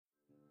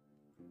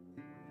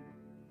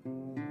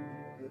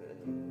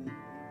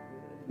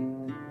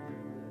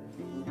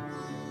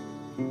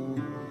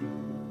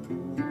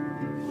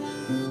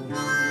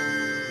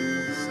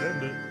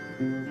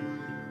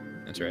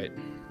right.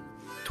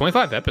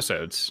 25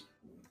 episodes.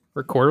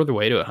 We're a quarter of the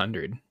way to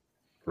 100.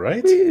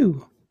 Right?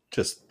 Woo.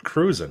 Just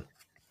cruising.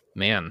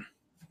 Man,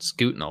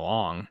 scooting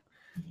along.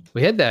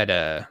 We had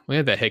that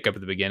hiccup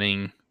at the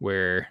beginning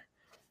where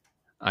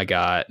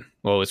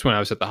it's when I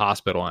was at the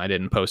hospital and I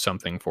didn't post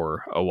something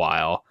for a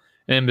while.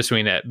 And then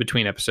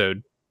between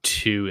episode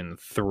 2 and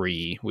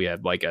 3, we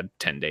had like a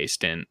 10-day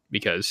stint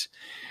because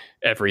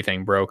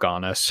everything broke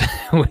on us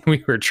when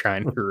we were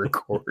trying to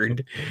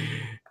record.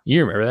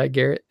 You remember that,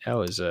 Garrett? That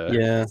was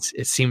Yeah.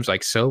 It seems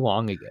like so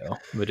long ago,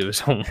 but it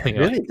was only It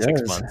really like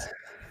 6 does. months.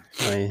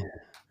 My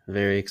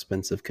very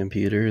expensive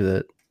computer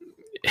that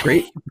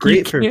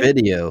great for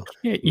video,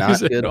 not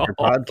good for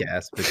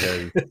podcast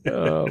because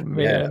oh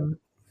man,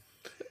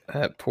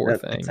 that poor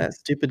thing. That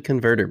stupid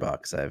converter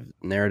box. I've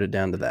narrowed it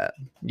down to that.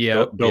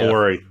 Yeah, don't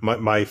worry.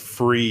 My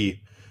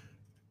free,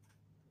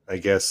 I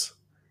guess,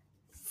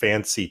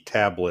 fancy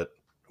tablet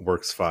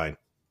works fine.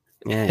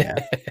 Yeah.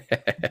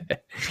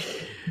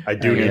 I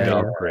do need to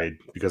upgrade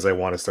because I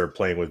want to start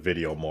playing with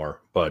video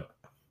more, but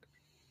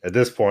at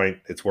this point,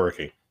 it's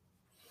working.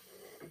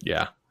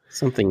 Yeah.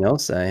 Something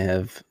else I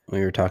have. We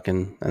were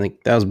talking. I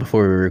think that was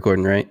before we were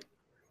recording, right?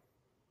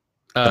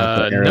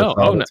 No.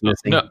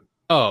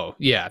 Oh,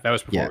 yeah, that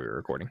was before we were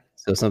recording.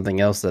 So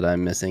something else that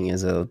I'm missing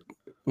is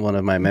one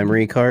of my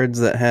memory cards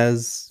that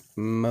has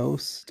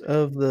most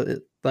of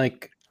the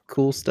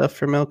cool stuff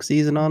from elk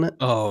season on it.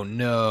 Oh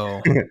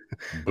no!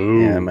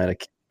 Boo! Yeah, I might have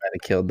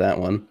killed that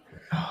one.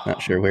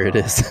 Not sure where it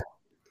is.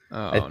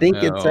 I think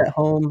it's at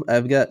home.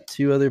 I've got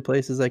 2 other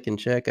places I can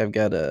check. I've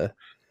got a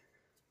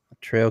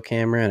trail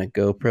camera and a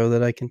GoPro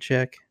that I can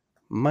check.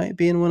 Might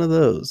be in one of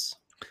those.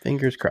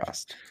 Fingers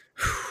crossed.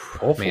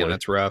 Man,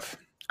 that's rough.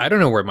 I don't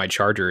know where my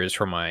charger is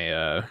for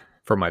my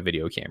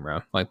video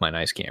camera, like my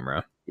nice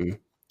camera.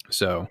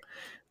 So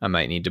I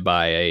might need to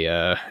buy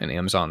an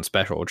Amazon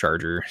special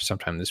charger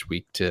sometime this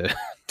week to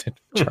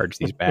charge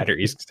these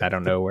batteries because I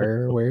don't know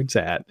where it's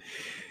at,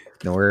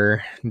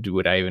 nor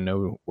would I even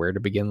know where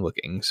to begin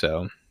looking.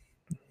 So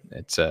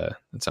that's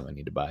something I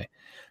need to buy.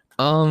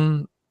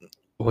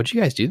 What'd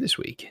you guys do this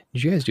week?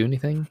 Did you guys do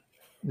anything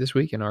this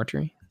week in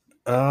archery?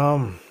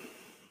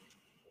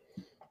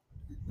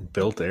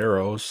 Built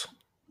arrows.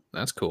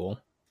 That's cool.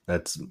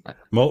 That's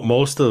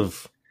most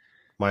of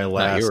my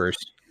last. Not yours.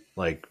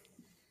 Like,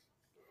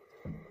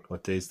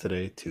 what day's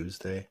today?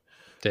 Tuesday.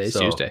 Today's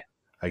Tuesday.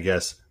 I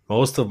guess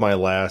most of my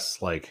last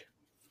 4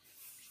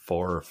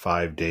 or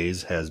 5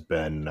 days has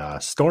been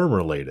storm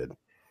related.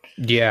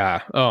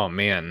 Yeah. Oh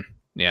man.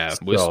 Yeah.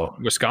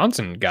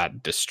 Wisconsin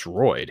got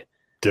destroyed,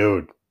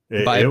 dude.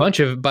 By a bunch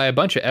of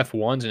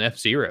F1s and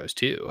F0s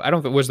too. I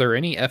don't. Was there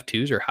any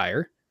F2s or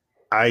higher?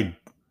 I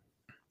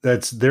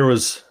think there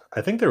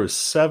was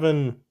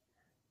 7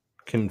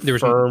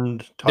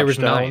 confirmed touchdowns. There was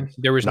 9.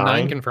 There was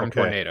 9 confirmed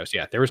okay. tornadoes.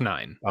 Yeah, there was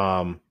 9.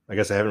 I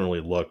guess I haven't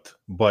really looked,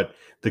 but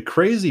the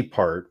crazy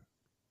part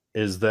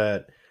is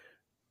that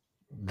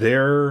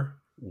there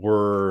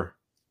were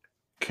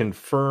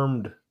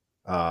confirmed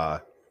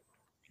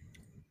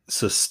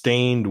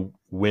sustained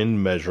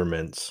wind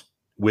measurements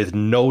with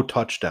no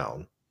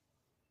touchdown,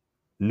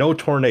 no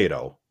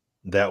tornado,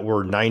 that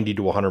were 90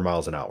 to 100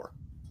 miles an hour,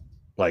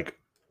 like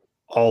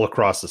all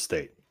across the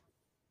state.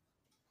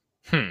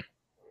 Jeez.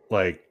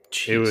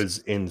 It was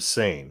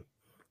insane.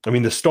 I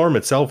mean, the storm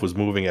itself was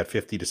moving at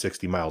 50 to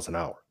 60 miles an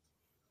hour.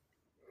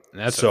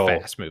 That's a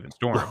fast moving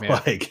storm.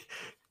 Yeah.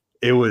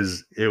 It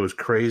was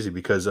crazy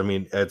because, I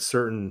mean, at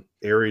certain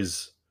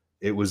areas,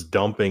 it was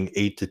dumping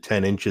 8 to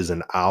 10 inches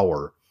an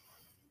hour.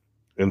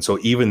 And so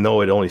even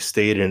though it only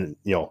stayed in,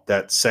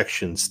 that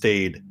section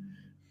stayed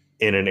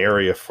in an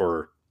area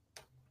for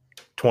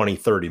 20,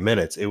 30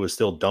 minutes, it was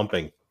still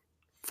dumping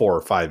 4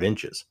 or 5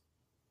 inches.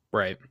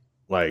 Right.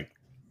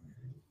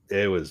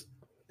 It was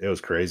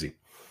crazy.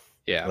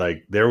 Yeah.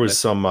 There was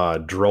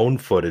some drone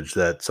footage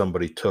that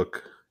somebody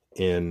took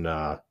in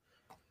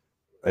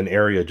an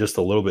area just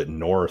a little bit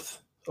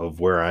north of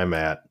where I'm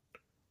at,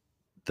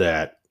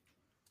 that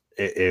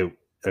I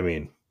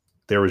mean,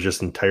 there was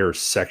just entire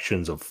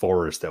sections of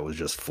forest that was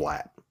just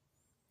flat.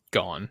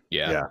 Gone.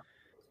 Yeah. Yeah.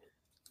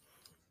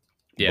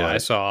 Yeah.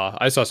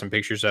 But I saw some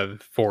pictures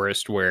of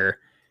forest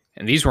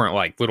and these weren't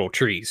like little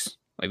trees.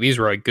 These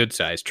were like good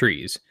sized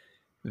trees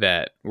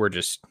that were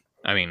just,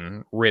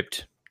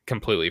 ripped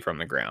completely from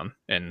the ground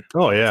and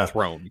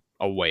thrown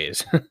a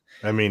ways.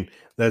 I mean,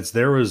 just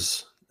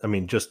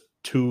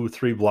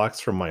 2-3 blocks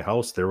from my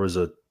house, there was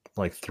a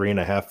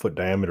 3.5 foot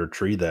diameter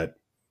tree that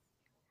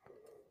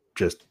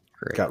just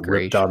got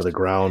ripped out of the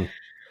ground,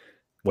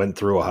 went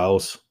through a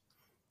house.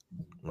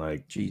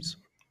 Jeez.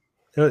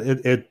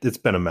 It's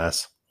been a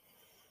mess.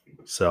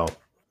 So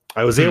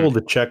I was able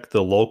to check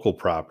the local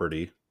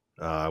property.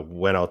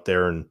 Went out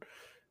there and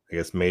I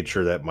guess made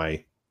sure that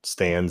my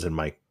stands and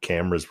my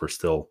cameras were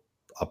still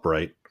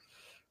upright,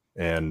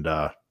 and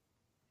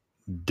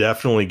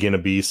definitely going to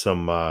be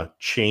some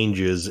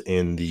changes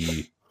in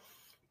the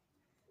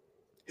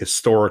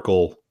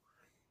historical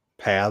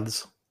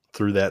paths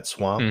through that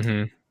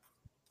swamp.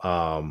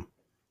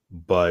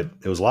 But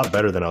it was a lot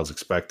better than I was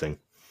expecting.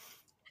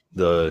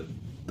 the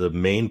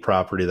main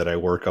property that I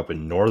work up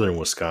in northern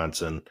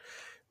Wisconsin,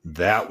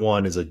 that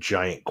one is a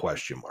giant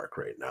question mark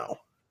right now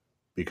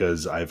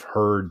because I've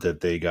heard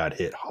that they got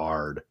hit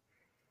hard.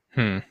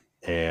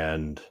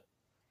 And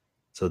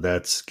so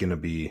that's going to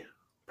be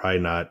probably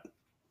not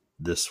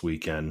this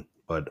weekend,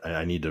 but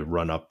I need to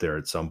run up there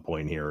at some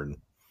point here and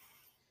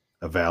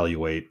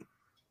evaluate,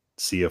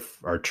 see if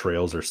our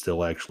trails are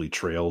still actually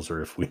trails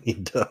or if we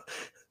need to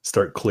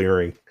start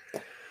clearing.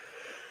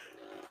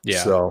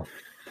 Yeah. So,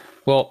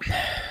 well,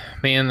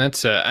 man,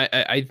 that's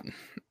I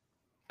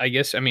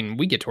guess, I mean,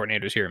 we get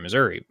tornadoes here in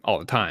Missouri all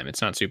the time.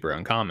 It's not super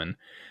uncommon,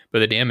 but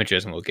the damage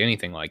doesn't look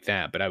anything like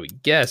that. But I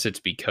would guess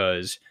it's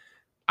because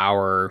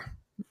our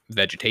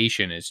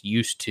vegetation is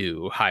used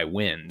to high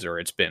winds, or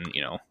it's been,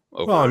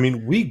 over I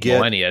mean, we get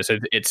millennia. So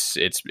it's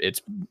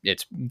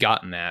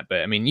gotten that.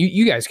 But I mean,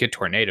 you guys get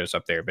tornadoes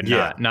up there, but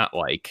not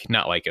like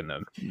in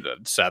the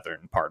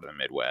southern part of the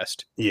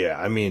Midwest. Yeah,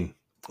 I mean,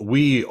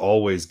 we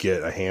always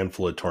get a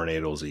handful of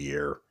tornadoes a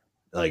year,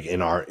 like in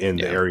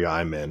the area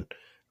I'm in.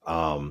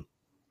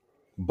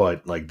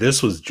 But like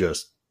this was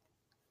just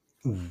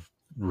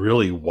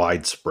really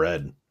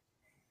widespread.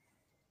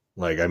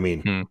 Like, I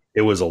mean,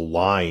 it was a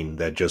line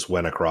that just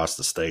went across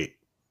the state.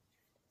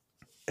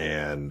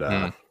 And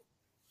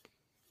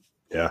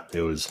yeah,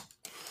 it was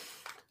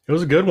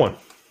a good one.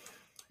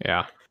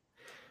 Yeah.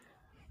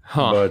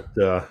 Huh.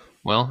 But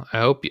well, I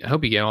hope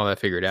you get all that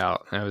figured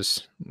out.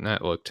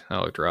 That looked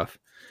rough.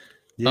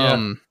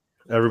 Yeah.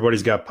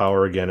 Everybody's got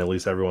power again, at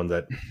least everyone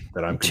that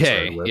I'm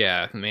concerned with.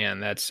 Yeah, man,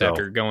 that's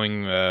after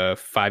going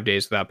 5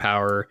 days without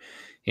power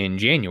in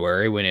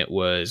January when it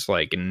was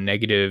like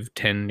negative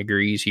 10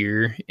 degrees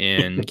here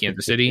in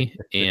Kansas City.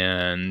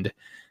 And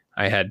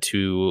I had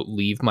to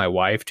leave my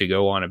wife to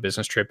go on a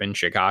business trip in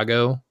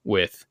Chicago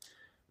with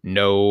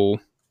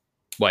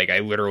I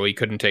literally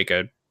couldn't take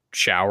a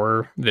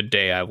shower the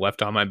day I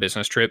left on my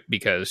business trip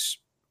because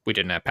we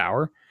didn't have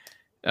power.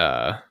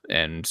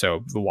 And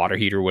so the water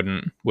heater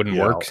wouldn't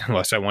work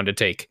unless I wanted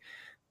to take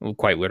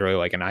quite literally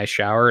like an ice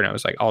shower. And I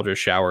was like, I'll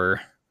just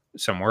shower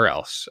somewhere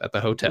else at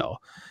the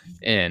hotel.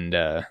 And,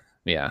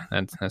 yeah,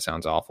 that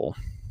sounds awful.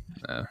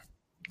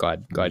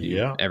 Glad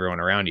everyone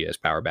around you has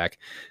power back.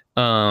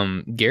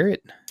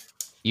 Garrett,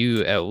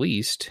 you at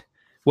least,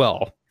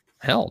 well,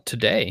 hell,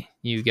 today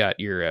you got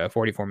your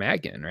 44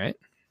 mag in, right?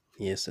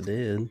 Yes, I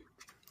did.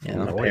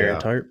 And a pair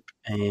of tarp.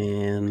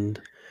 And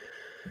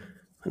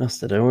what else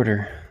did I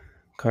order?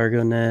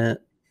 Cargo net,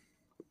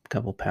 a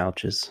couple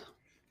pouches.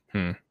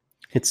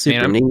 It's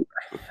super neat.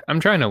 I'm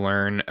trying to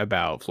learn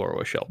about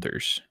floral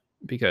shelters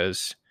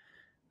because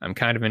I'm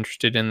kind of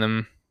interested in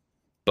them,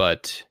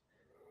 but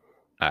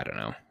I don't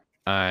know.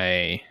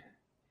 I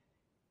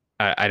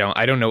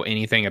don't know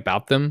anything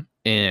about them,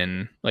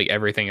 and like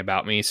everything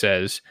about me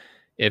says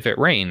if it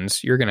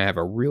rains, you're going to have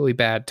a really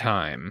bad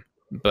time.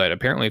 But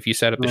apparently if you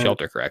set up the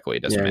shelter correctly,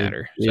 it doesn't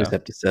matter. You just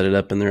have to set it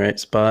up in the right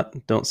spot.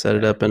 Don't set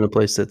it up in a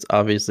place that's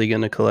obviously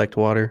going to collect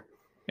water.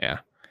 Yeah.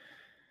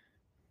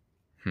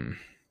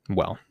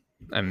 Well,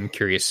 I'm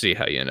curious to see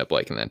how you end up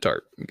liking that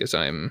tarp because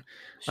I'm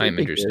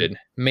interested. Good.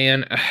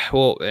 Man,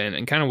 well,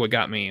 and kind of what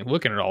got me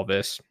looking at all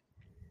this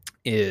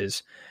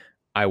is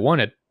I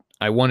want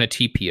a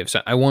teepee of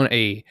some. I want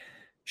a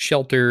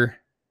shelter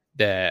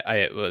that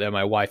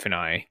my wife and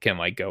I can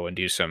like go and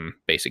do some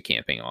basic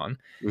camping on.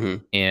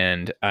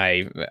 And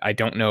I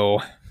don't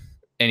know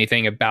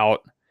anything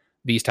about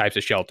these types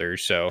of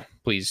shelters, so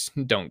please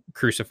don't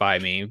crucify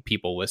me,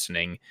 people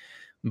listening.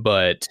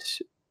 But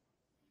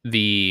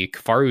the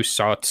Kifaru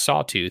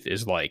sawtooth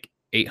is like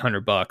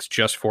 $800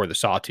 just for the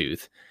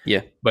sawtooth.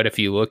 Yeah. But if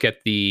you look at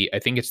I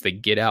think it's the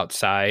Get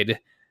Outside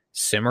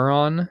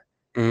Cimarron,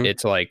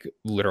 it's like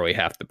literally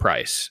half the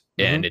price,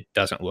 and it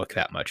doesn't look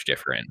that much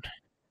different.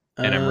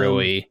 And I'm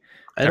really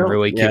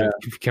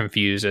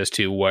confused as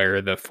to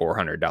where the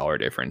 $400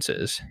 difference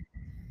is.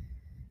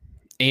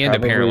 And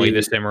apparently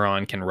the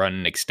Cimarron can run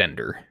an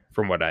extender,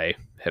 from what I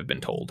have been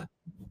told.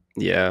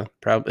 Yeah,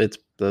 probably it's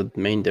the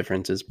main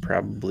difference is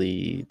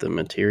probably the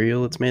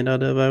material it's made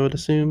out of, I would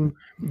assume.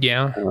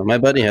 Yeah. My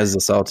buddy has a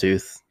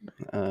sawtooth.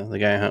 The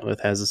guy I hunt with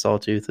has a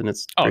sawtooth, and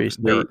it's pretty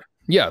sweet.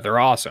 They're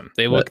awesome.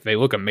 They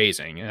look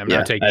amazing. I'm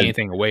not taking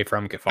anything away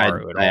from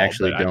Kifaru at all. I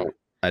actually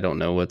don't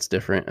know what's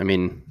different. I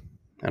mean,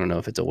 I don't know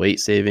if it's a weight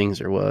savings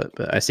or what,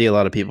 but I see a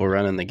lot of people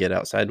running the Get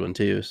Outside one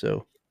too.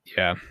 So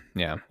yeah.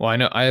 Well, I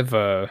know I'm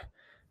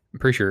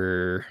pretty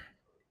sure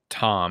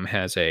Tom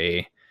has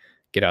a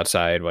Get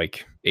Outside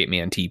like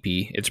 8-man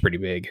teepee. It's pretty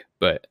big,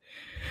 but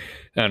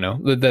I don't know.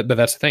 But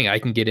that's the thing. I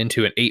can get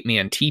into an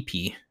 8-man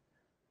teepee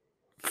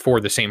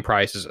for the same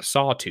price as a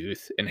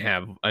sawtooth and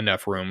have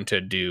enough room to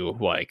do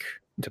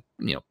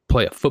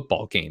play a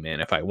football game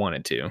in if I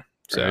wanted to.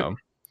 So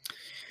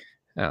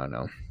I don't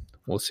know.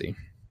 We'll see.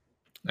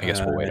 I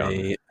guess we'll wait on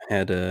it. I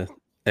had a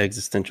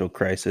existential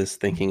crisis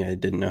thinking I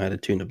didn't know how to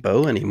tune a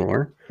bow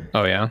anymore.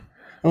 Oh, yeah?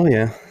 Oh,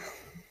 yeah.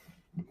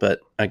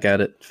 But I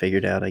got it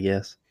figured out, I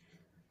guess.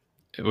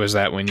 Was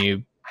that when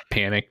you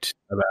panicked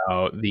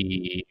about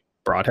the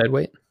broadhead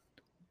weight?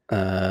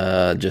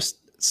 Just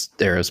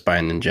arrow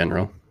spine in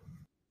general.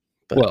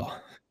 But,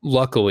 well,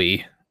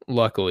 luckily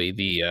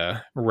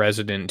the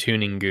resident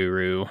tuning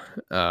guru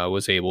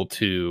was able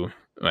to,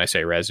 when I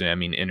say resident, I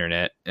mean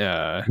internet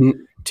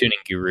tuning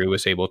guru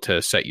was able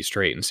to set you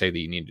straight and say that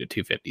you needed a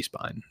 250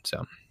 spine.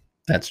 So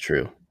that's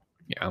true.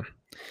 Yeah.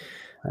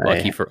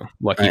 Lucky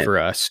for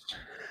us.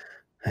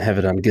 I have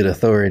it on good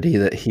authority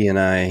that he and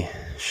I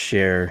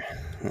share,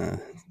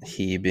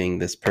 he being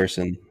this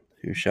person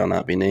who shall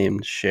not be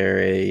named, share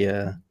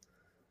a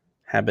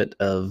habit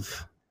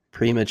of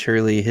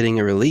prematurely hitting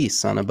a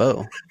release on a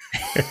bow.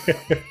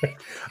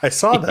 I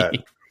saw that.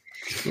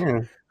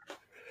 Yeah.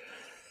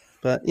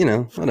 But,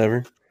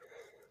 whatever.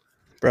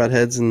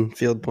 Broadheads and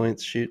field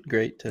points shoot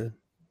great to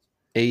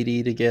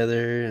 80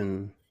 together,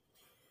 and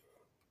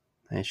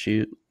I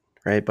shoot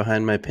right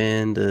behind my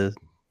pin to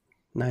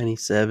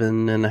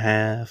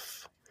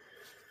 97.5.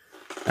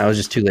 I was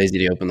just too lazy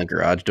to open the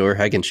garage door.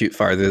 I can shoot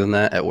farther than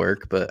that at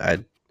work, but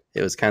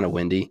it was kind of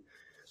windy,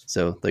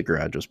 so the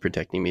garage was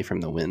protecting me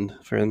from the wind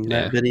from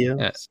that video.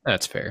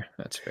 That's fair.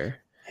 That's fair.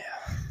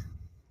 Yeah.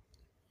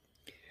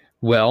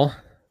 Well,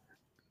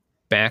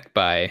 back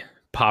by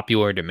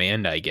popular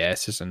demand, I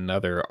guess, is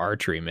another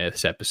Archery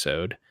Myths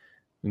episode.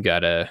 We've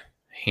got a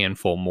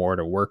handful more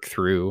to work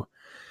through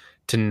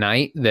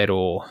tonight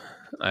that'll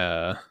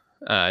I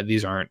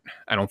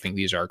don't think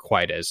these are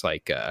quite as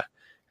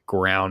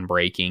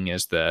groundbreaking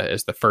as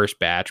the first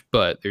batch,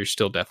 but there's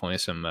still definitely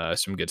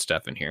some good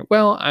stuff in here.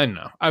 Well, I don't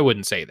know. I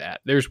wouldn't say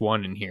that. There's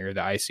one in here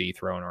that I see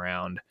thrown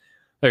around.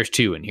 There's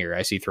two in here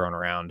I see thrown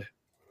around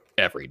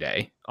every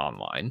day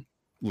online,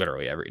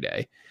 literally every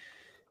day.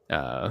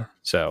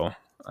 So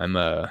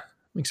I'm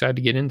excited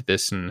to get into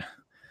this and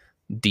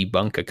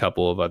debunk a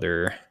couple of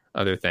other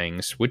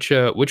things. Which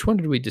one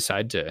did we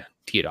decide to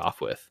tee it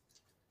off with?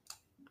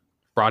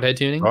 Broadhead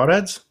tuning?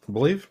 Broadheads, I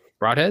believe.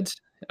 Broadheads?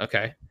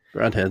 Okay.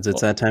 Broadheads,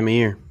 it's that time of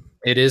year.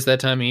 It is that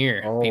time of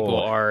year. People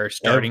are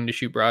starting to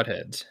shoot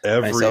broadheads.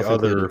 Every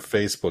other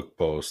Facebook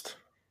post.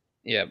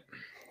 Yep.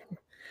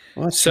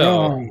 What's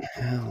wrong?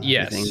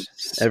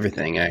 Yes.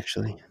 Everything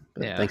actually.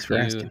 But yeah, thanks for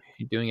asking.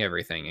 You're doing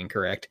everything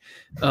incorrect.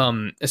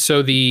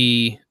 So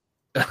the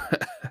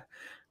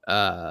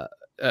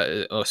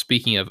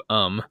speaking of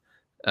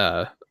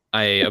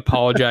I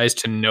apologize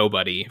to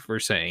nobody for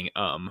saying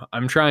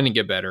I'm trying to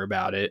get better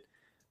about it.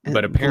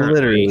 But apparently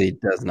literally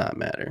does not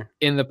matter.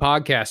 In the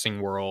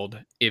podcasting world,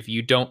 if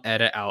you don't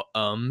edit out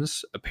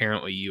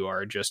apparently you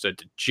are just a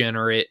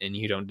degenerate and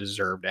you don't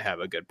deserve to have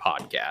a good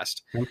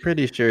podcast. I'm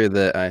pretty sure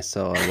that I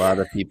saw a lot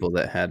of people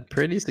that had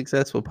pretty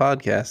successful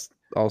podcasts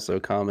also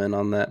comment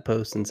on that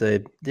post and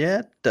say, yeah,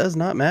 it does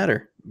not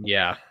matter.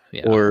 Yeah.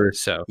 Or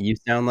so you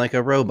sound like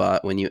a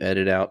robot when you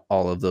edit out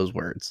all of those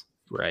words.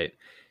 Right.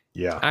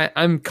 Yeah.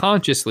 I'm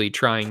consciously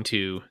trying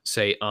to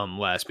say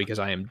less because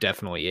I am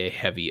definitely a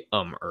heavy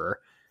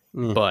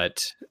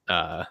but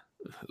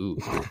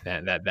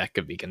that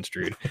could be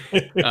construed.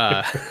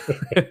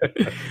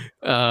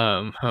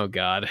 Oh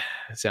God,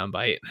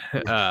 soundbite.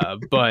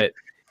 But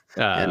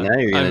now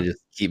you're gonna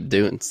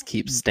just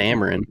keep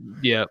stammering.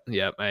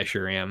 Yep, I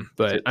sure am.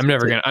 But I'm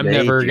never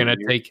gonna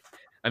take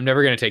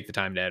the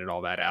time to edit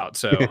all that out.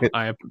 So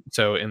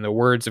so in the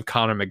words of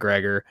Conor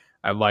McGregor,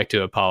 I'd like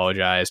to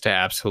apologize to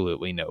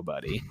absolutely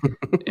nobody.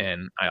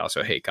 And I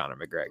also hate Conor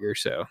McGregor,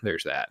 so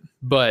there's that.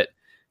 But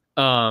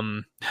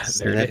there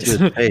it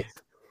is.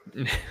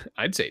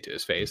 I'd say to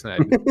his face and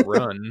I'd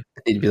run.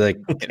 He'd be like,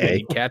 okay. And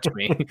he'd catch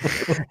me.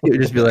 He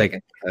would just be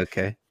like,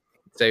 okay.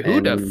 Say,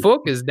 who the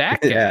fuck is that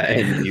guy? Yeah,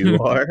 and you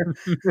are.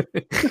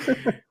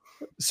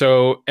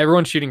 So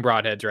everyone's shooting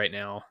broadheads right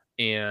now,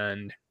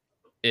 and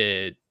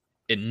it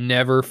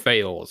never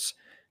fails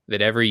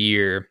that every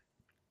year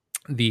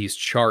these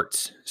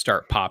charts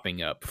start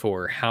popping up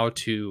for how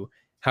to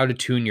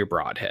tune your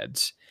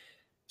broadheads.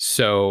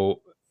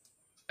 So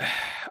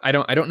I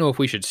don't know if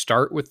we should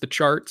start with the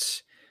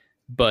charts,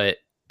 but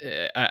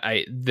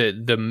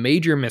the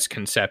major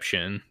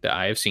misconception that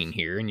I have seen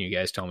here, and you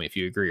guys tell me if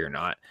you agree or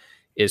not,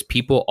 is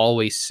people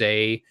always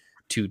say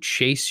to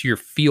chase your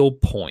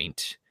field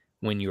point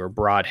when you're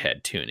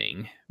broadhead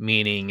tuning,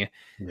 meaning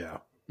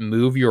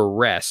move your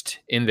rest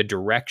in the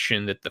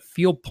direction that the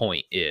field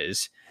point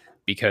is,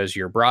 because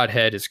your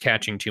broadhead is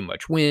catching too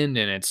much wind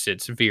and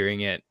it's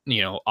veering it,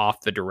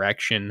 off the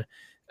direction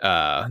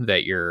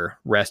that your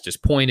rest is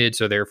pointed.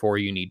 So therefore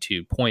you need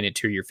to point it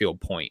to your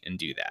field point and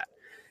do that.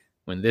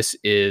 When this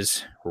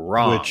is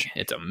wrong,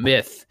 it's a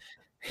myth.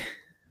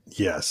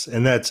 Yes.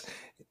 And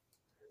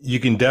you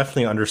can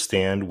definitely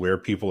understand where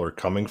people are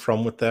coming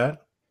from with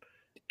that.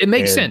 It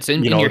makes sense.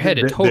 In your head,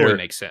 it totally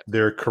makes sense.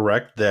 They're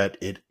correct that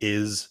it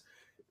is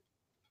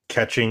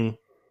catching,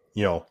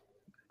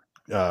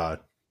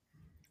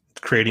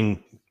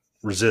 creating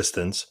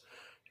resistance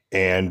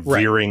and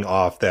veering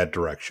off that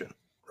direction.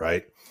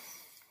 Right.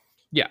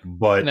 Yeah.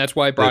 And that's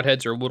why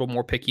broadheads are a little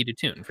more picky to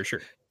tune for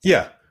sure.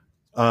 Yeah.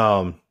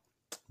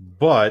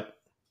 But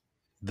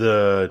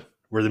where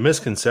the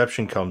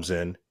misconception comes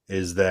in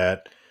is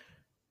that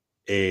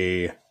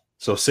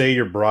so say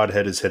your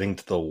broadhead is hitting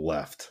to the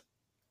left.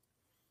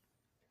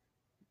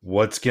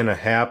 What's going to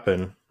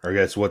happen, or I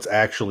guess what's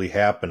actually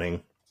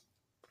happening,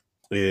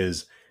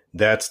 is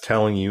that's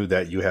telling you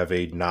that you have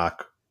a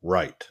knock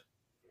right.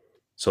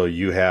 So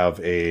you have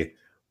a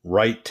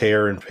right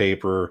tear in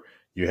paper,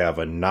 you have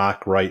a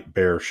knock right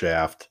bear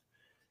shaft.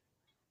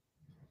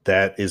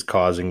 That is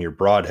causing your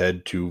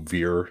broadhead to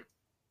veer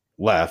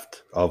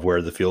left of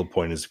where the field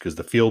point is, because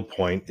the field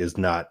point is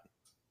not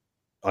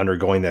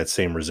undergoing that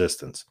same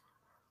resistance.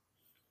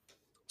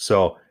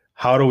 So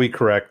how do we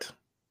correct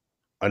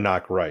a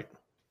knock right?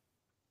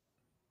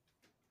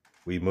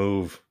 We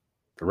move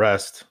the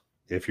rest.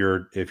 If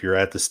you're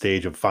at the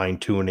stage of fine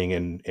tuning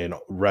and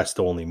rest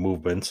only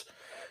movements,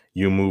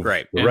 you move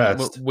right. the and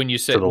rest. When you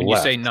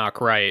say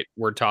knock right,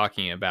 we're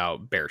talking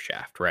about bear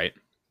shaft, right?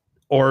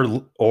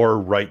 Or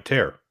right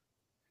tear.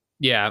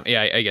 Yeah,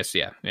 I guess,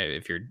 yeah.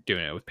 If you're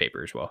doing it with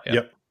paper as well. Yeah.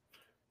 Yep.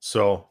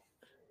 So,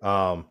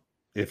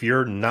 if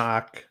your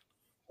knock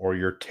or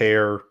your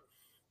tear,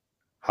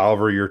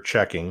 however you're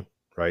checking,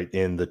 right,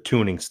 in the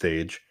tuning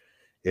stage,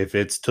 if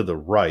it's to the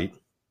right,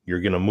 you're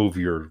going to move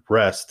your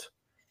rest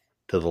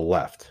to the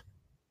left.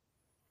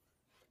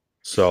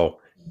 So,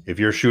 if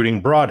you're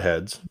shooting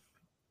broadheads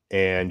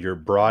and your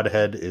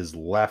broadhead is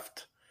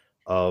left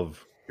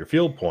of your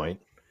field point,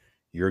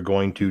 you're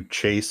going to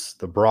chase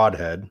the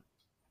broadhead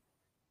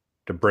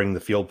to bring the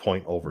field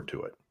point over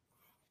to it.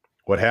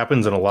 What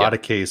happens in a lot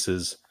of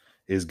cases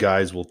is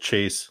guys will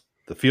chase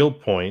the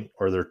field point,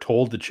 or they're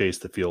told to chase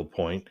the field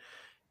point,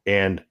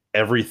 and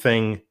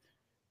everything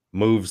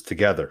moves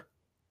together.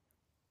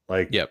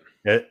 Like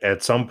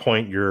at some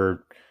point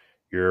your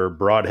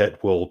broadhead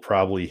will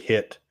probably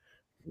hit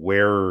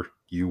where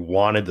you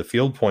wanted the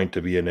field point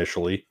to be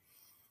initially,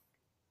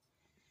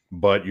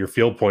 but your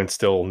field point's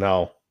still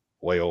now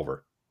way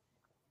over.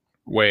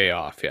 Way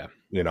off, yeah.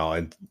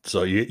 And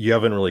so you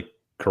haven't really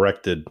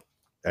corrected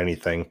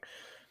anything.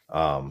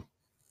 So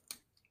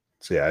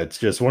yeah, it's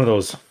just one of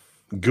those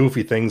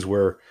goofy things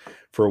where,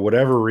 for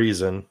whatever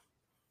reason,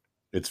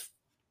 it's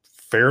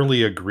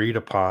fairly agreed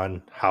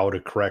upon how to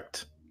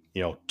correct,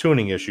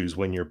 tuning issues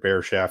when you're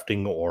bear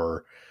shafting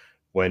or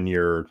when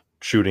you're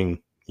shooting,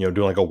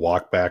 doing like a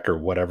walk back or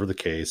whatever the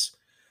case,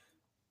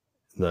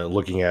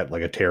 looking at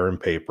like a tear in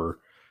paper.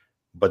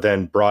 But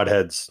then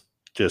broadheads,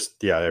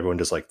 everyone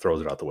just like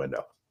throws it out the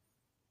window.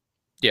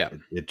 Yeah.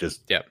 It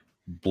just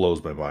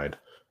blows my mind.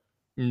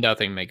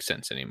 Nothing makes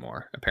sense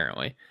anymore,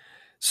 apparently.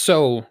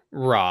 So,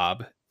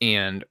 Rob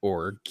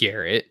or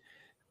Garrett,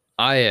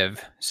 I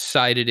have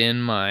sighted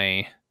in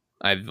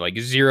I've like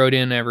zeroed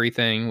in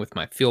everything with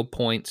my field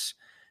points,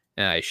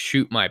 and I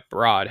shoot my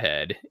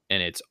broadhead,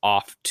 and it's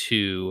off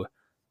to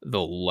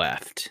the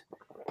left.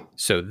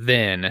 So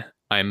then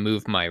I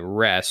move my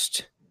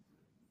rest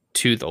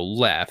to the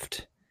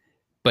left,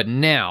 but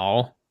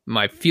now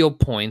my field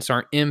points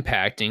aren't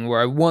impacting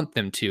where I want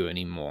them to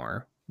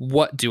anymore.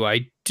 What do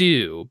I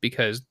do?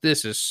 Because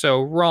this is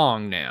so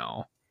wrong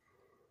now.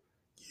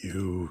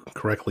 You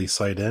correctly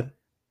sight in?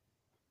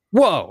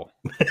 Whoa!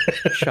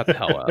 Shut the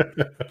hell up.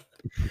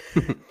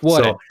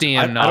 What a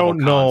damn novel I don't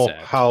know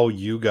concept. how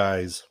you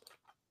guys,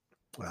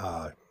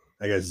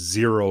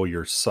 zero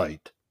your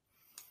sight.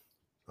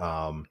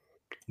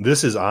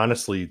 This is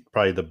honestly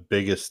probably the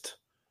biggest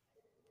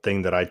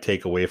thing that I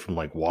take away from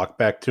like walk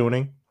back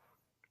tuning.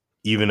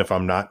 Even if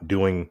I'm not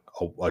doing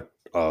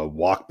a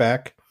walk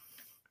back,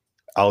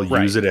 I'll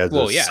use it as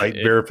sight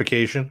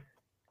verification.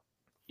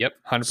 Yep,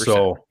 100%.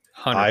 So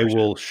 100%. I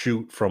will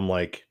shoot from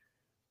like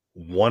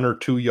 1 or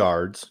 2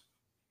 yards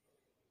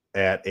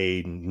at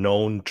a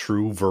known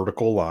true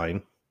vertical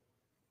line.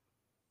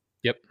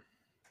 Yep.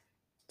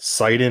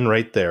 Sight in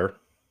right there.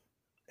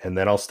 And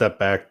then I'll step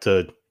back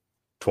to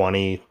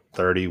 20,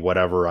 30,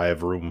 whatever I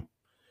have room.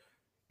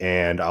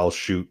 And I'll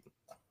shoot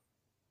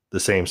the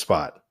same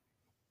spot.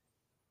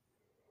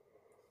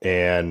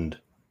 And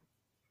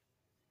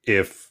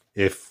if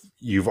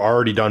you've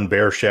already done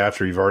bear shafts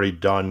or you've already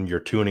done your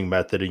tuning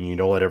method and you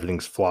know that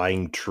everything's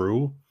flying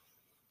true,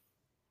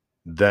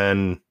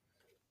 then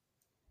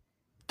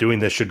doing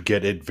this should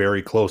get it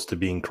very close to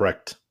being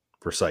correct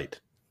for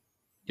sight.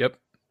 Yep.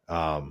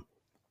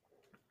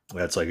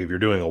 That's like if you're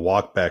doing a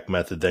walk back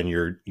method, then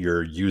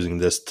you're using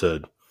this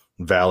to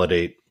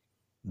validate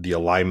the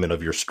alignment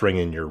of your string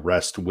and your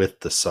rest with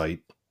the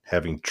sight,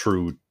 having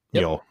true,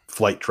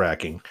 flight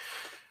tracking.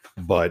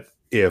 But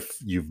if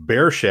you've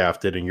bear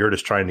shafted and you're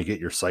just trying to get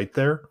your sight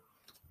there,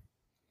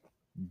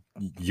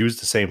 use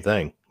the same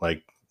thing.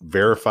 Like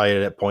verify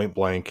it at point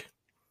blank,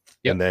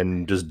 and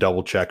then just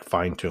double check,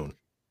 fine tune.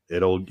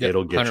 It'll get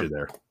you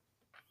there.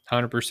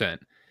 100%. And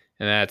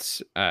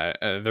that's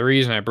the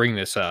reason I bring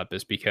this up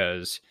is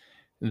because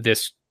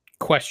this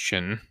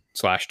question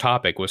 /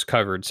 topic was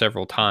covered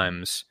several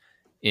times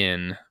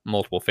in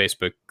multiple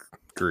Facebook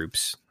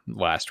groups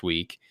last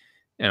week.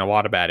 And a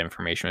lot of bad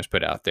information was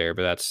put out there,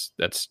 but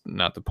that's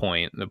not the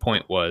point. The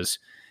point was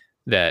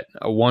that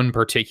one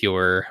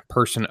particular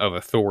person of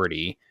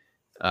authority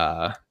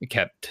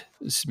kept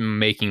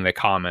making the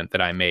comment that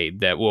I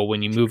made that, well,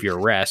 when you move your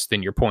rest,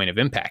 then your point of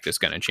impact is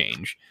going to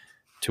change.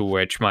 To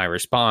which my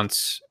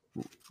response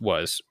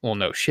was, well,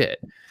 no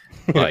shit.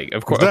 Like,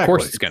 of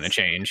course it's going to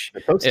change.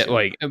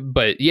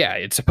 But yeah,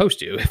 it's supposed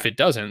to. If it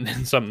doesn't,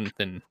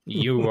 then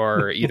you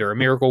are either a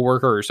miracle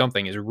worker or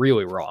something is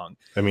really wrong.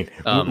 I mean,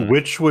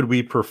 which would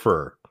we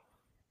prefer?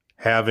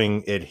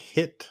 Having it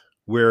hit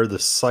where the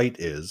sight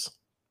is,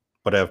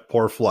 but have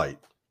poor flight,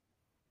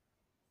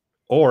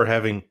 or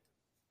having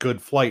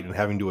good flight and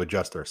having to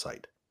adjust our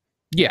sight?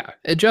 Yeah,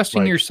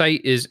 adjusting your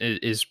sight is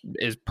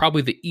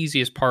probably the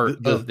easiest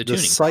part of the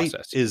tuning sight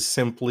process. Is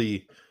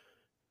simply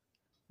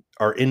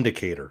our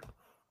indicator.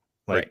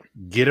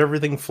 Get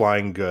everything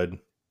flying good,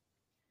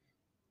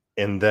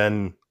 and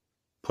then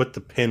put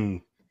the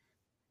pin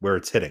where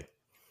it's hitting.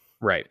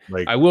 Right.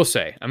 I will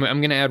say, I'm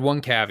going to add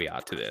one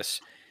caveat to this.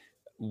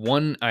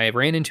 I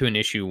ran into an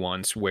issue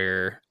once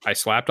where I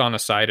slapped on a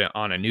sight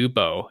on a new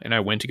bow, and I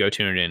went to go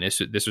tune it in.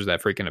 This was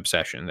that freaking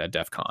Obsession, that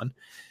DEF CON.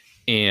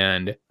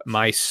 And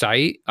my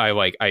sight,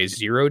 I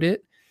zeroed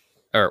it,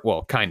 or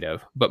well, kind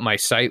of, but my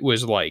sight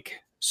was like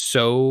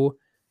so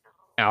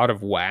out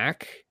of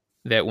whack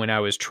that when I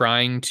was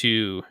trying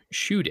to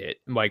shoot it,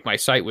 like my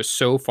sight was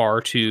so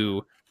far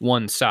to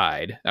one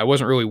side. I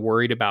wasn't really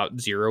worried about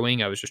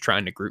zeroing. I was just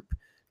trying to group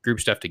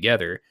stuff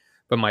together.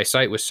 But my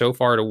sight was so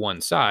far to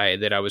one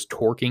side that I was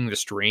torquing the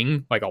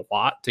string like a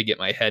lot to get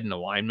my head in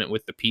alignment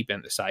with the peep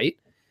and the sight,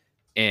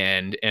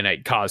 and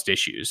it caused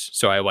issues.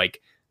 So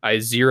I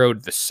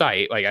zeroed the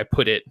sight, like I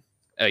put it,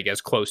 I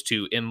guess, close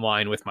to in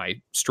line with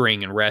my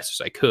string and rest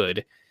as I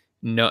could.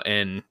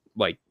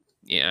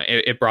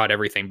 It brought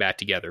everything back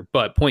together.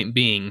 But point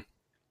being,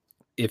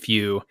 if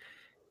you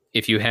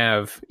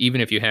have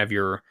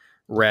your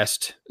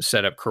rest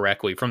set up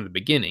correctly from the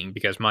beginning,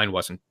 because mine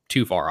wasn't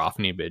too far off,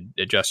 needed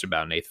to adjust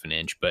about 1/8 of an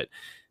inch, but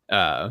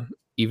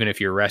even if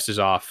your rest is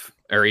off,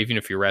 or even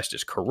if your rest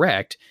is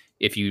correct,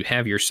 if you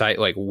have your sight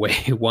like way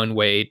one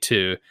way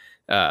to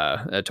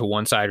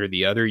one side or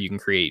the other, you can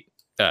create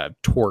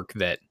torque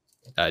that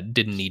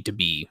didn't need to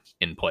be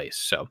in place.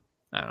 So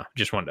I don't know,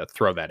 just wanted to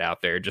throw that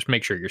out there. Just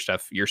make sure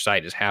your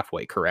sight is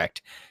halfway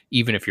correct,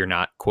 even if you're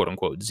not quote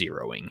unquote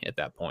zeroing at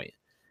that point.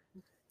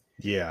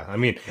 Yeah, I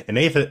mean, an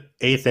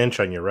eighth inch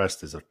on your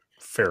rest is a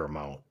fair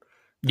amount.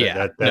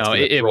 That's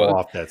going to throw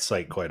off that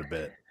sight quite a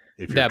bit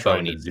if you're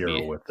trying to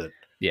zero with it.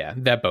 Yeah,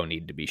 that bow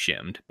needed to be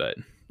shimmed, but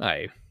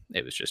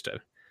it was just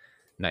a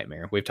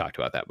nightmare. We've talked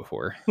about that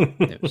before. I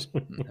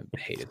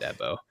hated that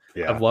bow.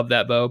 Yeah. I've loved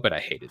that bow, but I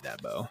hated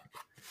that bow.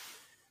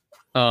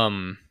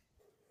 I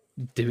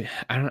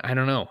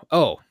don't know.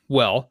 Oh,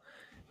 well,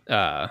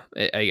 I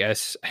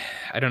guess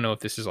I don't know if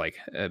this is like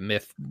a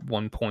myth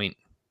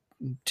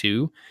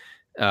 1.2.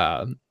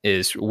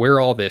 Is where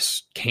all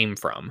this came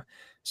from.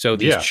 So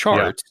these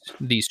charts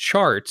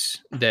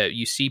that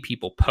you see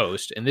people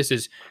post, and this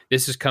is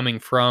coming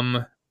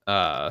from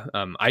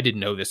I didn't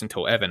know this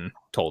until Evan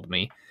told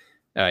me,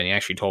 and he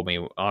actually told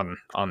me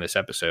on this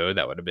episode.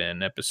 That would have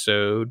been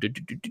episode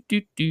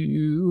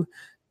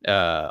 11.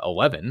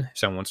 If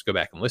someone wants to go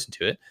back and listen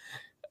to it.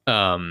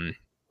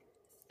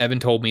 Evan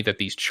told me that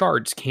these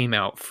charts came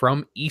out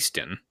from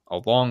Easton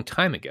a long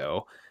time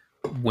ago,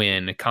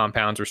 when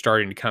compounds were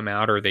starting to come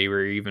out, or they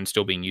were even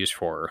still being used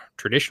for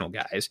traditional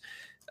guys.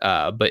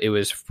 But it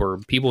was for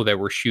people that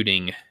were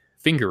shooting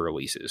finger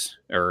releases,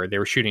 or they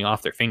were shooting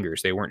off their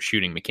fingers. They weren't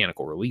shooting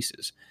mechanical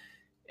releases.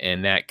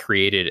 And that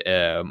created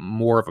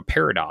more of a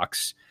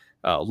paradox,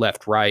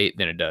 left-right,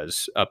 than it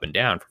does up and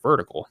down for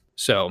vertical.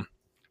 So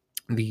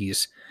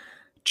these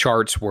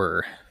charts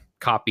were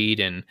copied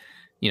and,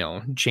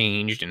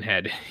 changed, and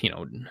had,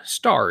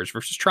 stars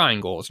versus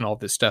triangles and all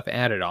this stuff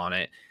added on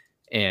it.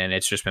 And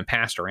it's just been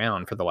passed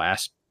around for the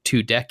last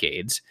 2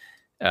 decades,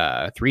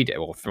 for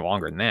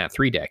longer than that,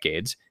 3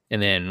 decades.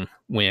 And then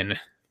when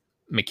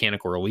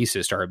mechanical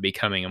releases started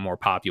becoming a more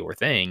popular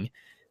thing,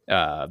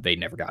 they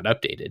never got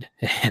updated,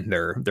 and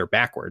they're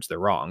backwards. They're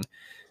wrong.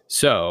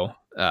 So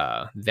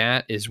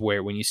that is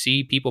where, when you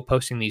see people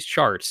posting these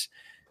charts,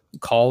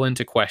 call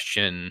into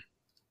question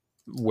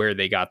where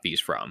they got these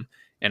from.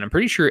 And I'm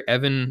pretty sure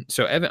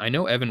I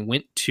know Evan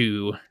went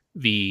to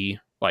the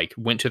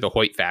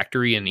Hoyt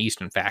factory and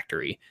Easton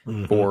factory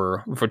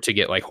for to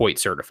get like Hoyt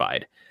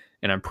certified.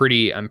 And I'm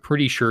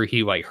pretty sure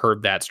he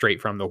heard that straight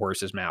from the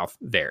horse's mouth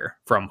there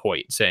from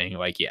Hoyt, saying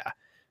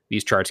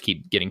these charts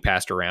keep getting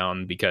passed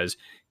around because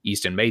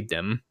Easton made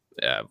them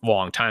a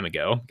long time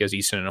ago, because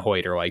Easton and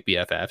Hoyt are like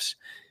BFFs,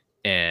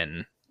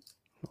 and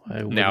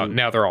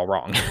now they're all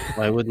wrong.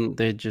 Why wouldn't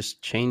they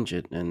just change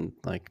it and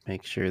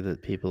make sure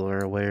that people are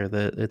aware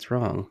that it's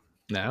wrong?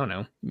 I don't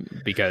know,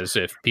 because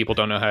if people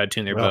don't know how to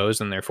tune their bows,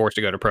 then they're forced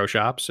to go to pro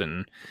shops,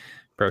 and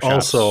pro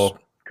shops also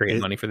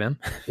create money for them.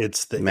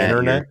 It's the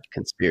internet.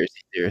 Conspiracy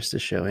theorist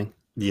is showing.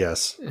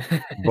 Yes,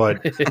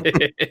 but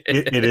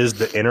it is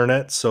the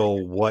internet. So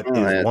what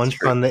is once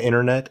true. On the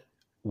internet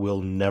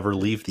will never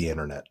leave the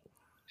internet.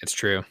 It's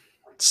true.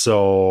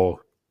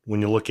 So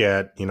when you look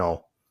at,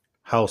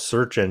 how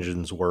search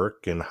engines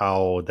work and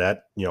how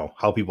that,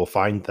 how people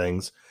find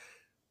things,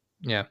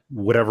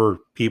 whatever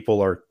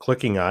people are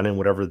clicking on and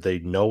whatever they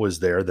know is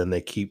there, then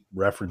they keep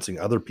referencing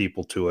other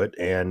people to it.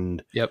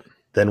 And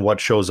then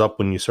what shows up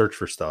when you search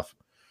for stuff?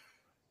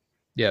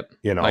 Yep.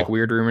 You know, like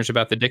weird rumors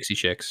about the Dixie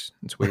Chicks.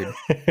 It's weird.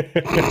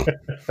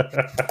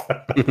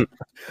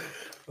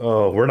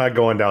 Oh, we're not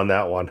going down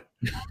that one.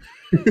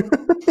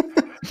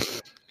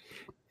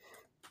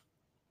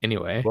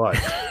 Anyway, but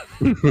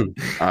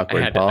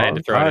awkward I had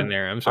to throw it in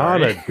there. I'm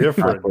sorry. On a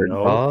different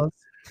note.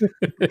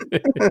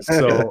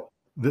 So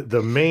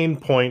the main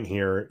point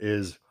here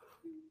is,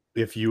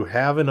 if you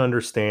have an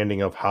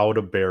understanding of how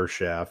to bear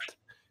shaft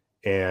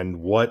and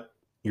what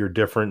your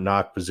different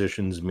knock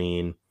positions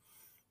mean,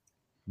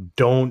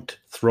 don't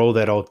throw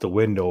that out the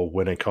window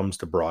when it comes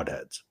to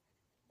broadheads.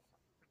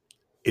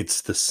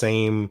 It's the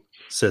same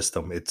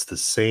system. It's the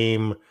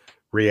same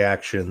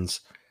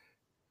reactions.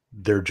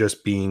 They're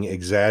just being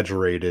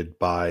exaggerated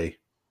by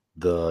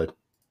the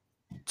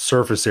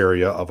surface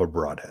area of a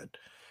broadhead.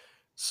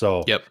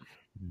 So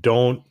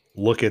don't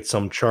look at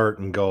some chart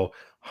and go,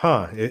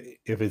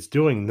 if it's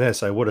doing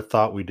this, I would have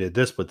thought we did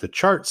this, but the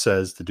chart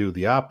says to do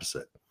the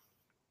opposite.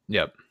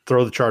 Yep.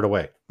 Throw the chart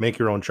away. Make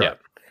your own chart.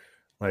 Yep.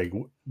 Like,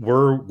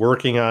 we're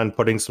working on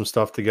putting some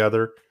stuff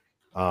together.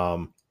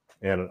 And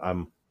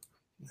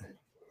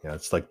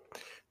it's like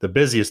the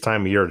busiest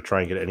time of year to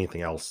try and get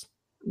anything else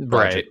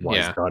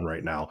done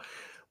right now.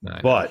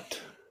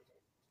 But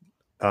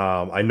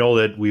I know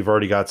that we've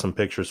already got some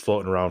pictures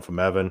floating around from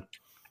Evan.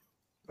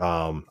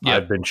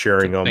 I've been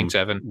sharing them. Thanks,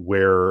 Evan.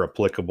 Where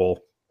applicable.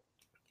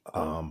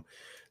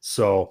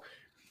 So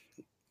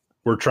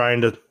we're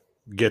trying to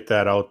get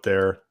that out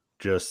there.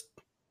 Just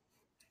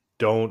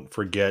don't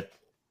forget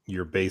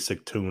your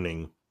basic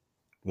tuning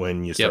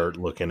when you start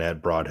looking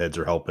at broadheads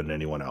or helping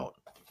anyone out.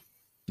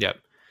 Yep.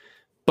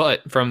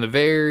 But from the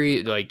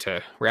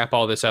to wrap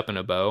all this up in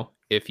a bow,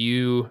 if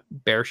you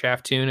bear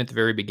shaft tune at the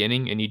very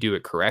beginning and you do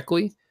it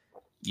correctly,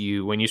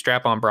 when you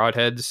strap on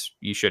broadheads,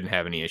 you shouldn't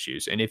have any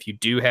issues. And if you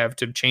do have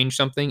to change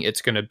something,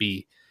 it's going to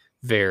be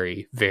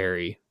very,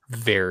 very,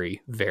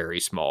 very, very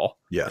small.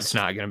 Yes. It's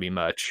not going to be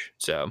much.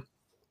 So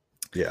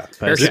yeah,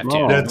 bear shaft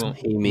tune. That's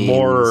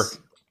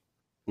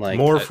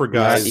more for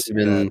guys.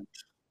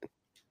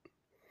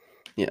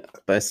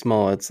 By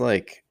small, it's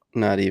like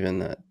not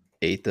even an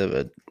eighth of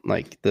a,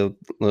 like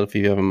if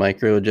you have a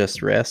micro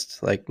adjust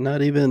rest, like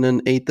not even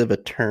an eighth of a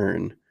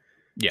turn.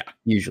 Yeah.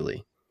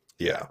 Usually.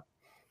 Yeah.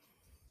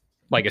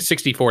 Like a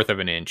 64th of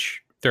an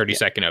inch,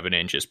 32nd of an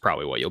inch is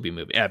probably what you'll be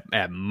moving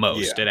at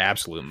most, at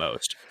absolute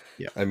most.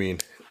 Yeah. I mean,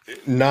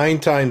 9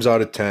 times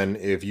out of 10,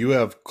 if you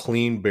have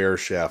clean bear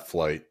shaft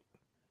flight,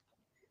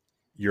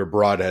 your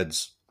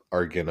broadheads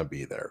are going to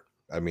be there.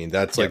 I mean,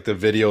 that's like the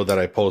video that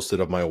I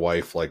posted of my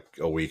wife like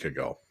a week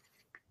ago.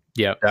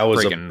 Yeah. That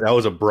was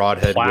a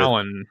broadhead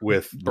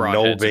with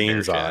no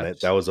vanes on it.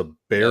 That was a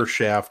bear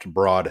shaft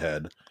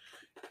broadhead,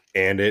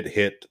 and it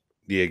hit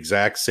the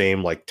exact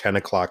same like 10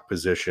 o'clock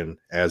position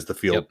as the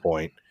field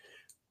point.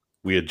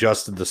 We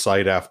adjusted the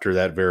sight after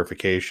that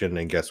verification,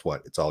 and guess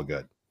what? It's all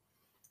good.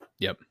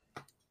 Yep.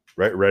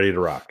 Ready to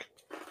rock.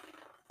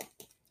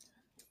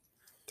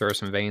 Throw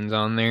some vanes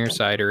on there,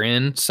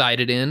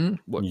 sighted in.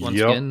 Once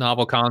again,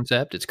 novel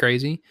concept. It's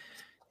crazy.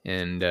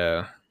 And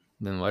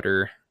then let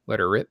her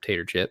rip,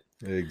 Tater Chip.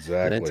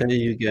 Exactly. Did I tell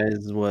you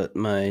guys what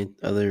my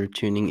other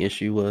tuning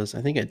issue was?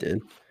 I think I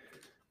did.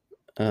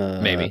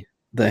 Maybe.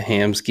 The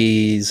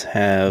Hamskis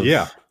have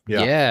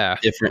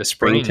different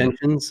spring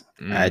tensions.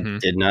 Mm-hmm. I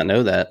did not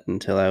know that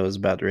until I was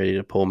about ready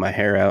to pull my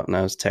hair out, and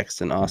I was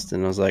texting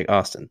Austin. I was like,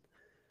 Austin,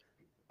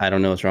 I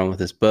don't know what's wrong with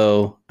this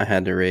bow. I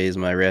had to raise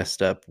my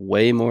rest up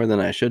way more than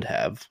I should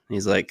have.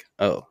 He's like,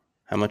 oh,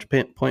 how much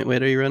point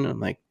weight are you running?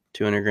 I'm like,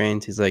 200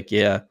 grains. He's like,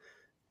 yeah,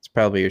 it's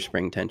probably your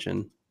spring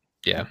tension.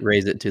 Yeah.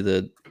 Raise it to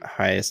the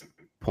highest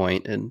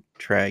point and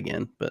try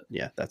again. But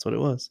yeah, that's what it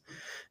was.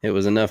 It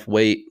was enough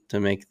weight to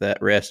make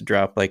that rest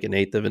drop like an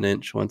eighth of an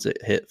inch once it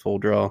hit full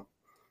draw.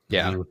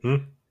 Yeah.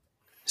 Mm-hmm.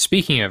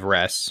 Speaking of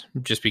rests,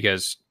 just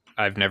because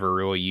I've never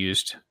really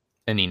used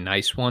any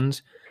nice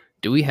ones,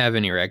 do we have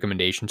any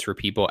recommendations for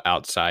people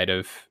outside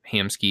of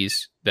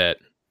Hamskis that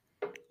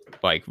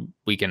like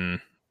we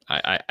can,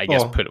 I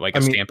guess, put like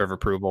a stamp of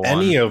approval on?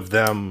 Any of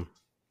them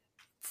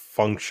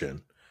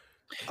function.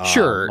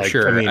 Sure.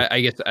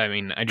 I guess,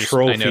 I just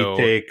Trophy I know,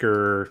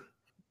 Taker,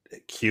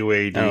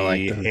 QAD,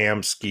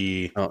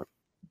 Hamsky,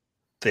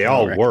 they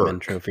all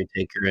work. Trophy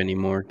Taker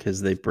anymore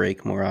because they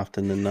break more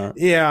often than not.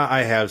 Yeah,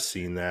 I have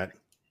seen that.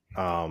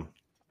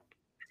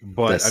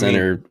 But the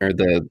center or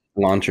the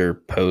launcher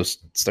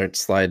post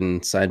starts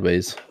sliding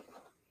sideways.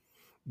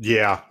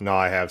 Yeah, no,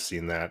 I have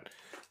seen that.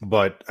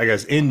 But I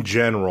guess in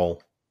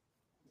general,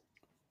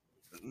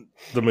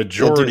 the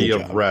majority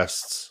of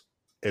rests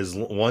is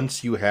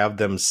once you have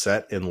them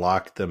set and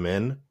lock them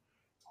in,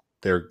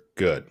 they're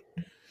good.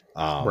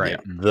 Right.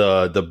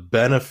 The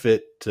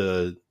benefit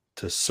to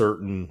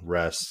certain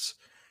rests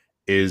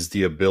is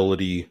the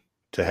ability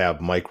to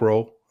have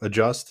micro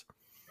adjust.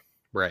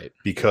 Right.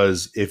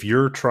 Because if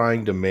you're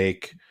trying to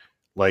make,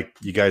 like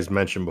you guys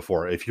mentioned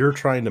before, if you're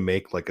trying to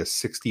make like a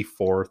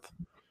 64th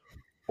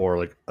or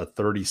like a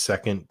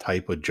 32nd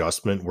type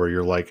adjustment where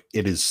you're like,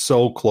 it is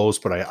so close,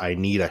 but I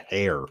need a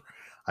hair.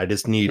 I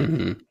just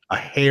need a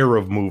hair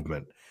of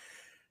movement.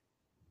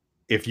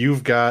 if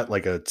you've got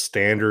like a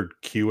standard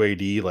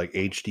QAD like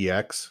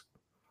HDX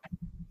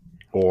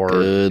or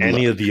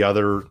any of the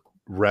other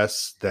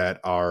rests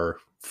that are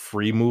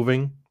free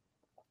moving,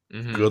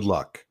 good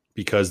luck.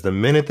 Because the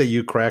minute that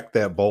you crack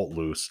that bolt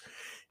loose,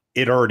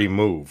 it already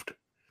moved.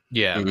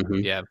 Yeah.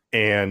 Yeah.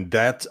 And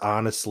that's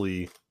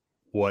honestly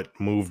what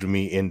moved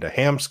me into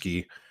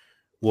Hamskea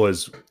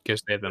was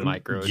because they have the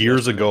micro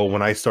years ago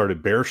when I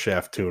started bear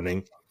shaft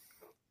tuning.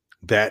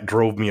 That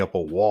drove me up a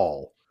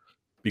wall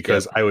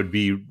because I would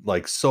be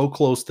like so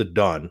close to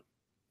done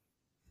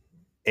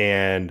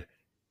and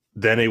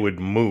then it would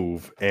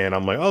move and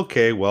I'm like,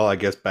 okay, well, I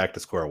guess back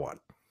to square one.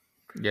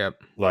 Yep.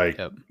 Like,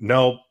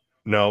 nope.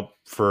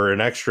 For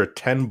an extra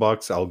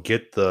 $10, I'll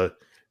get the,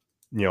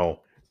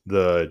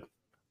 the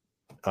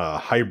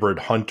hybrid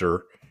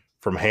hunter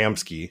from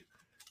Hamskea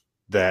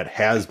that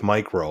has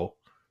micro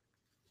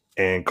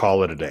and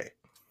call it a day.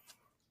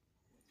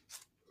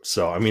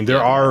 So, I mean,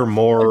 there are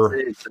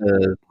more.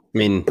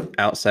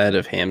 Outside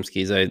of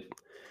Hamskea's,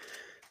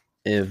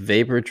 if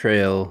Vapor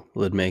Trail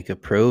would make a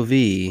Pro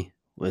V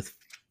with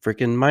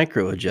freaking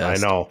micro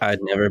adjust, I know. I'd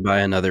never buy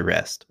another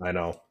rest. I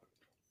know.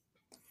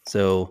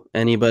 So,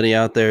 anybody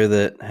out there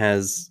that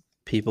has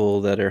people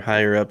that are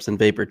higher ups in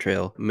Vapor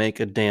Trail, make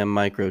a damn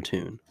micro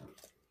tune.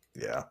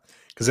 Yeah.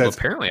 Because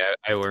apparently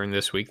I learned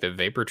this week that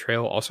Vapor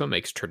Trail also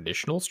makes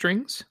traditional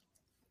strings.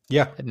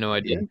 Yeah. I had no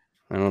idea. Yeah.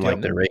 I don't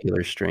like the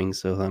regular strings,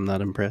 so I'm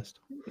not impressed.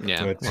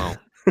 Yeah. Well,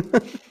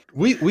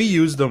 we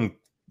used them.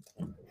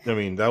 I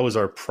mean, that was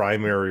our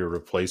primary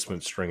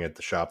replacement string at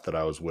the shop that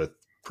I was with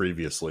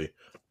previously.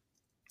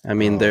 I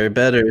mean, they're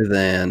better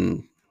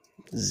than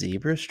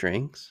zebra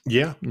strings.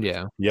 Yeah.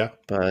 Yeah. Yeah.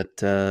 But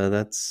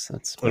that's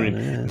I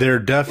mean, they're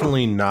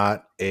definitely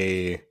not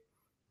a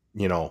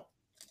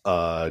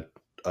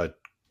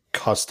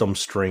custom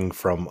string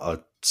from a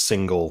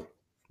single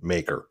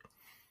maker.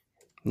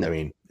 No. I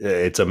mean,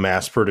 it's a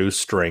mass-produced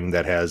string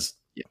that has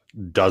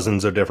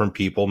dozens of different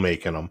people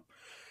making them.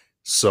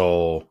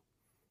 So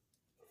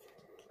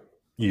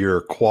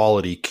your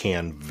quality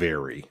can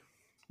vary.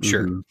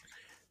 Sure. Mm-hmm.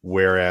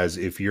 Whereas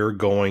if you're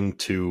going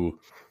to,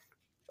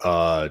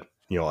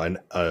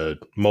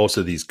 most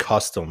of these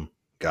custom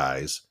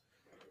guys,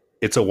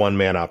 it's a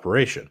one-man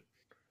operation.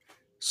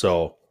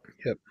 So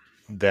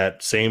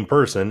that same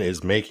person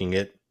is making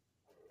it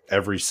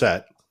every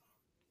set.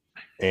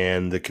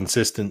 And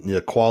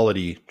the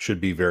quality should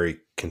be very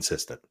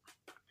consistent.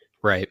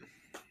 Right.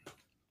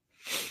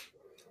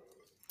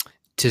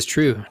 'Tis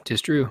true.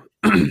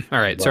 All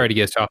right. Sorry to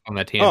get us off on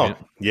that tangent.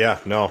 Oh, yeah,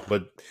 no.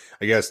 But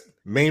I guess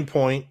main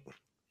point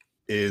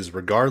is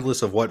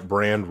regardless of what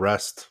brand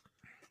rest,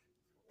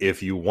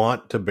 if you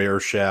want to bear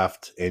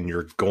shaft and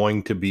you're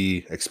going to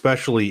be,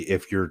 especially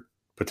if you're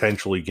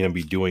potentially going to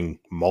be doing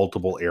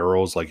multiple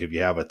arrows, like if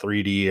you have a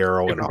 3D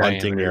arrow and a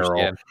hunting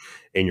arrow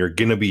and you're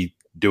going to be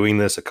doing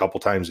this a couple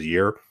times a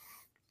year,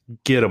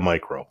 get a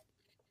micro.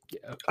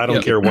 I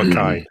don't care what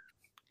kind.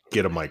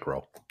 Get a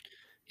micro.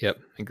 Yep,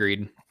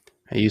 agreed.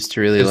 I used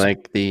to really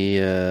like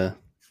the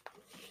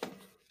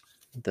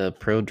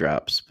Pro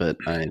Drops, but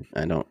I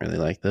don't really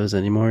like those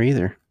anymore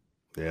either.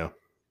 Yeah.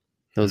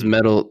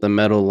 The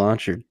metal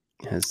launcher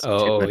has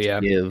too much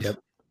to give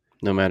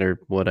no matter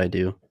what I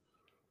do.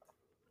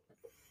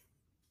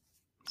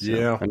 So,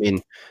 yeah. I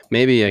mean,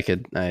 maybe I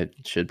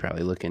should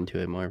probably look into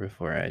it more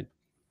before I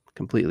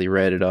completely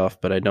write it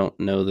off, but I don't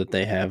know that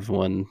they have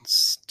one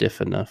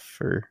stiff enough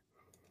for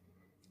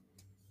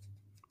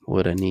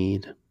what I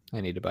need.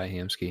 I need to buy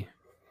Hamskea.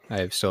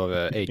 I still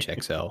have a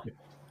HXL. I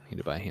need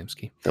to buy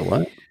Hamskea. The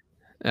what?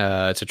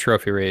 It's a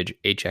Trophy Ridge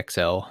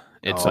HXL.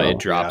 It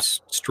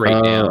drops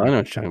straight down. I know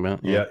what you're talking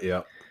about.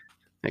 Yeah.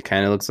 It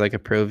kind of looks like a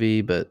Pro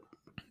V, but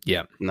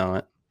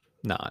not.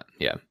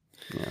 Yeah.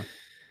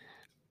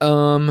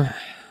 I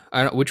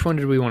don't. Which one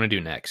did we want to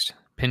do next?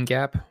 Pin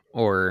gap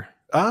or?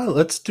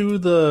 Let's do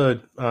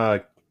the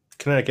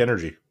kinetic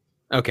energy.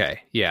 Okay,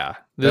 yeah.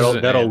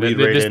 That'll lead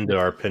right into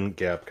our pin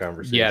gap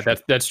conversation. Yeah,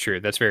 that's true.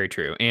 That's very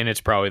true. And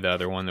it's probably the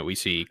other one that we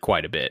see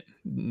quite a bit,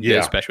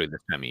 especially this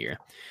time of year.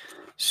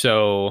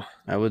 So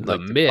I would like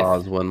to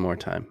pause one more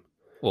time.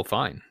 Well,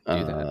 fine.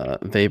 Do that.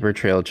 Vapor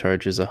Trail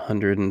charges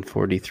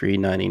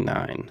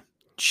 $143.99.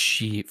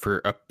 Gee,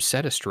 for a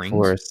set of strings?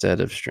 For a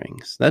set of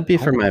strings. That'd be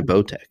for my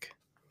Bowtech.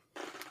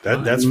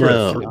 That's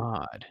for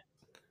God.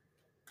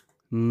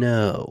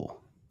 No.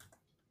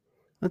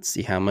 Let's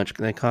see how much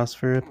they cost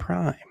for a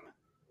Prime.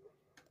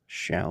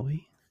 Shall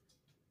we?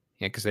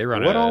 Yeah, because they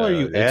run. What all are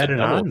you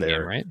adding on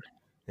there, right?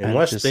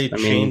 Unless they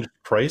changed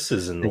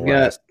prices in the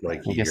last year. I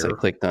guess I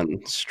clicked on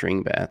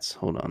string bats.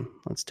 Hold on.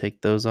 Let's take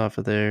those off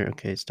of there.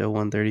 Okay, still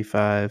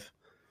 $135.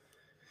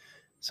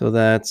 So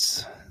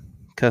that's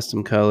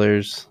custom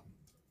colors,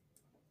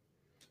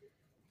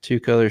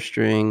 2-color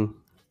string,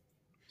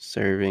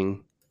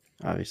 serving.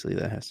 Obviously,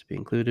 that has to be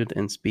included,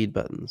 and speed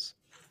buttons,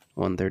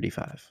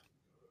 $135.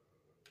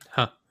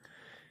 Huh.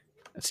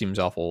 That seems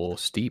awful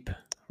steep.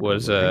 What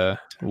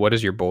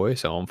is your boy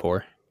selling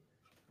for?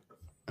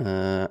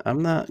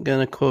 I'm not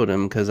gonna quote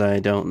him because I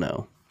don't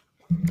know.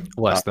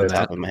 Less than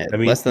that. I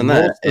mean, less than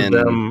most that, of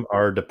them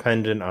are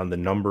dependent on the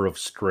number of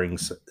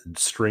strings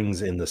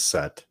in the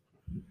set.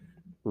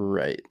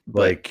 Right.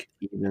 Like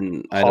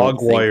even hog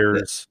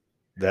wires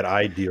that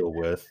I deal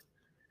with,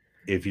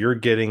 if you're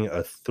getting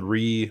a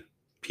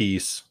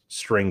 3-piece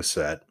string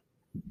set,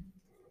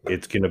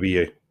 it's going to be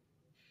a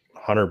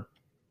 100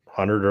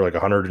 or like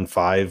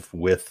 105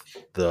 with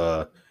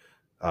the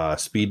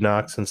speed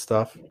knocks and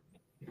stuff.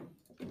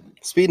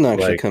 Speed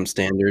knocks should come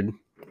standard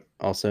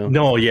also.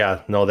 No,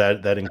 yeah. No,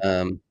 that I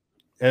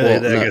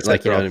guess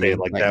like, you know what I mean?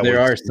 Like that there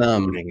are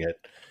some it.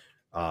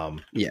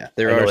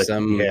 There are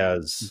some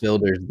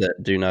builders that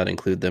do not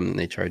include them and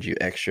they charge you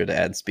extra to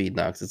add speed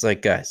knocks. It's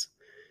like, guys,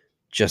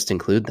 just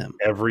include them.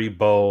 Every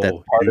bow that's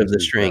part of the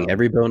string.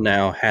 Every bow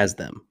now has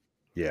them.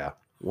 Yeah.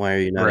 Why are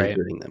you not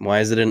including them?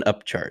 Why is it an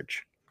upcharge?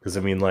 Because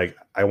I mean, like,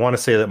 I want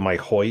to say that my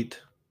Hoyt,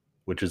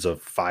 which is a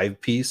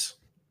 5-piece,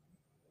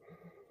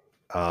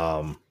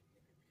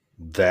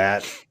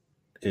 that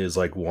is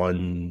like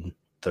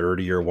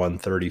 130 or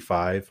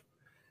 135,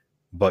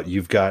 but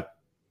you've got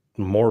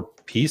more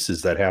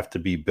pieces that have to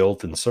be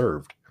built and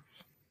served.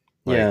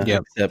 Like,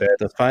 except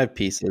the 5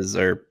 pieces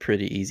are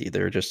pretty easy.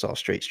 They're just all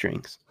straight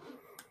strings.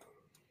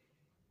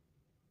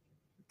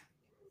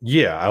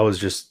 Yeah, I was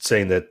just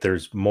saying that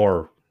there's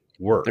more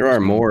work. There are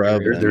more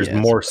of them. There's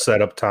more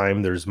setup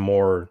time. There's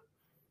more.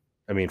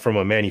 I mean, from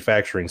a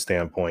manufacturing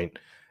standpoint,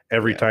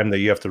 every time that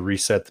you have to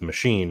reset the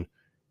machine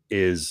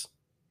is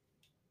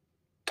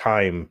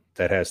time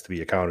that has to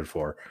be accounted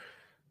for.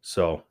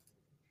 So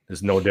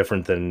it's no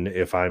different than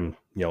if I'm,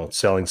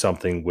 selling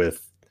something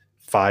with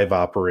 5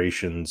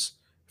 operations,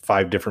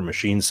 5 different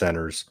machine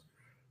centers.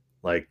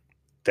 Like,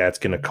 that's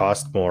going to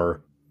cost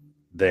more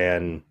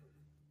than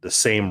the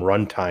same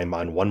runtime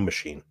on one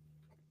machine.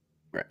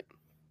 Right.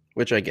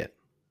 Which I get.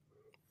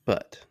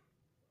 But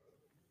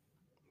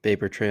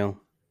Vapor Trail,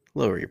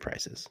 lower your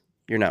prices.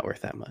 You're not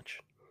worth that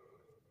much.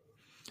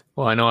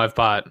 Well, I know I've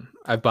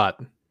bought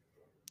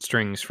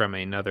strings from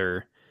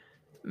another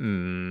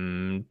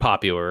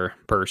popular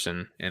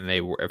person, and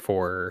they were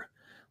for,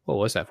 what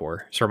was that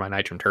for? It's for my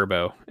Nitrum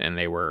Turbo, and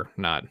they were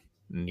not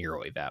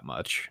nearly that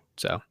much.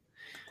 So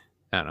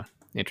I don't know.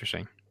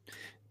 Interesting.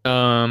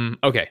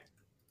 Okay.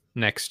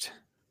 Next.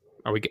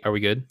 Are we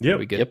good? Yep. Are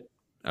we good? Yep.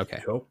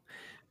 Okay. Cool.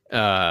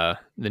 The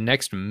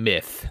next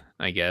myth,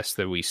 I guess,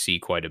 that we see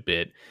quite a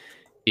bit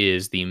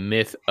is the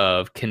myth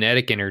of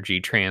kinetic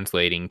energy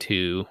translating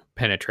to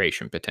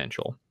penetration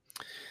potential.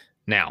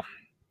 Now,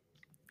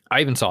 I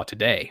even saw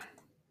today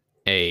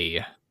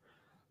a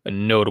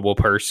notable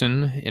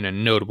person in a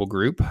notable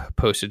group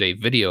posted a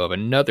video of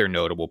another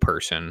notable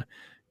person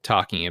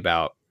talking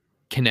about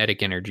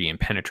kinetic energy and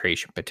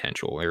penetration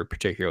potential. They were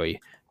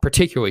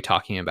particularly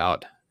talking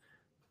about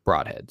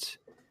broadheads,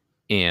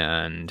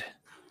 and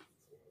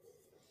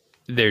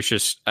there's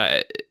just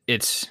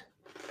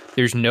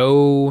there's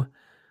no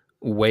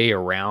way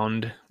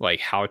around like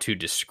how to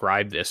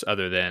describe this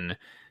other than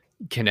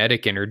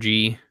kinetic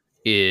energy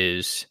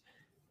is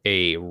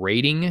a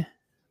rating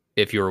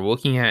if you're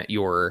looking at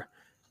your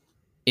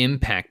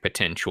impact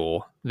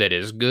potential that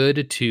is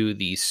good to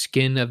the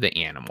skin of the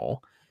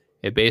animal.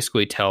 It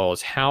basically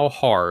tells how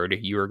hard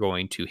you are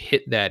going to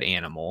hit that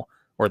animal,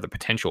 or the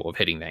potential of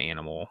hitting that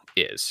animal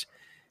is.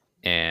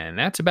 And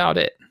that's about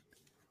it.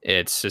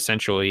 It's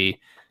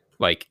essentially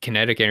like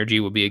kinetic energy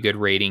would be a good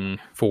rating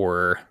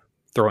for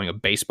throwing a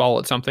baseball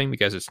at something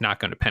because it's not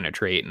going to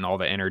penetrate and all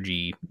the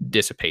energy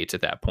dissipates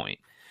at that point.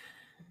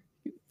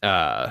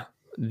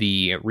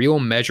 The real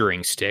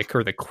measuring stick,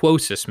 or the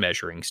closest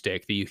measuring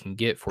stick that you can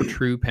get for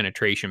true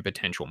penetration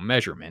potential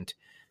measurement,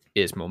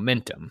 is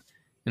momentum.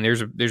 And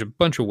there's a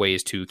bunch of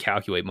ways to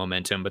calculate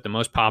momentum, but the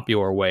most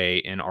popular way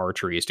in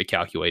archery is to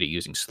calculate it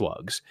using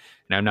slugs.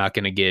 And I'm not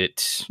going to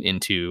get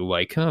into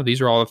like,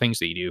 these are all the things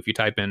that you do. If you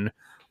type in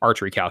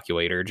archery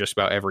calculator, just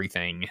about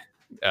everything,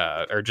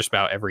 or just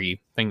about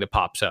everything that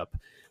pops up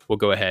will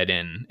go ahead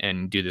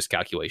and do this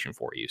calculation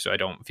for you. So I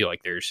don't feel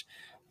like there's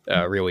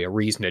really a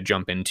reason to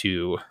jump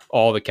into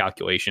all the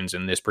calculations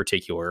in this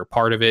particular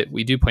part of it.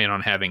 We do plan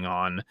on having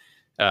on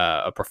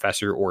a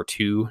professor or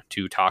two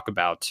to talk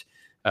about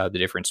the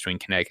difference between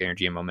kinetic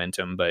energy and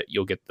momentum, but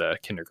you'll get the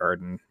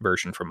kindergarten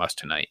version from us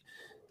tonight.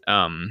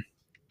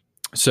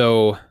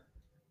 So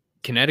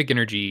kinetic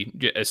energy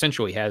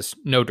essentially has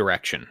no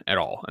direction at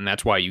all, and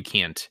that's why you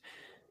can't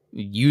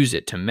use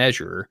it to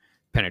measure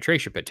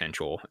penetration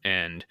potential.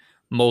 And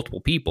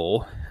multiple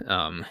people,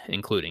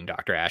 including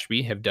Dr.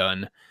 Ashby, have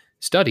done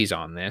studies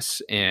on this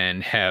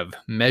and have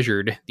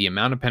measured the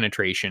amount of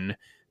penetration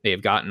they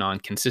have gotten on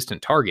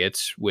consistent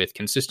targets with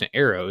consistent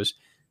arrows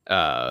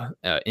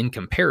in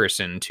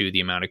comparison to the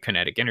amount of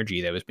kinetic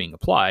energy that was being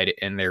applied,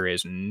 and there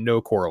is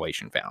no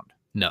correlation found.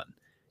 None.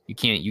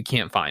 You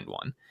can't find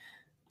one.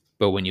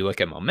 But when you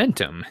look at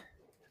momentum,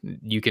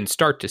 you can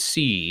start to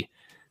see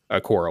a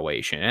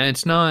correlation, and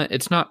it's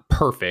not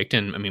perfect.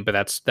 And I mean, but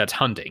that's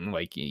hunting.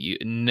 Like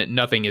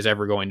nothing is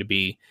ever going to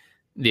be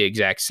the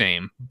exact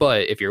same.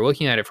 But if you're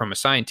looking at it from a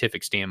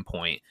scientific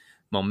standpoint,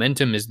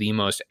 momentum is the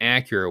most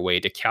accurate way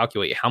to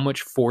calculate how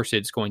much force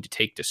it's going to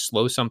take to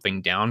slow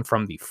something down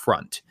from the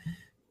front.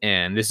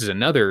 And this is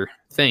another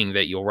thing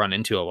that you'll run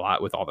into a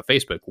lot with all the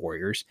Facebook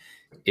warriors,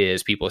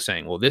 is people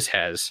saying, well, this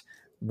has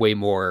way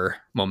more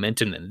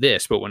momentum than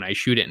this, but when I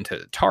shoot it into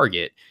the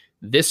target,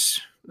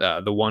 this,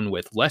 the one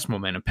with less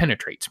momentum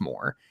penetrates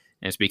more.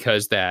 And it's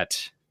because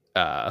that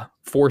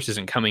force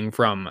isn't coming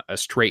from a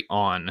straight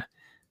on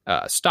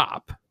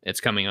stop. It's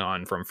coming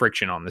on from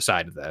friction on the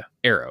side of the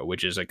arrow,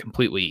 which is a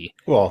completely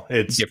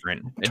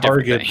different.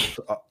 Targets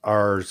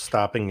are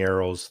stopping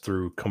arrows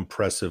through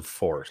compressive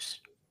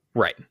force.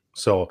 Right.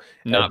 So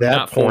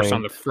not force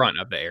on the front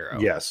of the arrow.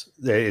 Yes,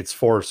 it's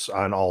force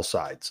on all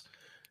sides.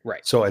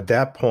 Right. So at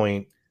that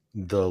point,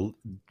 the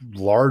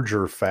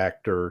larger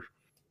factor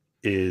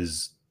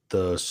is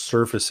the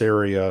surface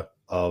area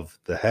of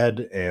the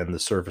head and the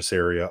surface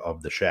area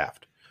of the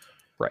shaft.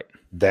 Right.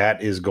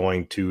 That is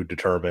going to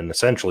determine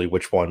essentially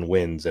which one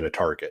wins in a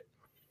target.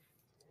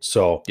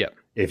 So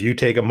if you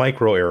take a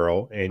micro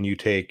arrow and you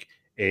take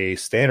a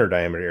standard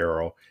diameter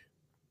arrow,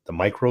 the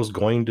micro is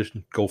going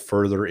to go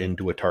further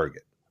into a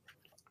target.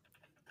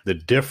 The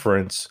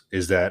difference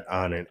is that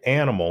on an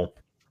animal,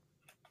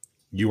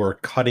 you are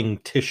cutting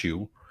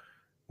tissue,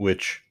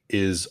 which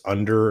is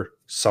under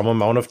some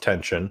amount of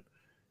tension,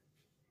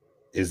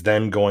 is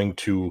then going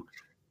to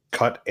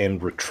cut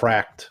and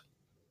retract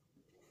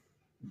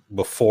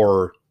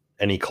before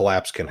any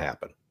collapse can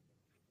happen.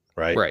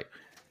 Right? Right.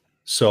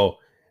 So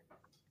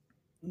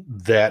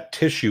that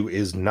tissue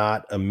is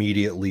not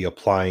immediately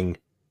applying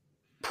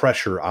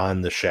pressure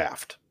on the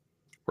shaft.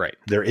 Right.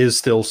 There is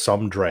still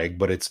some drag,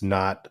 but it's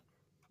not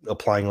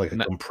applying like a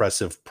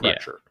compressive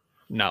pressure.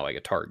 Yeah, not like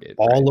a target.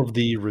 All of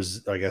the,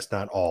 I guess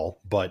not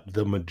all, but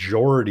the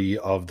majority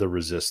of the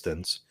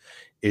resistance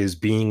is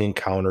being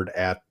encountered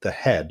at the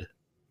head,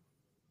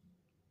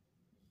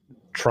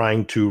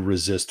 trying to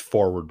resist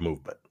forward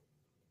movement.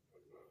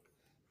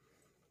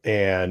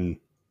 And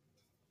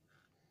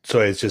so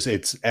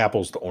it's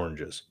apples to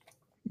oranges.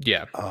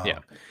 Yeah.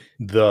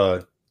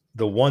 The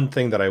one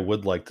thing that I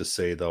would like to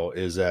say though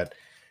is that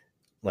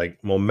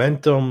like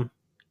momentum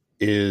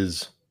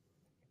is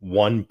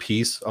one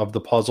piece of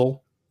the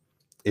puzzle.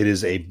 It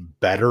is a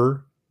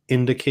better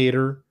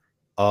indicator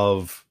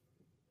of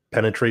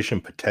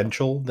penetration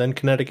potential than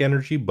kinetic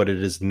energy, but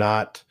it is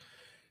not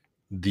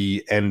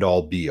the end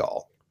all be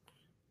all.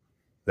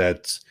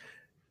 That's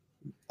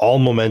all.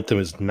 Momentum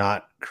is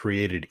not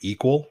created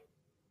equal.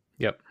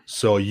 Yep.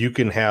 So you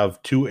can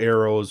have two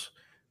arrows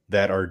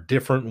that are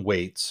different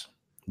weights,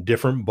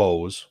 different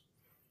bows,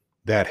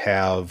 that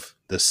have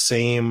the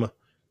same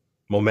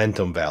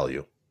momentum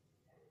value.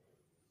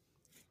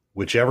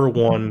 Whichever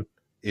one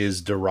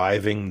is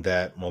deriving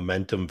that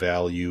momentum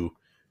value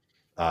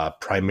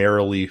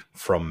primarily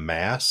from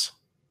mass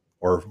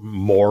or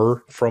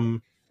more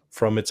from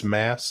its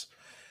mass,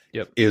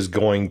 is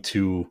going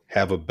to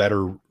have a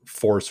better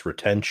force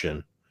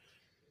retention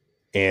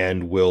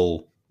and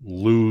will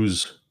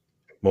lose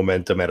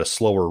momentum at a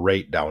slower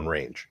rate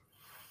downrange,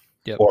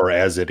 or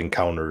as it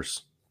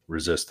encounters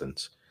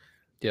resistance.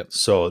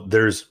 So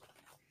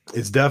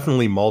it's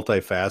definitely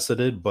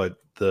multifaceted, but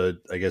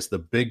I guess the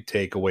big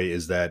takeaway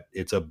is that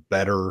it's a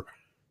better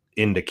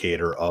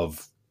indicator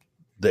of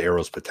the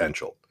arrow's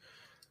potential.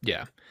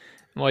 Yeah.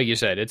 Like you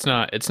said, it's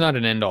not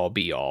an end all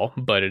be all,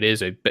 but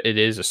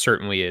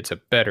certainly it's a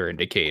better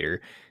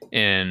indicator.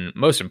 And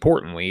most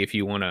importantly, if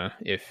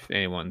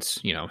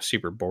anyone's,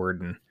 super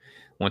bored and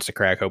wants to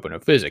crack open a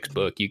physics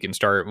book, you can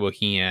start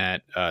looking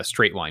at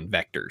straight line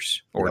vectors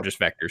or just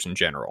vectors in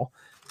general.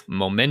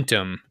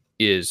 Momentum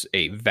is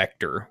a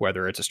vector,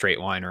 whether it's a straight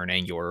line or an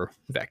angular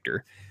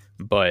vector,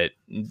 but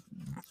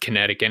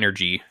kinetic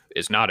energy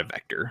is not a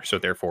vector. So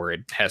therefore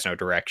it has no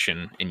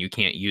direction and you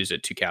can't use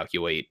it to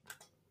calculate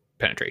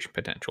penetration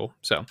potential.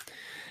 So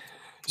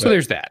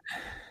there's that.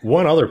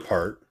 One other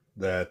part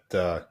that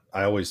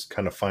I always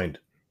kind of find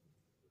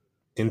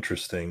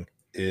interesting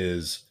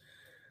is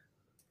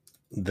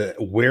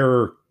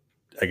where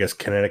I guess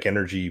kinetic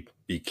energy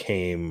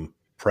became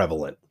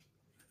prevalent.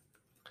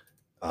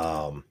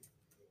 And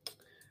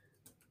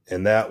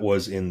that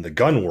was in the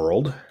gun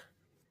world,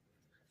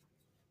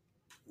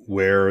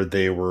 where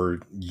they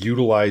were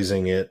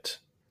utilizing it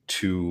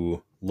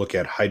to look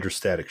at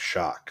hydrostatic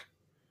shock.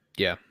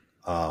 Yeah.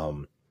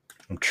 I'm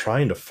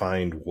trying to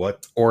find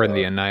what... Or in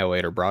the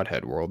Annihilator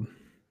Broadhead world.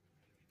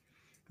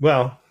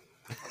 Well,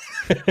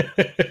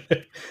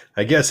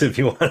 I guess if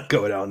you want to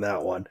go down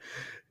that one.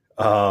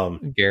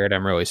 Garrett,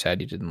 I'm really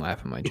sad you didn't laugh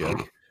at my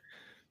joke.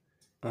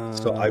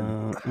 So I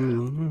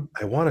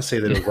want to say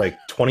that it was like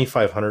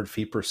 2,500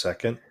 feet per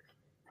second.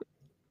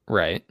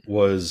 Right.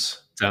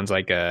 Sounds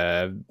like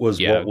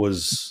what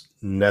was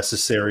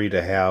necessary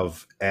to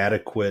have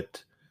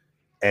adequate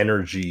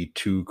energy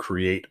to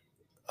create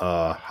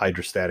a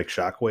hydrostatic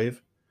shock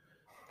wave,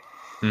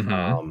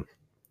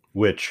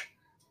 which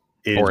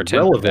is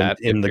relevant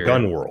in the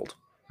gun world,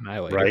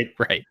 right?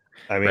 Right.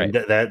 I mean,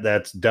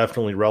 that's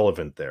definitely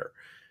relevant there.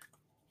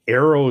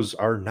 Arrows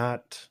are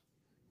not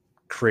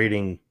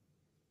creating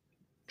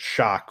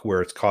shock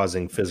where it's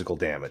causing physical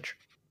damage.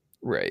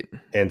 Right.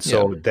 And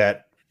so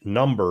that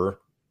number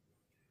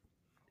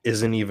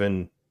isn't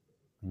even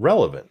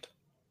relevant.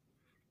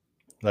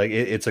 Like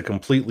it's a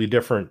completely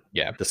different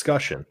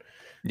discussion.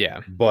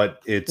 Yeah.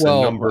 But it's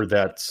a number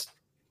that's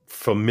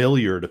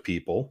familiar to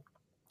people.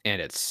 And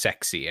it's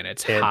sexy and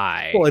it's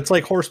high. Well, it's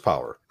like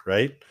horsepower,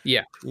 right?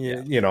 Yeah.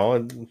 You know,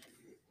 and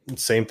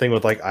same thing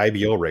with like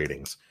IBO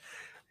ratings.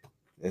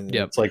 And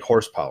it's like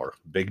horsepower.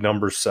 Big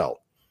numbers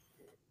sell.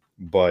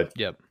 But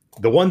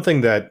the one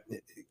thing that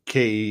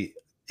KE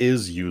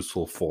is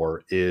useful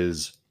for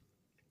is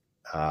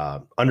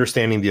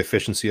understanding the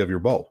efficiency of your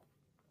bow.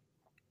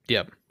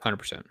 Yep,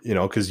 100%. You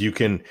know, because you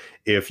can,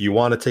 if you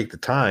want to take the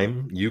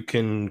time, you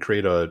can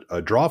create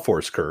a draw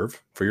force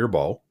curve for your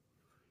bow.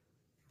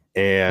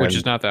 And which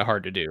is not that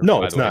hard to do.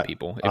 No, it's not.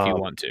 People, if you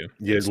want to.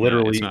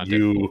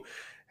 You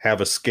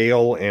have a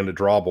scale and a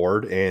draw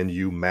board, and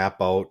you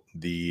map out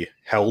the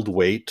held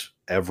weight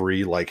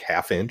every like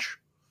half inch,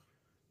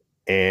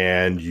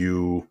 and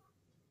you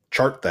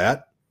chart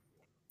that.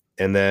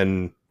 And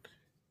then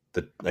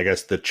I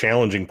guess the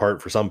challenging part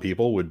for some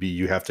people would be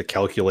you have to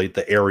calculate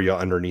the area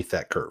underneath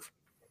that curve.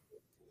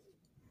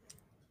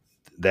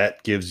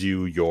 That gives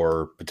you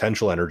your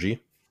potential energy.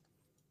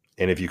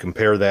 And if you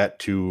compare that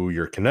to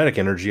your kinetic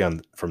energy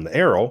from the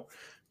arrow,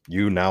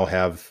 you now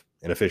have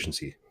an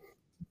efficiency.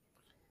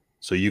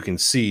 So you can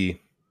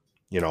see,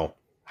 you know,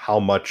 how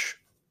much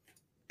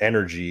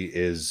energy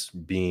is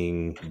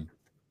being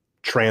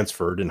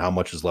transferred and how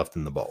much is left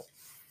in the bow.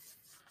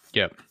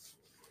 Yep.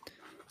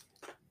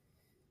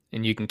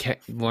 And you can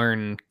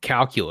learn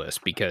calculus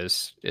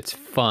because it's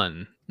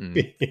fun.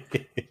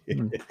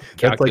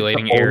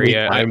 Calculating like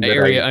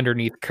area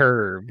underneath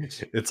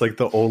curves. It's like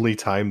the only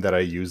time that I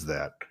use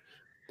that.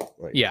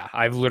 Like, yeah,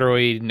 I've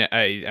literally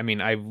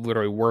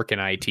work in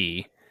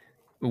IT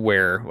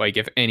where like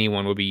if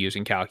anyone would be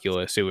using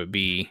calculus, it would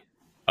be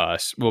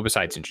us. Well,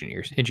 besides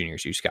engineers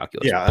use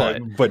calculus. Yeah,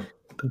 but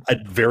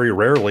very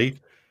rarely.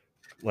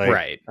 Like,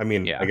 right. I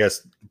mean, I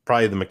guess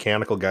probably the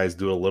mechanical guys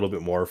do a little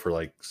bit more for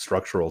like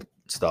structural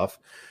stuff.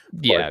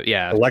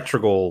 Yeah.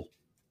 Electrical,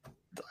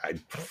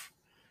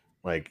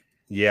 like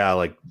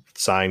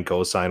sine,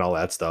 cosine, all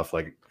that stuff,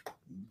 like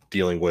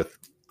dealing with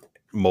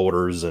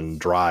motors and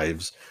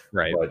drives.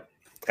 Right. But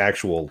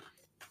actual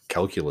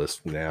calculus,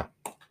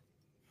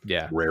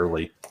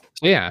 rarely.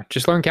 Yeah,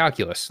 just learn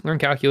calculus. Learn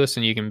calculus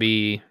and you can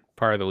be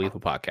part of the Lethal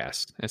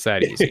Podcast. It's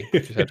that easy.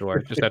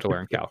 Just have to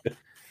learn calc.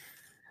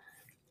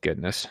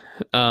 Goodness.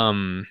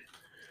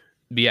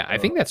 Yeah, I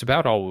think that's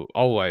about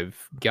all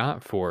I've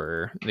got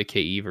for the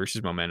KE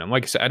versus Momentum.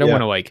 Like I said, I don't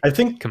want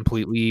to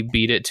completely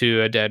beat it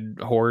to a dead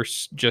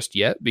horse just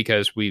yet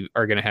because we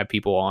are going to have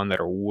people on that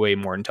are way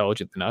more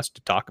intelligent than us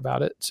to talk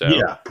about it. So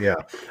yeah.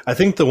 I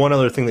think the one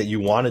other thing that you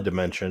wanted to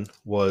mention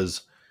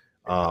was,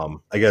 I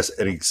guess,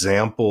 an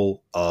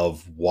example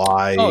of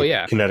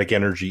why kinetic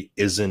energy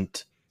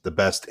isn't the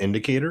best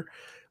indicator.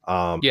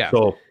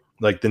 So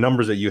like the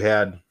numbers that you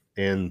had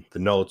in the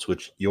notes,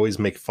 which you always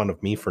make fun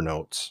of me for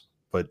notes,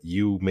 but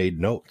you made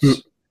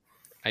notes.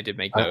 I did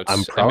make notes.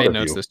 I'm proud I made of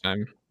notes you. this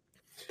time.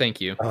 Thank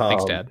you.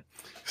 Thanks, Dad.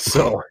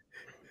 So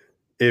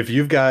if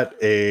you've got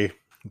a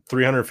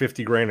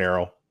 350 grain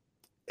arrow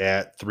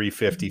at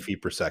 350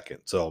 feet per second,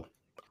 so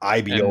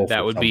IBO, and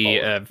that would be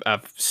an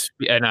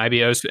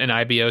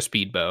IBO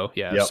speed bow.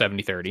 Yeah.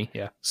 70-30.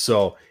 Yeah.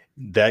 So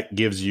that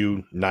gives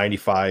you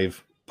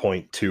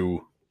 95.2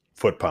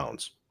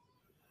 foot-pounds.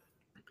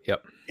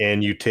 Yep.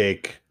 And you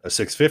take a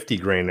 650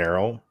 grain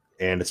arrow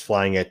and it's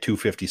flying at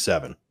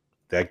 257.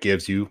 That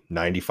gives you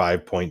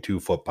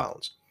 95.2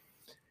 foot-pounds.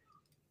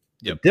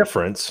 Yep. The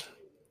difference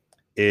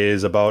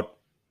is about,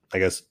 I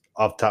guess,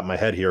 off the top of my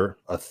head here,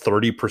 a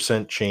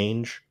 30%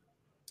 change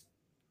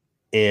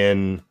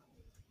in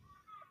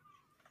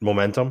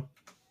momentum.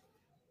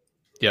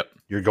 Yep.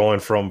 You're going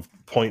from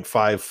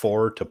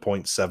 0.54 to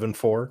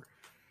 0.74.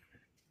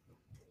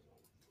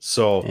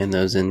 So, and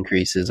those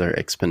increases are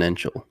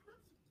exponential,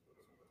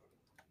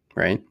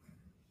 right?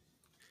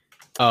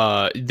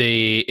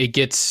 It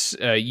gets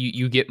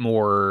you get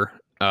more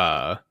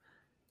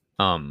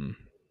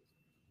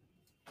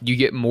you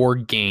get more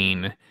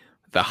gain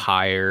the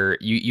higher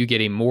you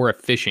get a more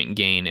efficient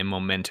gain in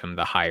momentum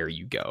the higher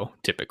you go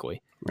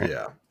typically. Right.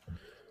 Yeah.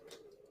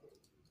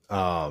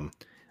 I'm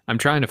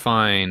trying to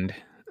find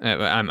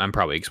I'm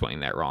probably explaining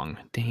that wrong.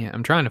 Damn,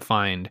 I'm trying to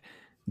find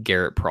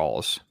Garrett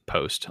Prahl's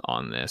post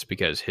on this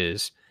because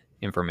his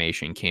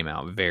information came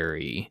out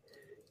very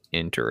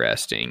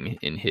interesting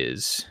in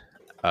his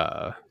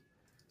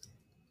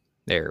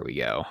there we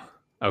go.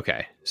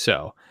 Okay.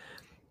 So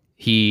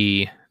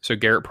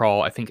Garrett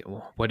Prahl, I think,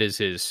 what is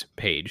his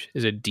page?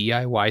 Is it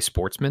DIY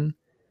Sportsman?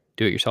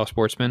 Do-it-yourself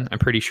sportsman? I'm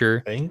pretty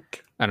sure. I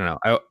don't know.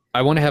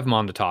 I want to have him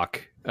on to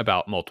talk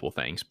about multiple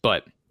things,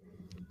 but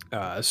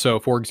so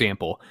for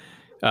example,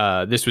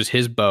 this was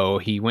his bow.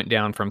 He went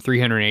down from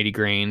 380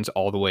 grains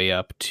all the way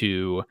up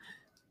to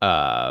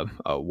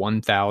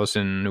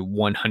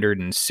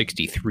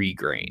 1,163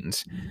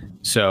 grains.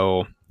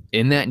 So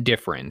in that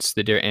difference,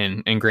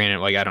 and granted,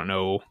 like I don't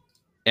know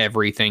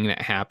everything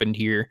that happened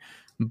here,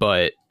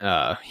 but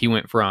he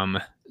went from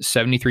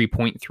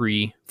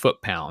 73.3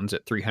 foot-pounds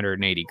at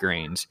 380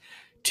 grains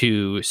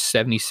to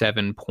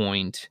 77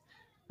 point,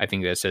 I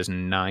think that says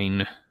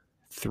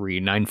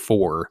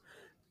 94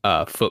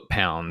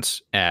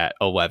 foot-pounds at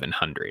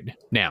 1100.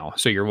 Now,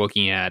 so you're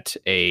looking at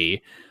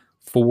a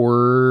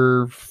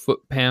 4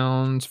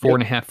 foot-pounds,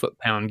 4.5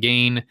 foot-pound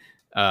gain.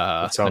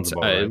 That sounds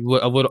about right.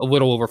 a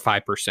little over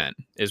 5%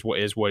 is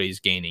what he's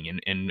gaining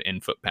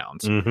in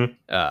foot-pounds.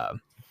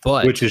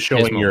 But which is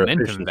showing your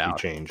efficiency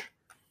change.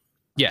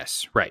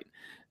 Yes, right.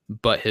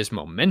 But his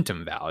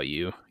momentum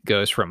value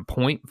goes from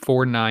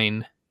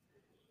 0.49,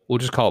 we'll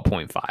just call it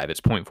 0.5.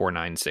 It's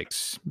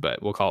 0.496,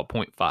 but we'll call it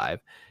 0.5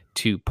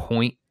 to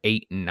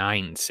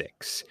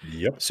 0.896.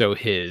 Yep. So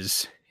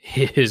his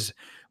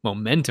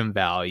momentum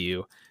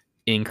value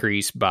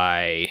increased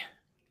by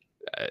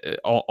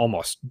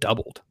almost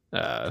doubled.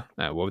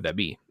 What would that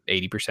be?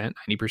 80%,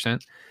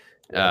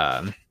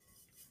 90%?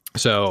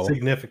 So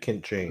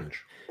significant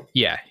change.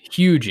 Yeah,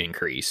 huge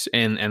increase.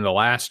 And the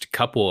last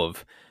couple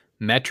of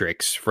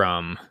metrics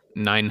from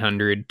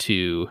 900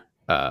 to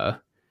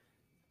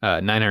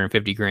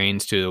 950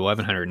 grains to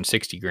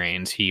 1160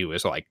 grains, he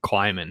was like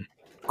climbing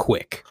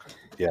quick.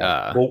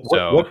 Yeah.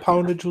 What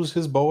poundage was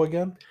his bow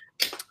again?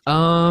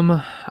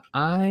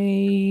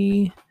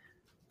 I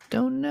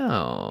don't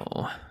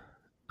know.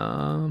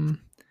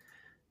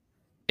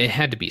 It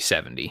had to be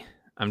 70.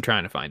 I'm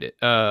trying to find it.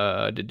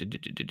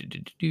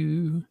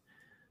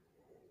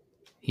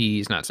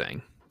 He's not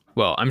saying.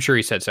 Well, I'm sure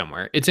he said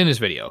somewhere. It's in his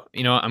video.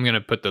 You know, I'm gonna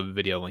put the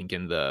video link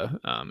in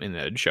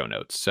the show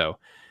notes, so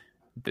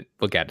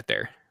look at it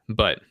there.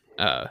 But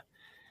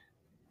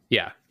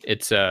yeah,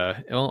 it's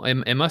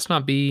it must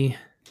not be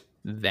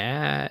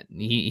that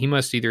he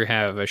must either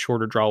have a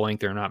shorter draw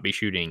length or not be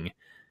shooting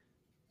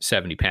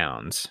 70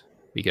 pounds,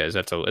 because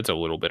it's a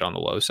little bit on the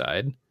low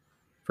side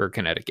for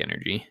kinetic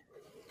energy.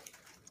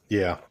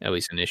 Yeah, at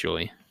least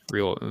initially.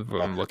 I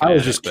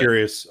was just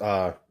curious.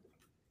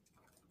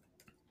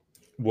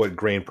 What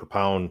grain per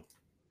pound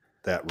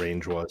that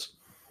range was.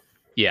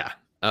 Yeah.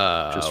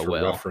 Just for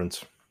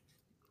reference.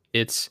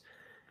 It's,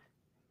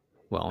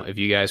 well, if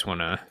you guys want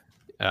to,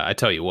 I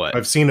tell you what.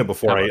 I've seen it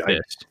before. I'd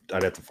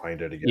have to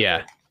find it again.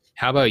 Yeah.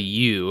 How about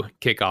you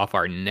kick off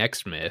our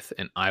next myth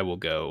and I will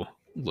go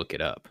look it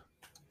up.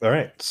 All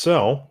right.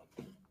 So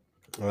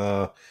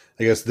I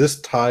guess this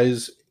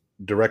ties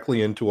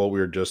directly into what we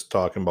were just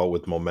talking about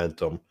with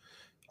momentum.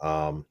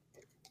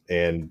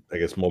 And I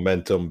guess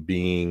momentum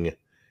being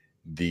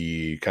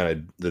the kind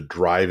of the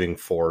driving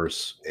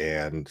force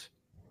and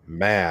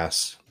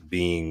mass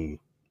being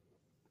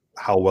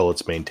how well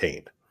it's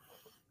maintained.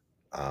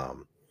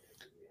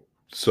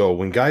 So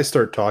when guys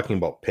start talking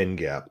about pin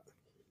gap,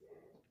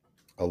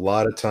 a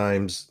lot of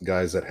times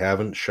guys that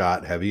haven't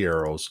shot heavy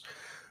arrows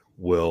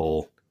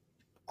will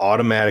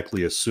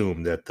automatically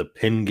assume that the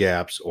pin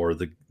gaps or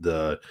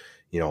the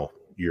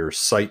your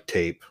sight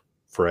tape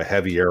for a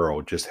heavy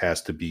arrow just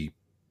has to be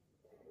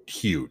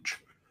huge.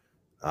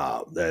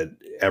 That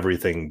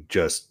everything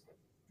just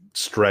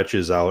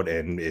stretches out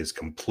and is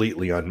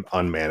completely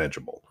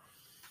unmanageable,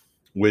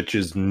 which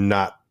is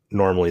not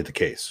normally the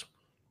case.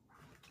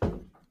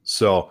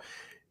 So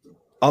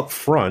up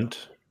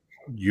front,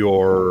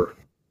 your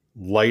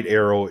light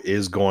arrow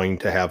is going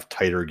to have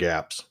tighter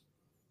gaps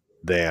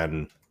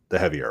than the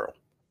heavy arrow,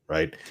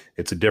 right?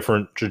 It's a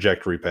different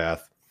trajectory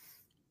path.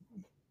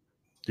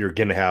 You're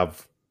going to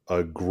have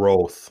a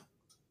growth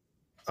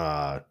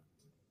at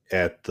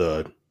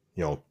the,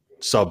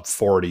 sub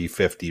 40,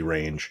 50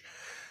 range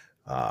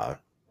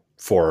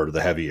for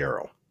the heavy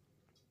arrow.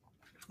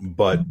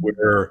 But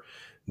where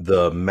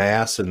the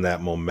mass and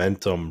that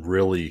momentum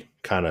really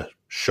kind of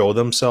show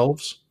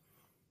themselves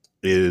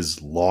is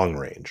long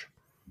range.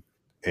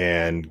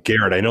 And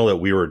Garrett, I know that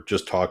we were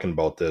just talking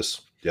about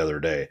this the other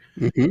day.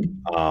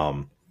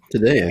 Mm-hmm.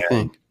 Today, I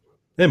think.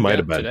 It might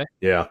have been. Today.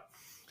 Yeah.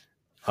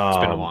 It's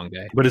been a long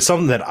day. But it's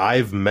something that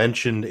I've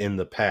mentioned in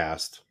the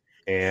past,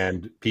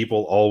 and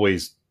people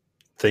always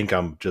think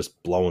I'm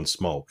just blowing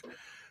smoke.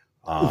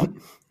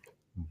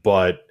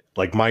 But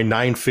like my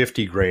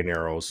 950 grain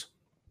arrows,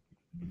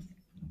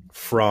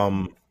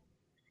 from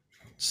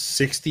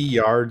 60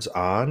 yards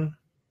on,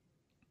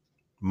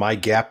 my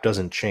gap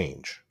doesn't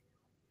change.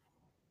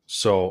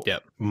 So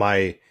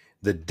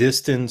the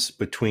distance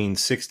between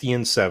 60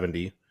 and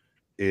 70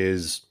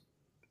 is,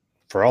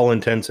 for all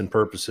intents and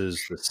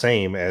purposes, the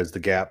same as the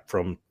gap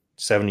from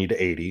 70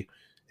 to 80,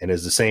 and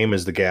is the same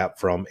as the gap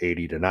from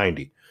 80 to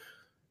 90,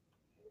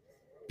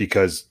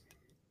 because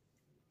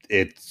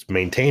it's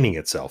maintaining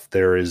itself.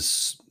 There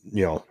is,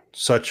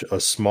 such a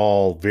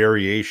small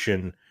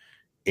variation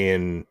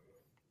in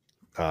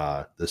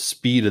the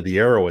speed of the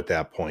arrow at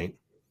that point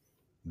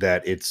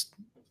that it's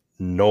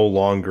no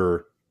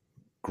longer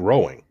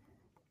growing.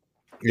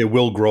 It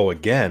will grow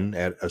again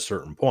at a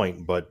certain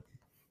point, but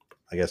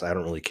I guess I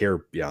don't really care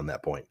beyond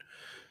that point.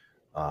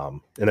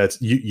 And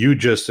that's you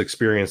just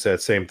experienced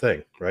that same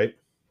thing, right?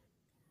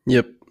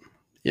 Yep.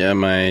 Yeah,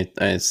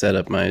 I set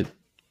up my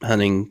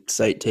hunting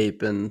sight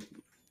tape, and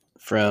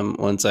from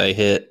once I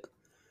hit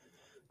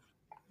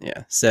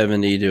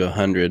 70 to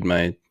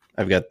 100,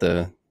 I've got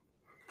the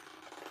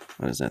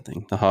what is that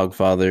thing? The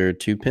Hogfather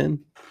 2-pin.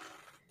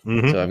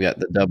 Mm-hmm. So I've got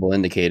the double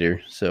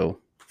indicator. So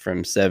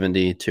from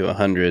 70 to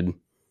 100,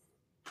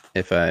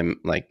 if I'm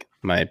like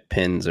my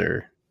pins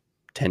are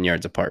 10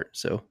 yards apart.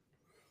 So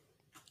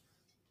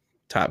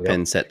top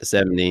pin set to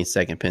 70,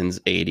 second pin's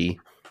 80.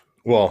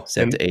 Well,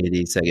 set to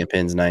 80, second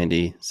pin's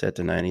 90, set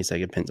to 90,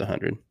 second pin's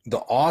 100. The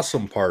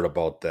awesome part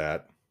about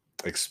that,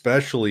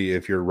 especially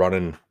if you're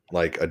running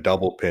like a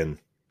double pin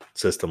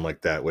system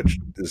like that, which is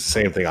the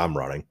same thing I'm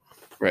running,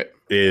 right,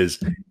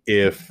 is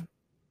if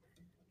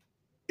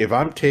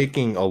I'm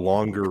taking a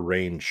longer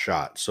range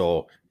shot,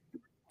 so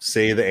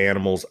say the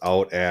animal's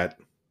out at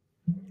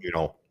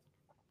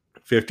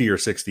 50 or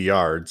 60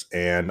 yards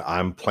and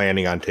I'm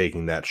planning on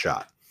taking that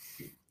shot,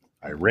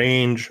 I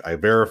range, I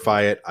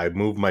verify it, I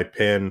move my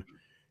pin,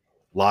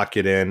 lock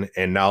it in,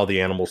 and now the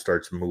animal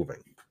starts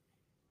moving.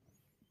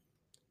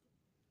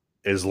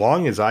 As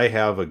long as I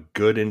have a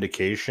good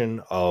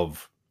indication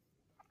of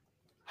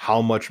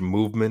how much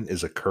movement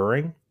is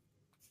occurring,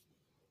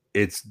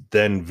 it's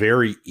then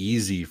very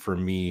easy for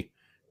me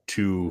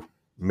to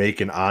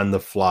make an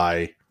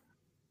on-the-fly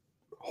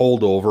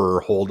hold over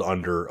or hold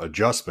under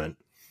adjustment.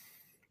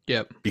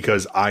 Yep.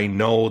 Because I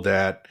know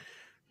that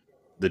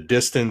the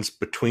distance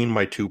between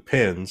my two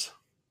pins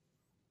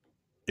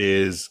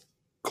is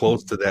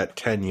close to that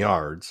 10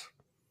 yards.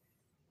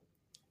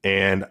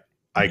 And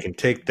I can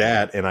take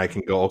that and I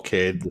can go,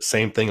 okay, the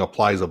same thing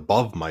applies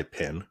above my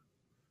pin.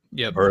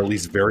 Yep. Or at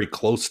least very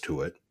close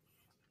to it.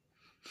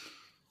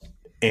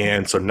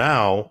 And so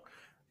now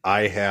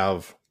I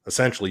have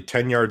essentially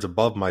 10 yards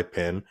above my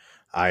pin.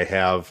 I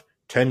have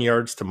 10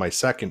 yards to my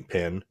second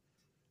pin.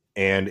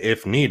 And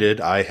if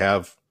needed, I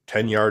have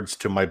 10 yards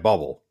to my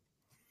bubble.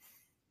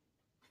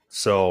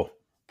 So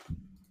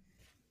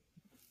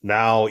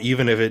now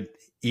even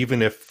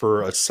if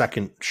for a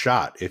second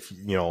shot, if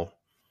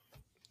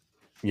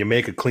you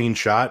make a clean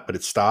shot, but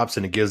it stops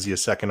and it gives you a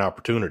second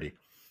opportunity,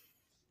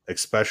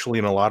 especially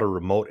in a lot of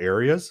remote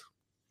areas,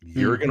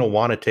 you're going to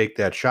want to take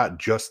that shot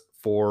just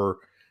for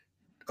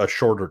a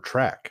shorter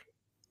track.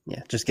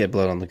 Yeah, just get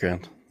blood on the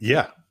ground.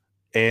 Yeah.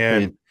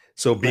 And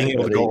so being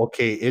able to go,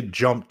 okay, it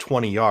jumped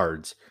 20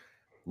 yards,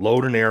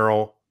 load an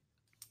arrow,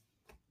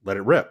 let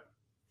it rip.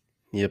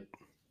 Yep.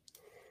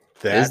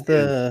 That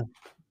is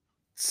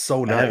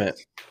so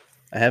nice.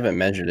 I haven't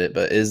measured it,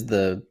 but is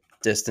the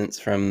distance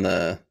from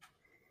the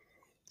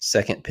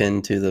second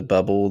pin to the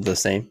bubble the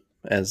same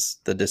as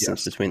the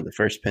distance between the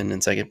first pin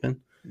and second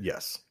pin?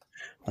 Yes.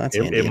 Well, that's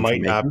it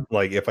might not,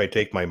 like if I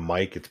take my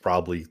mic, it's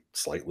probably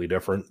slightly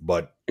different,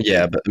 but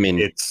but I mean,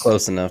 it's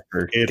close enough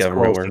for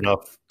government work.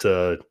 Enough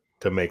to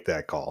make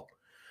that call.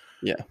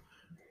 Yeah.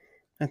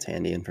 That's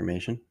handy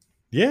information.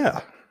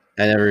 Yeah.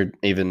 I never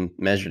even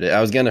measured it.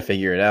 I was going to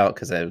figure it out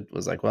because I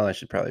was like, well, I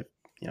should probably,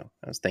 I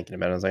was thinking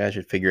about it. I was like, I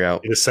should figure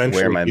out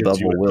where my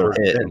bubble will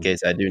hit in case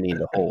I do need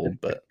to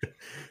hold. But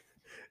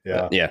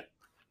yeah. But, yeah.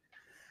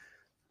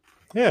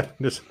 Yeah.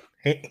 Just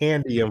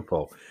handy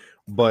info.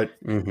 But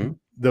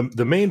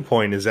the main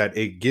point is that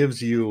it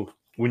gives you,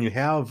 when you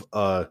have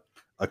a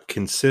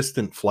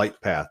consistent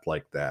flight path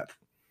like that,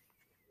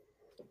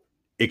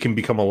 it can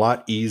become a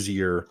lot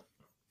easier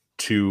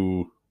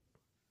to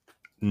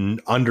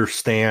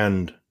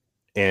understand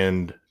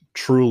and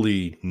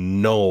truly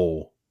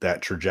know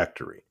that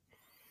trajectory.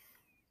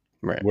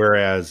 Right.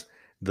 Whereas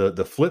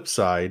the flip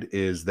side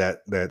is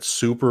that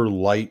super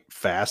light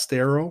fast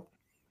arrow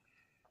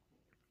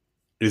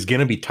is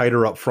going to be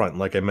tighter up front,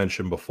 like I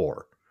mentioned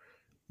before.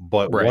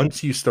 But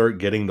once you start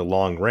getting the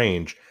long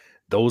range,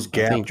 those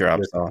gaps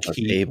drops off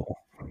the table,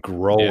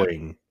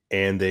 growing,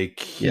 and they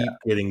keep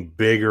getting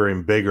bigger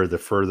and bigger the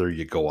further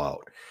you go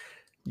out.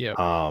 Yeah.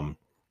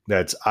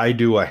 I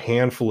do a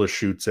handful of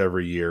shoots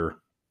every year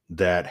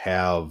that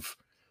have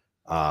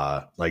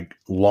like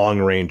long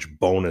range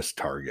bonus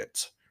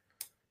targets.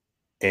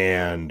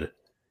 And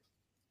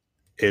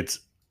it's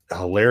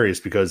hilarious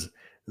because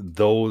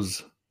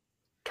those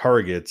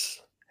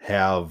targets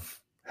have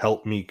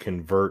helped me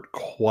convert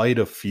quite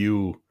a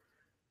few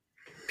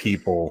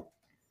people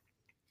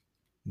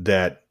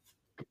that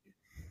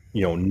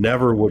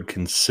never would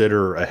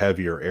consider a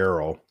heavier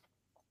arrow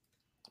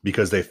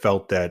because they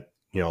felt that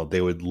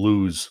they would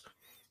lose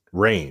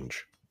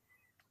range,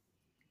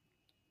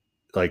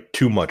 like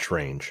too much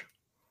range.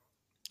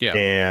 Yeah.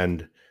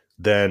 And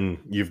then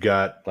you've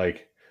got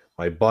like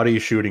my buddy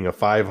shooting a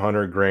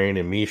 500 grain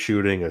and me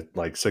shooting a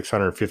like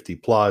 650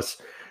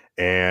 plus,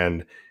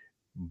 and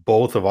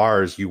both of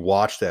ours, you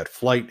watch that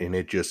flight and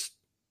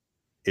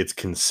it's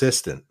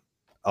consistent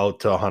out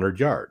to 100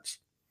 yards.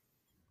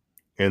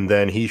 And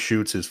then he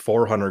shoots his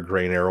 400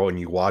 grain arrow and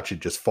you watch it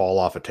just fall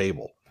off a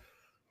table.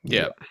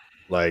 Yeah.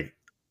 Like,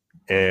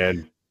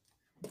 and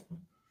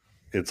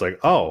it's like,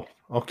 oh,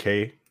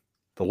 okay.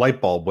 The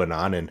light bulb went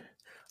on and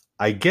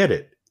I get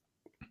it.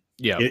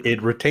 Yeah.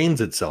 It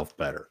retains itself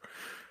better.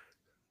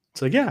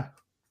 It's like, yeah,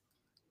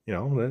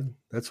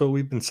 that's what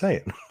we've been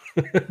saying.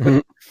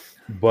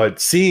 But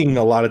seeing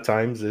a lot of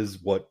times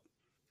is what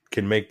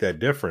can make that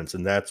difference.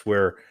 And that's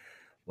where,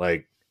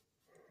 like,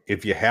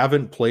 if you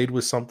haven't played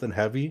with something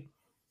heavy,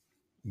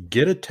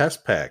 get a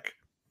test pack,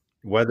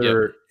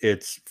 whether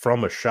it's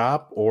from a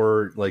shop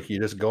or like you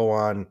just go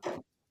on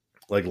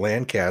like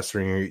Lancaster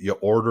and you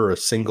order a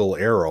single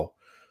arrow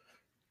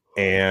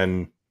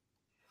and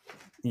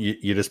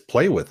you just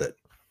play with it.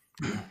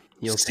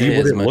 You'll see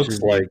what it looks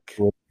like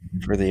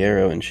for the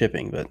arrow and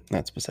shipping, but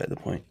that's beside the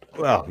point.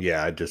 Well,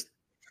 yeah, it just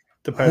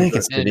depends. I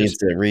think it needs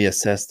to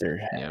reassess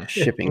their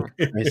shipping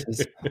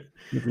prices.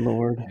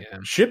 Lord,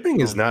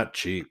 shipping is not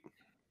cheap.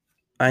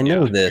 I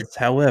know this.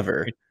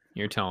 However,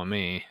 you're telling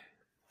me.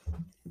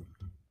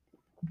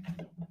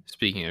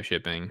 Speaking of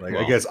shipping, like,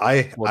 I guess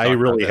I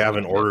really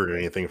haven't ordered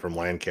anything from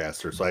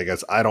Lancaster, so I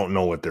guess I don't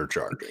know what they're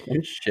charging.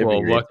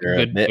 Well,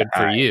 good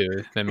for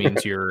you. That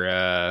means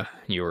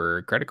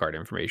your credit card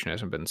information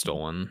hasn't been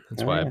stolen.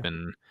 That's why I've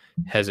been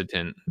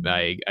hesitant.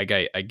 I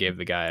gave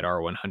the guy at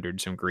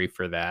R100 some grief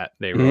for that.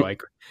 They were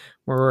like,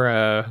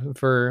 "We're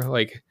for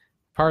like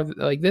part of,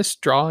 like this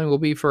drawing will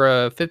be for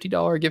a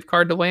 $50 gift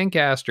card to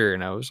Lancaster,"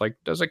 and I was like,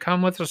 "Does it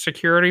come with a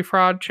security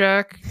fraud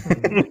check?"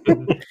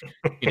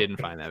 He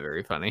didn't find that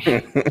very funny.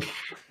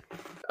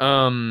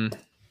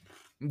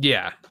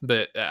 Yeah,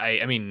 but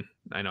I mean,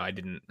 I know I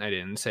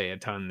didn't say a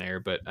ton there,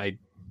 but I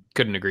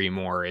couldn't agree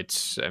more.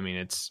 It's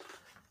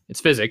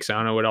physics. I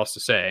don't know what else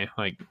to say.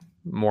 Like,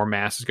 more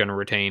mass is going to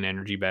retain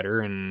energy better,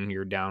 and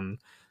your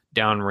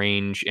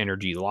downrange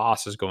energy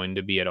loss is going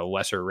to be at a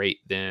lesser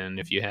rate than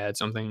if you had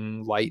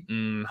something light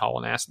and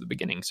haul ass at the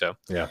beginning. So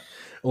yeah.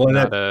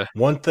 Well,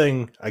 one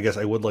thing I guess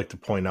I would like to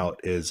point out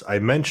is I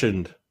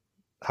mentioned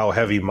how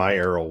heavy my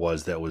arrow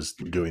was that was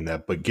doing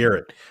that, but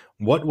Garrett,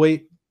 what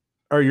weight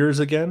are yours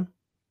again?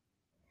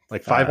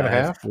 Like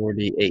 5.5?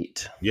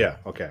 48. Yeah.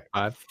 Okay.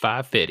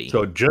 550.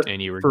 So just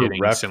and you were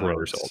getting similar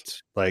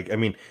results. Like, I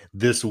mean,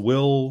 this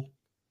will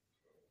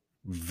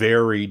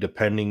vary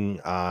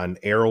depending on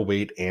arrow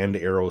weight and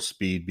arrow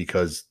speed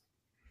because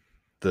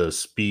the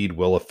speed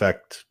will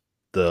affect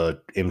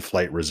the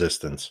in-flight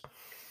resistance.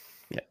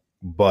 Yeah.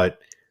 But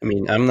I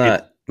mean, I'm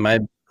not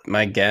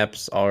my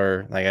gaps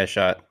are like I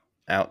shot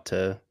out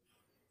to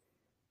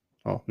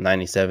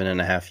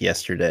 97.5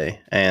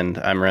 yesterday, and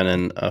I'm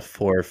running a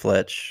 4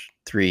 Fletch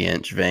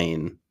 3-inch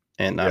vane,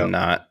 and I'm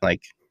not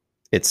like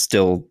it's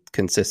still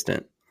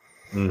consistent.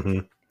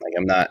 Like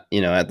I'm not,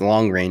 at the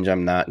long range,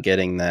 I'm not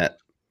getting that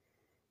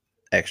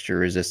extra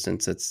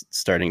resistance. It's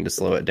starting to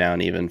slow it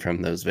down even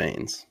from those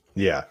vanes.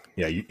 Yeah.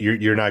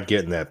 You're not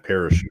getting that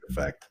parachute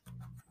effect,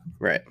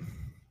 right?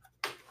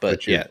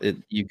 But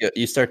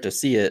you start to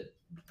see it.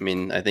 I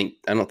mean, I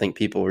don't think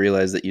people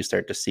realize that you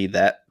start to see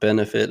that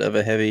benefit of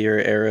a heavier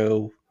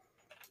arrow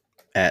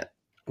at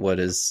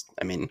what is,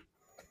 I mean,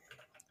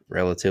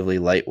 relatively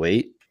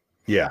lightweight.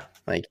 Yeah.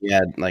 Like my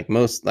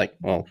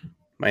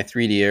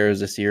 3D arrows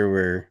this year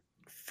were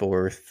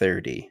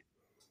 430.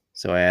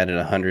 So I added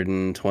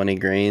 120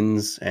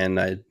 grains, and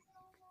I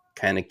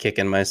kind of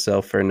kicking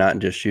myself for not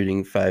just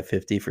shooting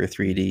 550 for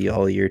 3D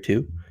all year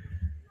too.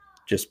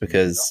 Just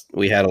because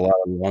we had a lot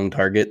of long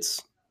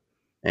targets,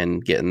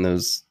 and getting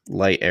those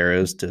light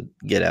arrows to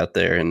get out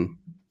there and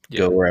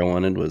go where I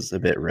wanted was a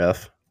bit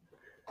rough.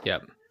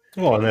 Yep.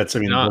 Well, and that's, the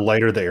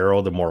lighter the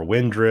arrow, the more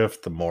wind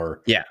drift, the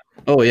more. Yeah.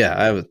 Oh yeah.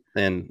 I was,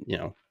 and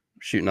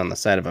shooting on the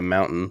side of a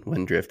mountain,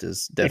 wind drift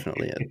is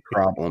definitely a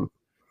problem.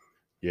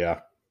 Yeah.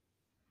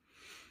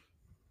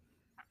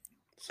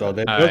 So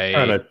that does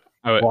kind of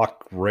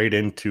walk right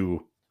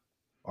into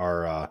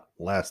our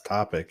last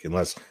topic,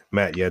 unless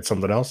Matt, you had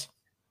something else?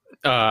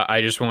 I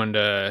just wanted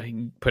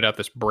to put out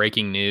this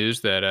breaking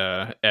news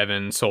that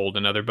Evan sold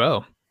another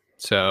bow.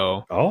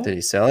 So, did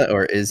he sell it,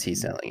 or is he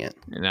selling it?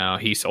 No,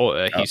 he sold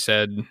it. He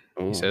said,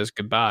 he says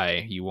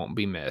goodbye. You won't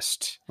be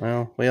missed.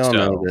 Well, we all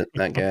know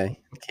that guy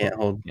can't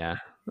hold. Yeah.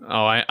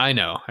 Oh, I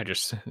know. I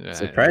just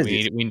surprised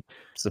he's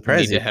still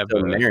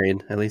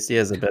married. At least he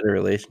has a better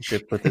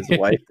relationship with his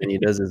wife than he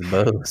does his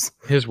bows.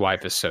 His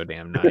wife is so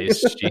damn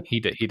nice. He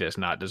does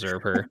not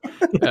deserve her.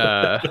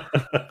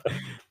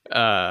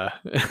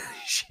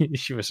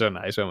 She was so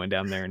nice when I went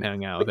down there and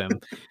hung out with him.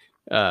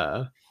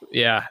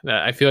 Yeah,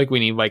 I feel like we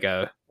need like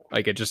a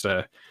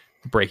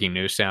breaking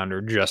news sounder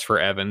just for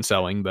Evan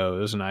selling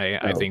bows, and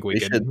I think we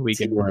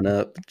can one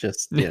up.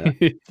 Just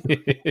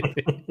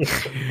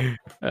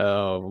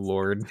oh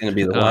Lord, it's gonna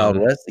be the Wild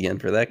West again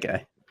for that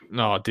guy.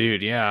 No,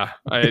 dude, yeah.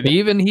 He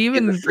even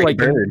like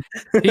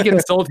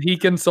he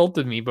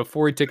consulted me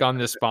before he took on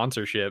this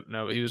sponsorship.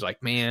 No, he was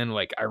like, "Man,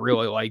 like I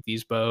really like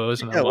these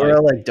bows," and we're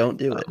all like, "Don't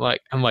do it."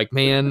 I'm like,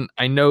 "Man,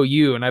 I know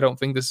you, and I don't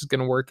think this is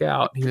gonna work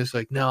out." He was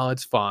like, "No,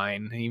 it's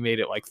fine." And he made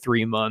it like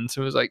 3 months,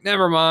 and was like,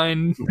 "Never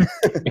mind,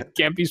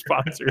 can't be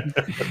sponsored.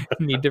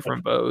 Need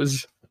different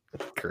bows."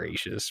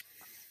 Gracious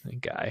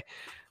guy.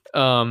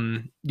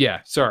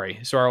 Yeah, sorry.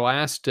 So our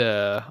last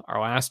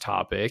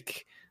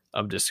topic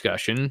of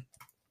discussion.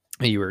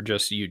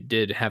 You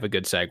did have a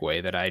good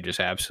segue that I just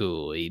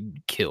absolutely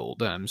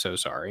killed. I'm so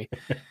sorry.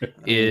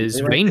 Is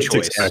vane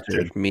choice.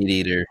 Meat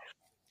Eater.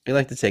 We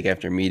like to take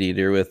after Meat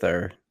Eater with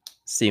our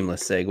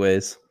seamless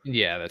segues.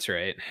 Yeah, that's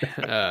right.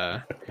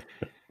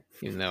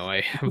 Even though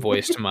I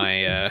voiced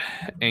my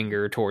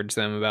anger towards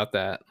them about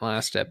that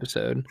last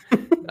episode.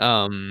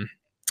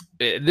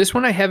 this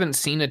one I haven't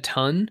seen a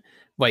ton.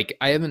 Like,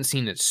 I haven't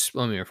seen it.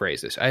 Let me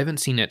rephrase this. I haven't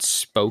seen it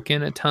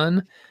spoken a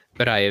ton,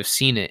 but I have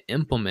seen it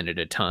implemented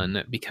a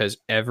ton because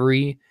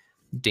every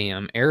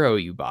damn arrow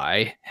you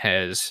buy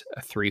has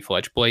a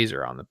 3-fletch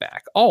blazer on the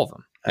back. All of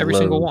them. Every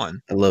single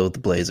one. I loathe the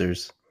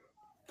blazers.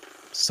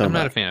 So I'm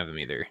not a fan of them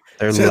either.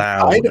 They're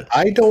loud.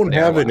 I don't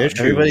have an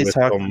issue. Everybody's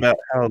talking about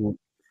how,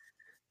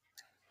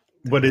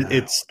 but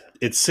it's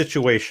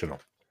situational.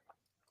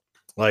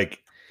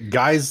 Like,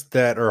 guys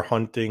that are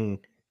hunting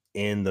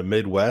in the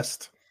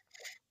Midwest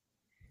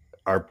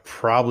are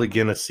probably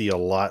going to see a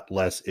lot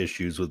less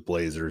issues with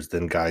blazers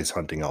than guys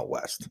hunting out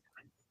west.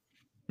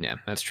 Yeah,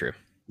 that's true.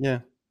 Yeah.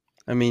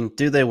 I mean,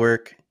 do they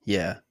work?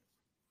 Yeah.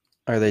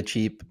 Are they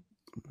cheap?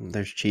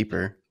 They're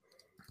cheaper,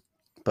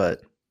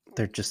 but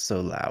they're just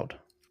so loud.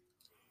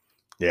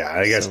 Yeah,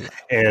 I guess. So,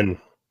 and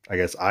I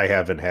guess I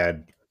haven't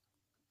had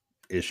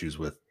issues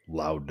with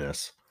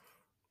loudness,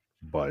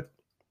 but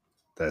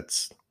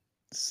that's...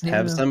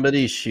 Have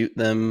somebody shoot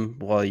them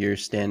while you're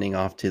standing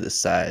off to the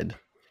side.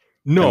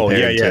 No,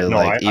 yeah. No,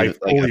 I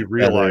fully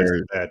realize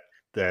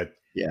that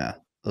yeah,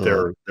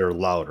 they're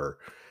louder.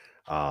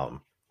 I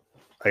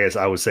guess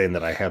I was saying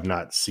that I have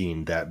not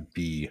seen that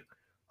be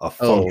a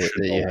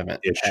functional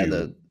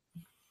issue.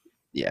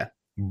 Yeah.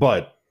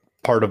 But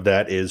part of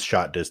that is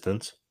shot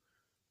distance.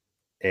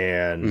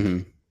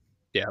 And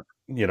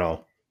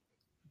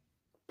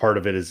part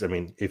of it is, I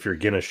mean, if you're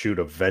going to shoot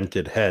a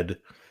vented head,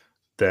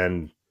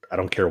 then I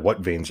don't care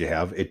what vanes you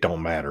have. It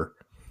don't matter.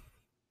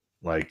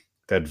 Like,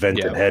 that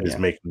vented head is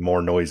making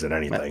more noise than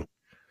anything.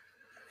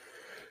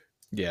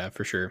 Yeah,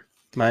 for sure.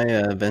 My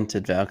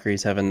vented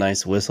Valkyries have a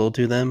nice whistle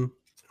to them.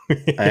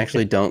 I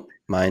actually don't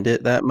mind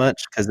it that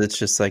much because it's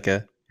just like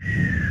a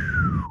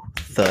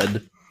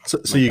thud.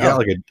 So you got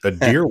like a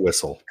deer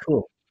whistle.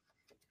 Cool.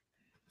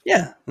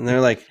 Yeah. And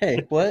they're like,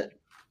 hey, what?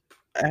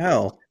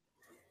 Ow.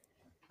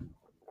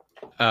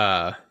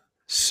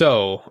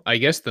 So I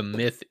guess the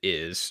myth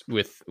is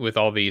with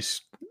all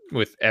these,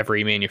 with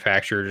every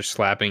manufacturer just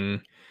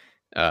slapping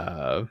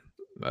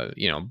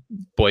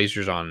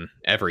blazers on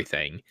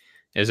everything,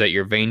 is that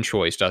your vane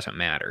choice doesn't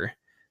matter,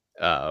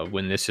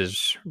 when this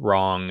is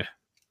wrong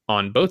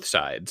on both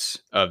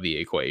sides of the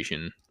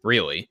equation,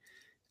 really.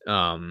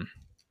 And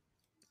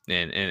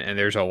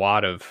there's a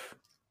lot of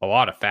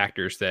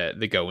factors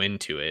that go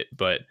into it,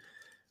 but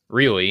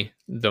really,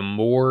 the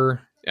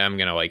more, I'm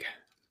gonna like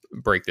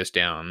break this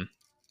down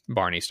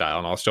Barney style,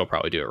 and I'll still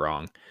probably do it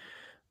wrong.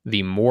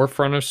 The more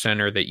front of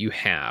center that you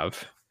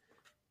have,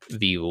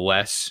 the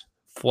less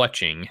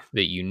fletching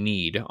that you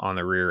need on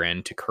the rear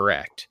end to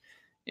correct.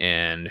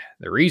 And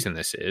the reason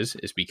this is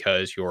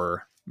because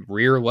your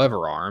rear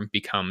lever arm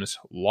becomes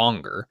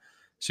longer,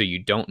 so you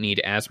don't need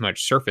as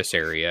much surface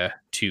area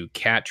to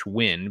catch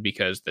wind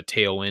because the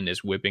tail end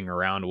is whipping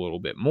around a little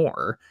bit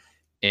more,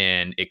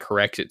 and it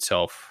corrects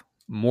itself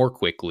more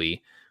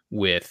quickly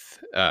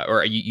with,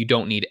 or you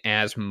don't need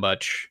as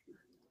much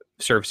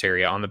surface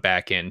area on the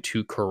back end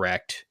to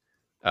correct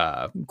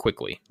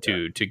quickly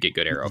to get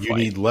good arrow flight.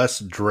 You need less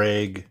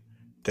drag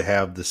to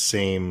have the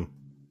same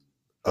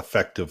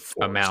effective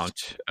force.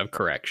 Amount of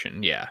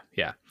correction. Yeah.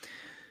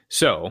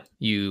 So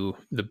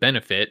the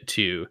benefit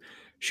to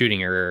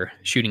shooting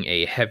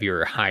a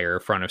heavier, higher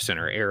front of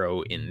center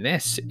arrow in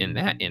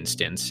that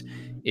instance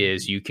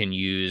is you can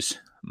use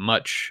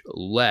much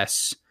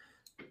less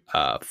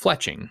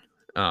fletching,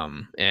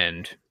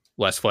 and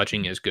less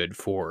fletching is good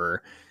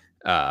for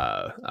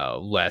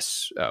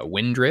less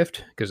wind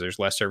drift because there's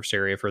less surface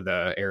area for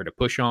the air to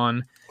push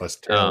on. Less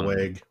tail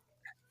wag.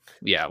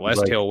 Yeah,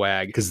 less tail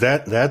wag. Because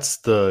that's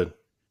the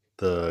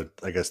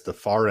I guess the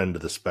far end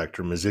of the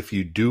spectrum is if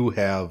you do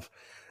have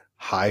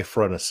high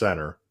front of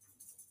center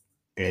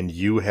and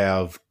you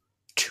have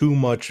too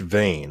much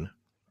vane,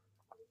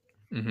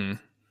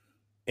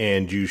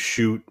 and you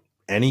shoot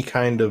any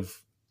kind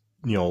of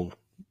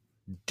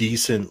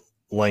decent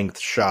length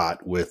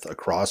shot with a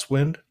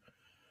crosswind,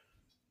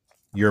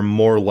 you're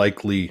more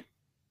likely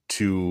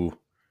to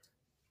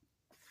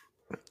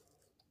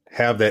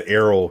have that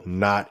arrow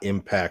not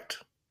impact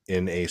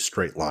in a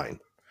straight line.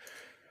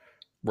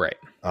 Right.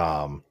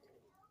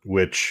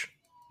 Which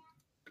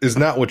is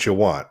not what you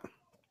want.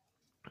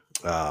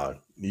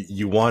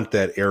 You want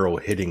that arrow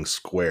hitting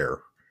square.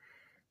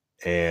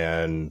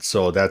 And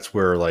so that's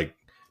where, like,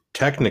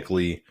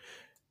 technically,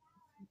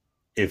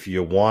 if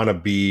you want to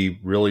be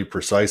really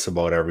precise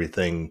about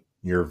everything,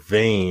 your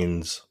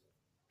vanes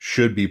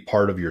should be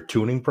part of your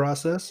tuning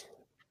process.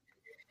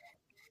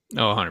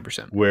 Oh,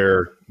 100%.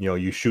 Where,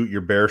 you shoot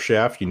your bear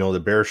shaft,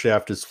 the bear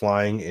shaft is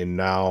flying, and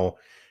now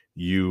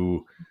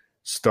you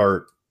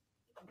start,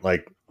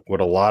 like what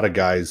a lot of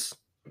guys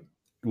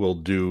will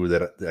do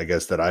that I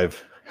guess that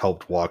I've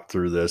helped walk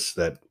through this,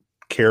 that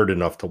cared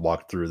enough to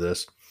walk through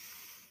this,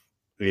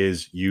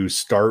 is you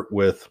start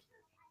with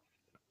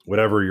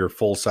whatever your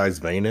full size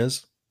vane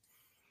is,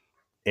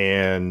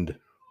 and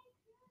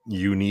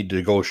you need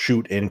to go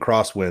shoot in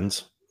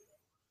crosswinds,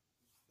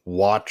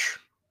 watch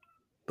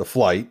the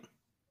flight,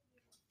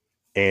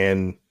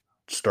 and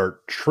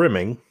start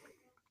trimming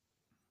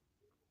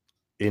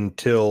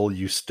until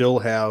you still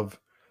have,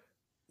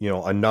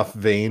 enough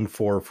vein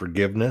for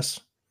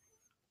forgiveness,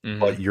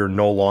 but you're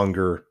no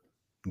longer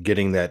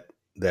getting that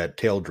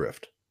tail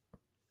drift.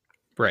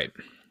 Right.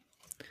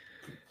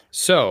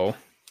 So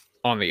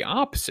on the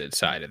opposite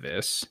side of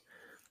this,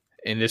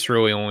 and this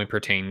really only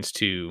pertains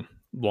to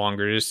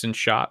longer distance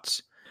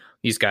shots,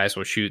 these guys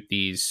will shoot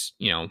these,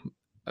 a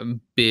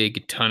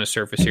big ton of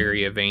surface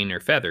area vein or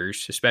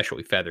feathers,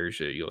 especially feathers.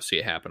 You'll see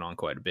it happen on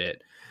quite a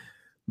bit.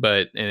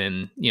 But,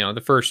 and then,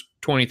 the first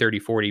 20, 30,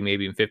 40,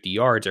 maybe even 50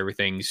 yards,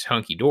 everything's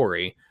hunky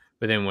dory.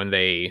 But then when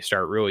they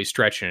start really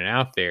stretching it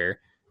out there,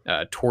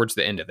 towards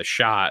the end of the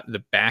shot,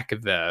 the back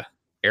of the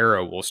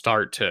arrow will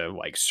start to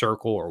like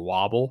circle or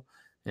wobble.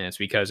 And it's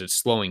because it's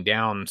slowing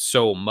down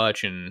so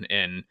much,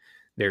 and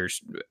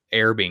there's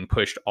air being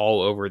pushed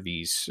all over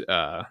these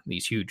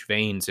huge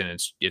veins,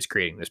 and it's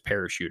creating this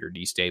parachute or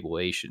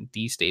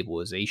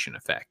destabilization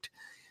effect.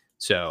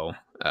 So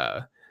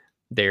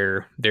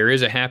there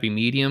is a happy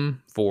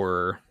medium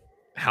for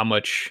how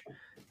much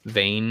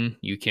vein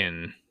you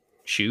can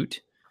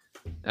shoot.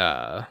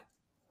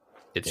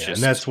 It's just, and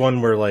that's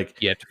one where like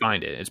you have to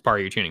find it. It's part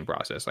of your tuning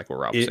process, like what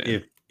Rob was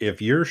saying.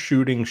 If you're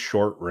shooting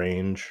short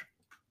range,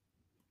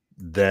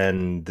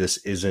 then this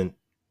isn't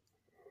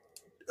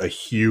a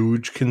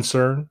huge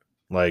concern.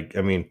 Like,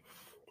 I mean,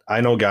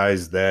 I know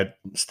guys that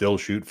still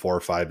shoot 4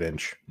 or 5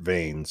 inch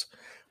veins,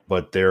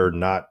 but they're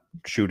not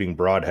shooting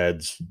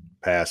broadheads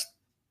past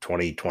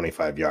 20,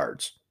 25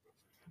 yards.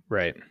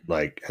 Right.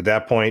 Like at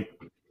that point,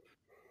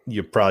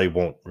 you probably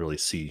won't really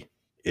see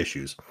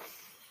issues.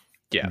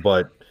 Yeah.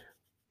 But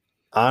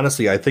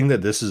honestly, I think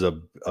that this is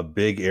a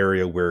big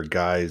area where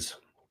guys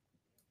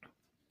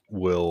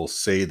will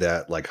say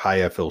that like high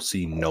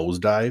FOC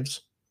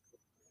nosedives,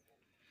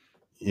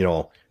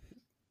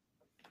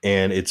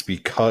 and it's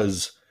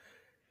because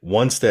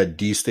once that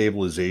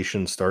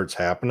destabilization starts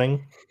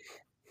happening,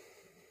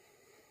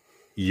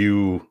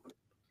 you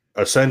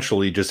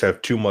essentially just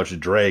have too much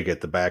drag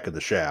at the back of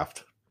the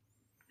shaft.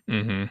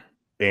 Mm-hmm.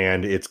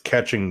 And it's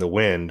catching the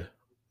wind,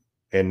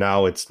 and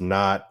now it's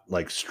not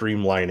like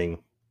streamlining.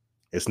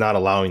 It's not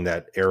allowing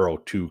that arrow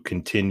to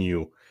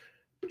continue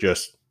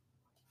just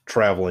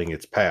traveling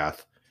its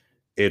path.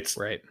 It's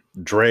right.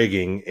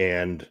 dragging,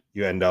 and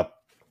you end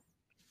up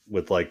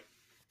with like,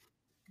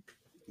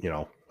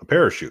 a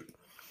parachute.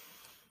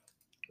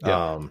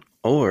 Yeah.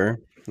 Or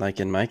like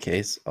in my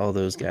case, all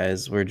those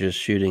guys were just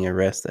shooting a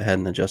rest that had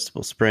an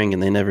adjustable spring,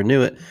 and they never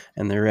knew it,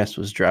 and their rest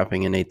was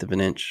dropping 1/8 of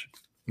an inch.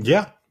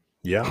 Yeah,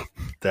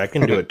 that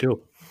can do it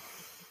too.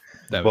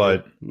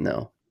 But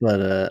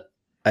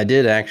I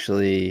did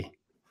actually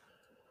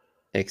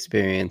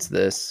experience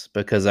this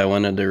because I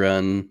wanted to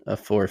run a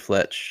 4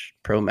 Fletch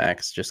Pro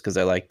Max just because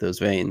I like those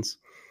veins,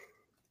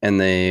 and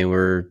they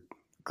were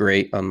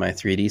great on my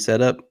 3D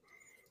setup.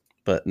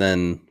 But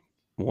then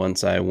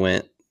once I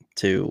went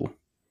to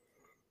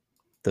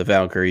the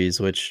Valkyries,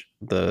 which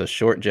the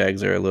short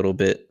jags are a little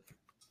bit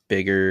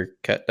bigger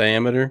cut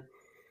diameter,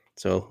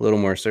 so a little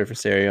more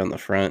surface area on the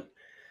front,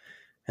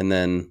 and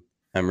then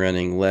I'm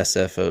running less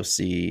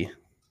FOC.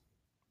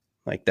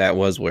 Like that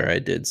was where I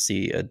did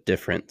see a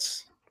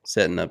difference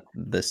setting up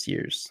this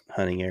year's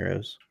hunting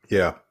arrows.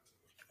 Yeah.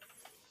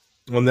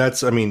 And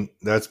that's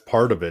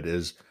part of it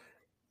is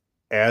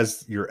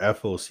as your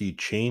FOC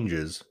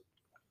changes,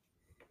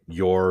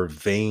 your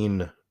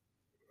vein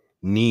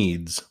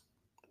needs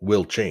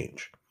will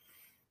change.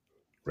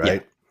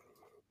 Right. Yeah.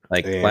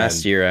 Like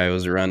last year I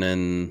was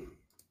running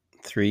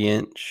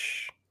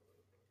 3-inch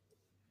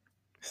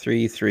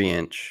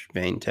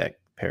Vein Tech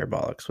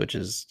parabolics, which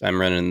is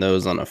I'm running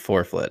those on a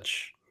 4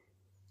 Fletch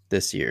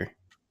this year.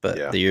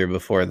 But the year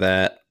before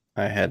that,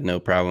 I had no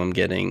problem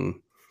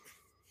getting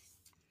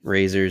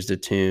razors to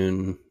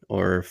tune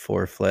or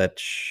 4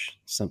 Fletch,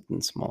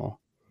 something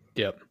small.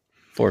 Yep.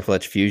 4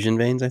 Fletch Fusion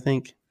veins, I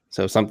think.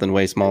 So something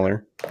way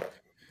smaller.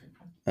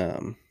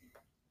 And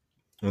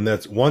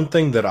that's one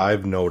thing that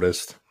I've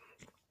noticed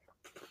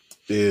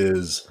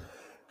is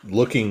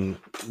looking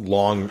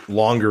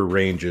longer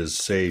ranges,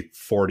 say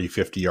 40,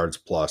 50 yards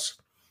plus,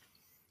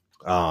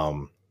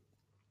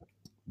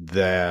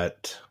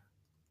 that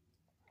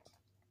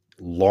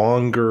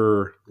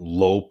longer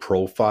low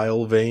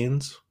profile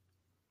veins,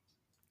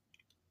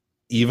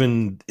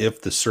 even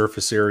if the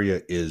surface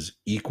area is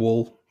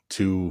equal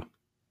to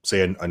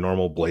say a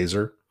normal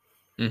blazer,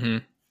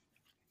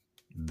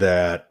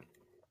 that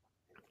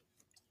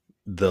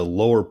the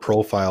lower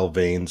profile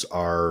veins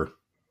are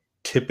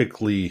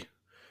typically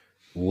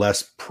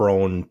less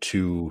prone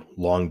to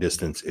long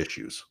distance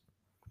issues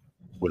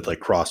with like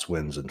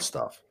crosswinds and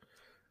stuff.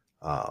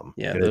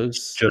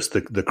 Those just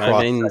the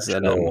cross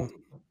sectional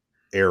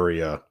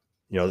area,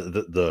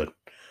 the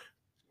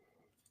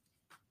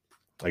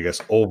I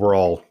guess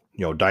overall,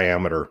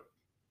 diameter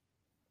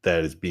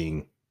that is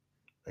being,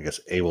 I guess,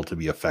 able to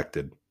be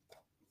affected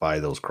by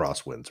those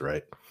crosswinds,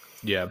 right?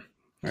 Yeah.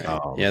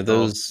 Right.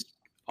 Those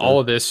all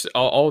of this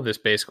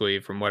basically,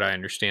 from what I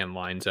understand,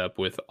 lines up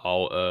with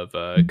all of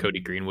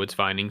Cody Greenwood's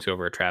findings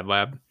over at Trad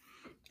Lab.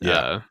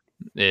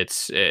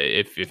 It's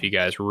if you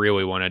guys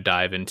really want to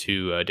dive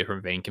into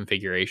different vane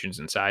configurations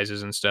and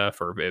sizes and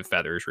stuff, or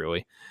feathers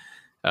really,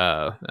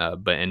 but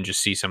and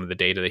just see some of the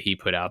data that he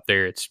put out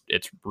there. It's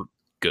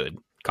good,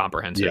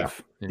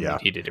 comprehensive. Yeah.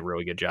 He did a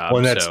really good job.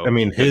 Well, that's, so I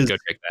mean, go check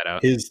that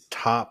out. His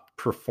top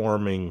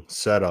performing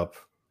setup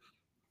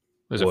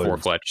was a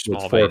 4-fletch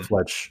small vein.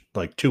 4-fletch,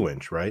 like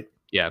 2-inch, right?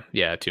 Yeah,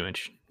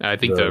 2-inch. I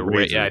think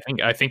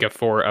I think a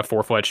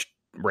 4-fletch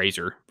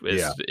razor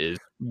is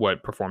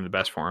what performed the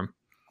best for him.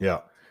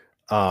 Yeah.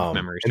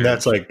 And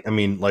that's like, I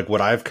mean, like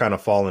what I've kind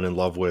of fallen in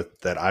love with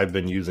that I've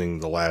been using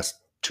the last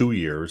 2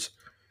 years,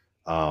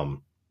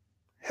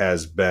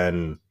 has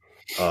been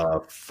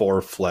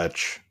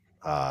 4-fletch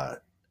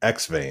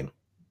X vane,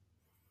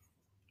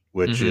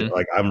 which is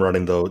like, I'm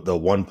running the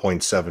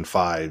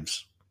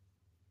 1.75s,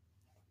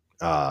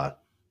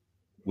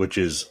 which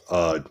is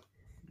a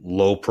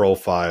low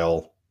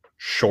profile,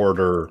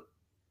 shorter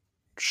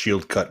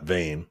shield cut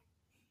vane.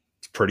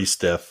 It's pretty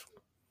stiff,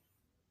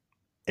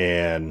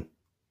 and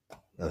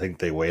I think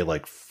they weigh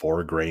like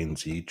 4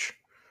 grains each.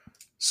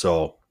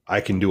 So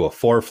I can do a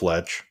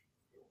 4-fletch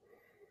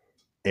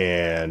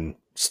and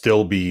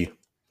still be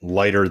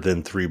lighter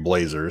than 3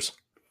 blazers,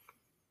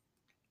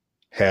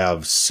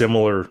 have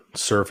similar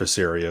surface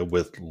area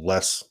with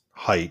less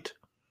height.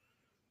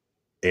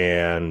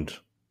 And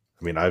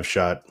I mean, I've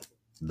shot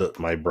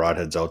my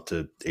broadheads out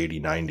to 80,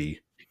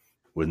 90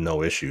 with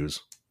no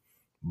issues,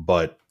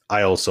 but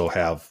I also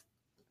have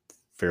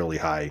fairly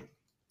high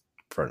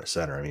front of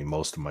center. I mean,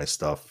 most of my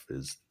stuff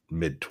is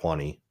mid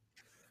 20.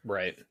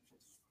 Right.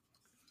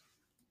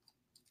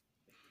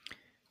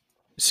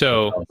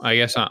 So I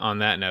guess on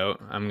that note,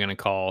 I'm going to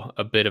call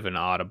a bit of an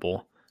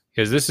audible,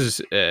 because this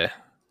is,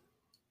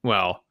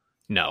 well,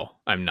 no,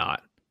 I'm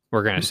not.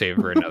 We're going to save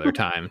for another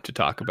time to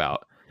talk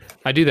about.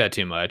 I do that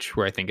too much,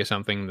 where I think of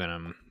something, then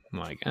I'm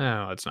like,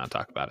 oh, let's not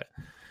talk about it.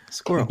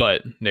 Squirrel.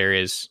 But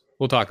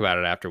we'll talk about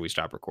it after we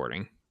stop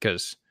recording,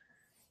 because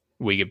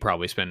we could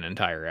probably spend an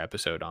entire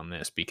episode on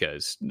this,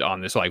 because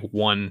on this like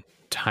one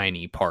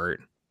tiny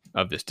part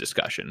of this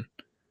discussion.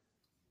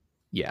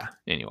 Yeah.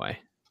 Anyway.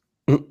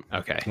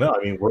 Okay. No,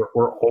 I mean,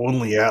 we're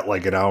only at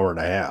like an hour and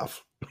a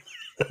half.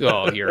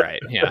 Oh, you're right.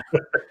 Yeah.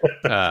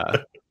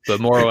 But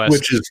more or less,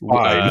 which is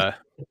fine.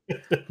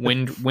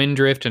 Wind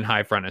drift and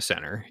high front of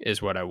center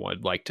is what I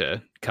would like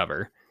to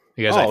cover,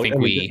 because I think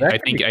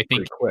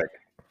quick.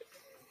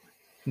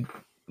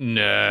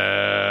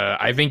 No,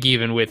 I think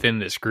even within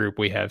this group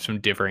we have some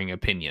differing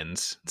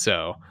opinions.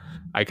 So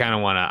I kind of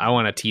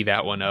want to tee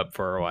that one up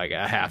for like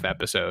a half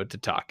episode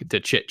to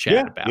chit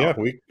chat about. Yeah,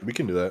 we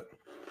can do that.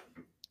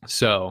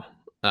 So,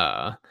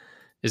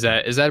 is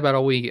that about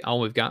all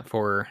we've got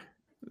for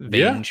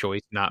vane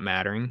choice not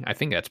mattering? I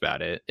think that's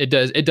about it. It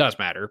does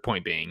matter.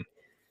 Point being,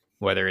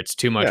 whether it's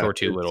too much or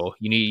too little,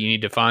 you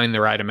need to find the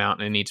right amount,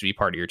 and it needs to be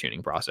part of your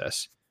tuning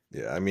process.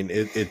 Yeah, I mean,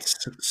 it's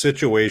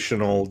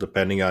situational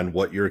depending on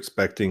what you're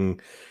expecting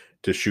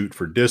to shoot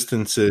for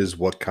distances,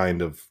 what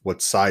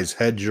size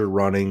head you're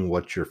running,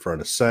 what your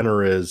front of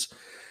center is,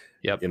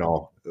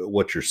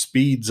 what your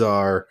speeds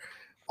are.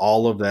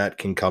 All of that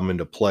can come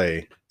into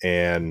play.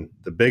 And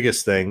the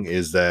biggest thing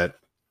is that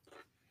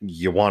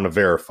you want to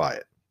verify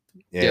it.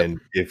 And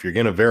if you're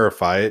going to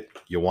verify it,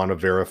 you want to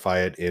verify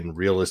it in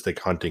realistic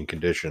hunting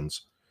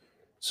conditions.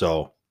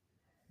 So,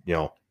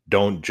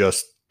 don't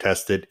just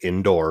test it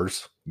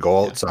indoors.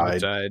 Go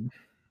outside,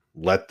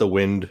 let the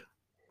wind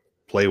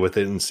play with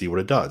it and see what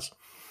it does.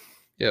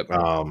 Yep.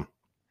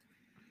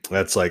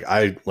 That's like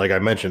I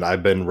mentioned,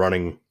 I've been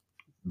running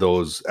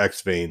those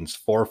X vanes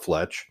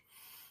 4-fletch.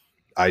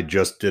 I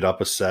just did up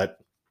a set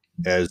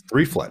as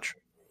 3-fletch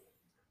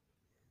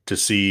to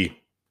see.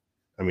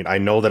 I mean, I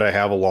know that I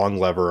have a long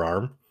lever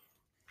arm.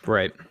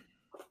 Right.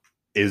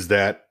 Is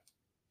that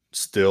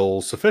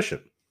still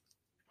sufficient?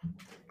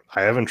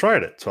 I haven't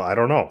tried it, so I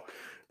don't know.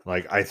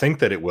 Like, I think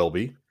that it will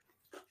be.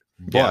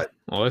 But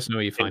well, let's know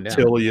what you find out.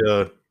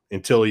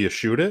 Until you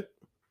shoot it.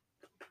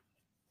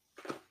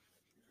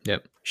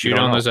 Yep. Shoot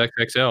on those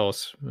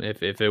XXLs.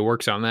 If it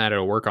works on that,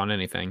 it'll work on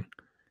anything.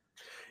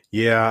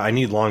 Yeah, I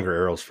need longer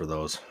arrows for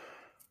those.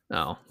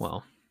 Oh,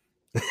 well.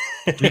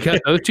 You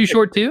cut those too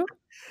short too?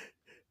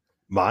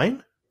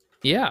 Mine?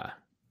 Yeah.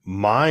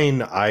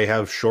 Mine, I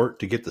have short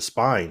to get the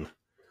spine.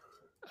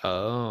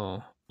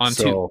 Oh.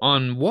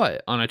 On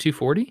what? On a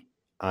 240?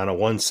 On a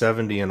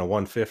 170 and a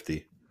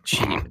 150.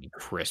 Gee,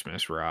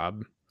 Christmas,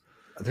 Rob.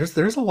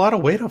 There's a lot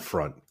of weight up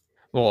front.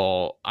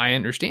 Well, I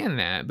understand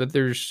that, but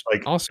there's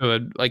also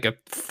a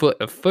foot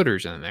of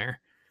footers in there.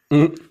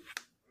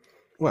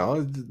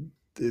 Well,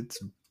 it's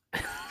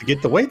to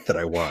get the weight that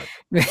I want.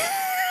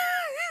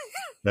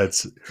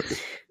 That's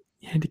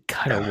you had to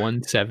cut a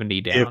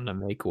 170 down to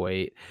make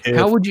weight.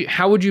 How would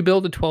you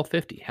build a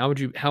 1250?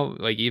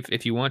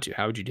 If you want to,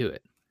 how would you do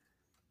it?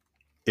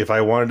 If I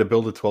wanted to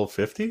build a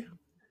 1250?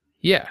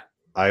 Yeah.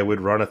 I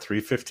would run a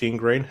 315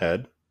 grain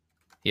head.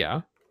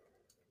 Yeah.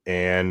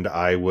 And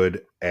I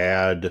would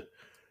add,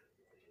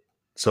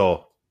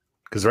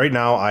 because right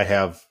now I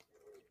have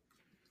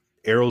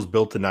arrows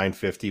built to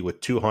 950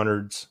 with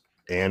 200s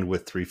and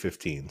with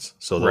 315s.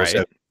 So those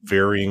have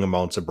varying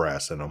amounts of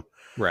brass in them.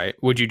 Right.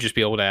 Would you just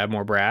be able to add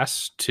more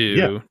brass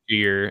to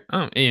your?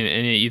 Oh,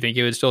 and you think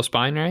it would still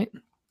spine, right?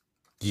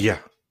 Yeah.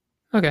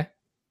 Okay.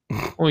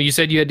 Well, you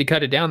said you had to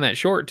cut it down that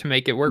short to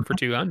make it work for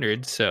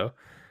 200. So.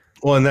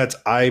 Well, and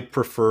I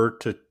prefer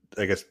to.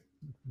 I guess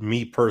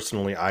me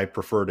personally, I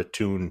prefer to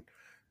tune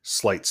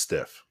slight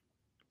stiff.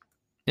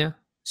 Yeah.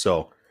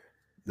 So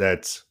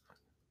that's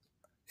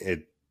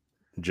it.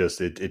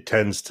 Just it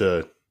tends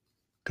to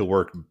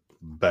work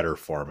better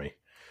for me.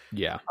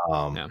 Yeah.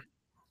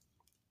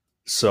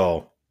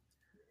 So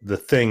the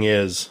thing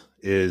is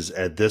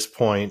at this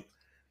point,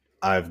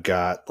 I've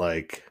got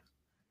like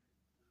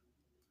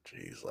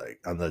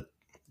on the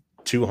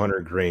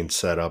 200 grain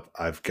setup,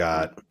 I've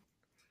got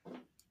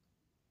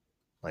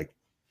like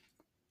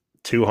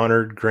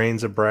 200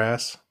 grains of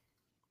brass,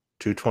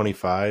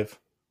 225.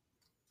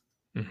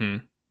 Mm-hmm.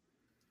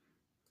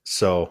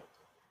 So,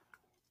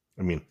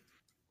 I mean,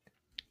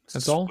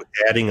 that's all.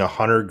 Adding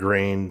 100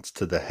 grains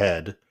to the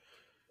head,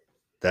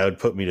 that would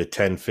put me to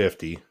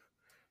 1050.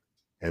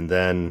 And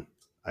then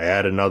I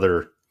add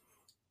another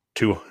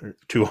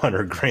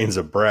 200 grains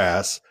of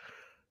brass,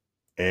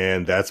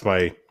 and that's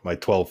my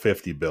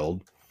 1250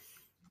 build.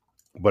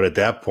 But at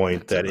that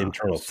point, that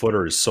internal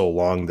footer is so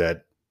long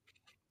that,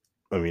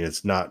 I mean,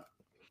 it's not.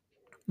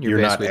 You're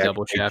basically not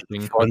double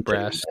shafting with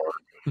brass.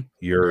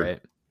 You're,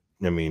 right.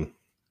 I mean,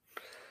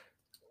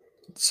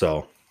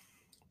 so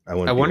I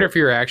wonder if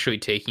you're actually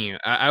taking.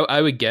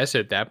 I would guess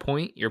at that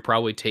point you're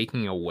probably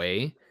taking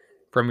away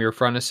from your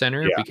front of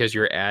center because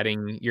you're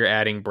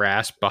adding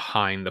brass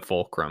behind the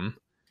fulcrum.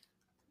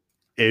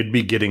 It'd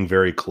be getting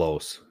very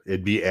close.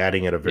 It'd be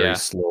adding at a very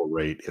slow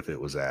rate if it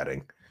was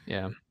adding.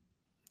 Yeah,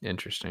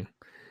 interesting.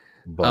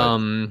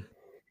 But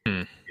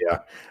yeah,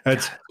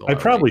 I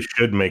probably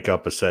should make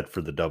up a set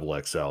for the double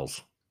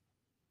XLs.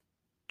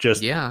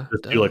 Just do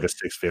like a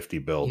 650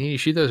 build. You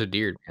shoot those a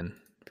deer, man,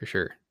 for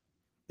sure.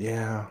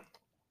 Yeah,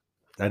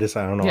 I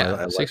don't know.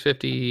 Yeah,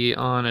 650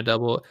 on a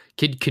double.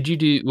 Could you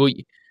do? Well,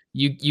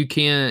 you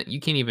can't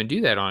even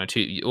do that on a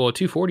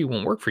 240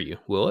 won't work for you,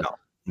 will it?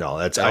 No,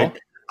 that's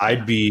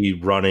I'd be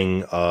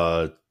running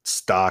a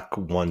stock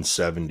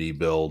 170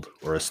 build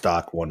or a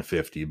stock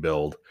 150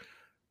 build.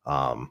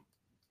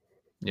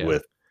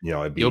 With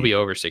it'd be, you'll be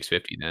over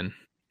 650 then.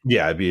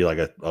 Yeah, it'd be like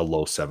a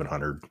low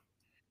 700.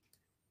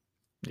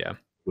 Yeah,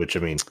 which I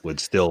mean would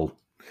still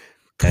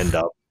end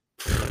up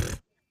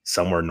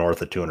somewhere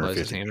north of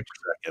 250 per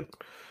second.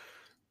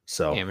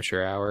 So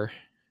amateur hour,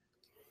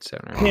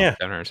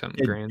 700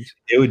 something grand.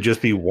 It would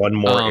just be one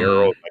more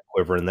arrow in my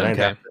quiver, and then I'd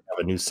have to have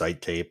a new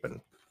sight tape,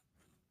 and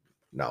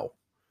no.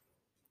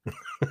 I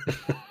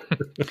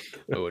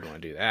wouldn't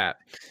want to do that.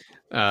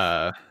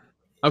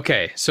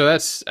 Okay, so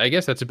I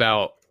guess that's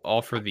about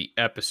all for the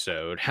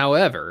episode.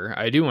 However,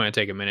 I do want to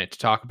take a minute to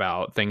talk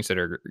about things that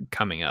are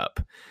coming up.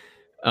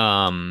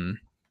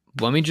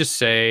 Let me just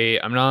say,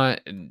 I'm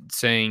not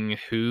saying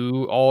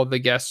who all the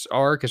guests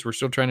are because we're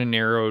still trying to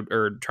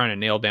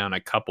nail down a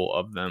couple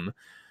of them.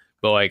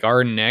 But like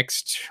our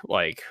next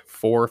 4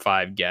 or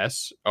 5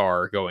 guests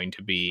are going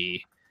to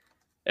be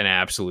an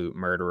absolute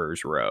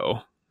murderer's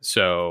row.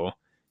 So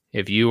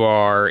if you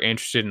are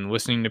interested in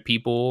listening to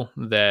people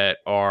that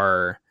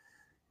are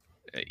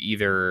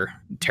either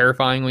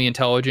terrifyingly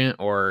intelligent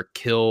or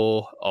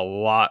kill a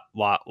lot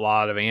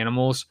of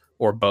animals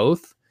or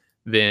both,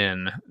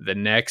 then the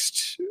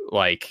next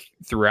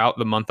throughout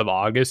the month of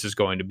August is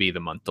going to be the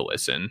month to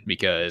listen,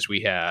 because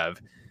we have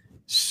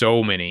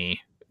so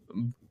many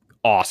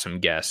awesome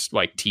guests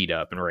teed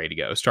up and ready to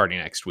go starting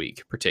next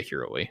week.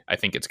 Particularly, I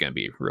think it's going to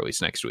be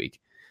released next week.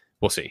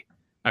 We'll see.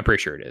 I'm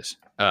pretty sure it is.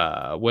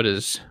 What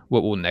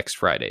will next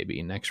Friday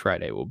be? Next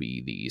Friday will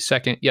be the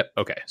 2nd. Yep.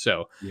 Okay.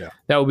 So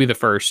that will be the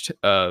first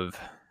of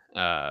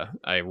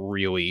a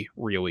really,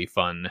 really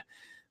fun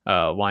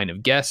line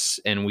of guests.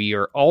 And we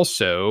are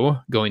also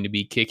going to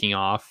be kicking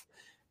off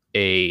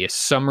a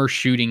summer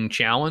shooting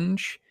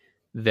challenge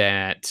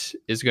that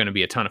is going to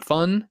be a ton of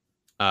fun.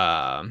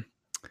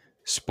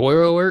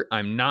 Spoiler alert,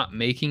 I'm not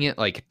making it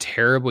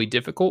terribly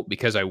difficult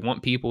because I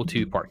want people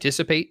to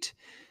participate.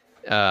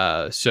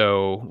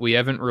 So we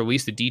haven't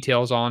released the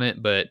details on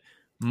it, but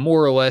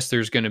more or less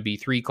there's going to be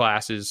 3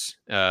 classes,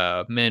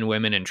 men,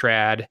 women, and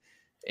trad,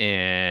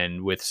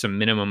 and with some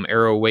minimum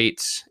arrow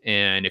weights.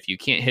 And if you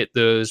can't hit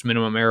those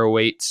minimum arrow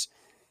weights,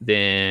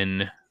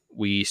 then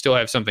we still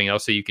have something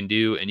else that you can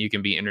do, and you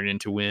can be entered in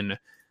to win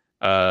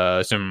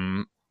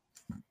some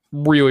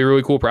really,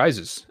 really cool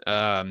prizes.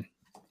 A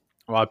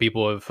lot of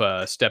people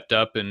have stepped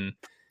up and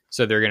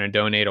said they're going to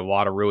donate a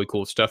lot of really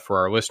cool stuff for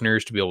our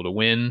listeners to be able to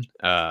win.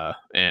 And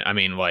I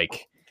mean,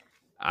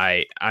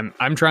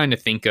 I'm trying to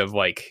think of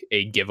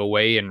a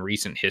giveaway in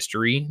recent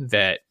history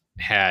that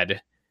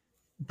had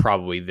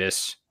probably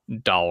this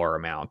dollar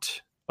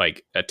amount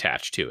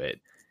attached to it,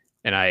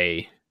 and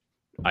I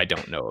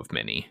don't know of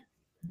many.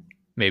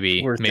 Maybe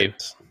it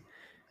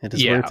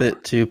is worth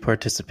it to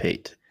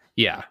participate.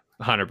 Yeah,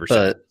 100%.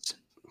 But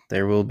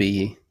there will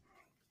be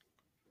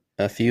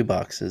a few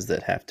boxes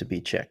that have to be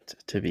checked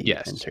to be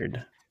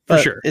entered. For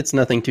sure. It's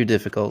nothing too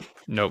difficult.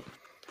 Nope.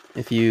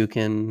 if you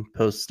can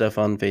post stuff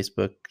on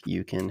Facebook,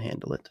 you can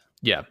handle it.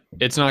 Yeah,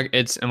 and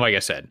like I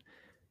said,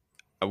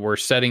 we're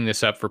setting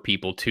this up for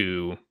people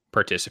to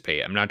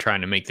participate. I'm not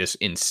trying to make this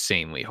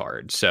insanely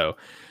hard. So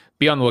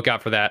be on the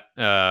lookout for that.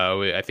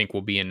 I think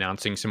we'll be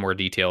announcing some more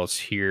details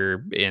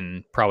here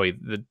in probably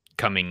the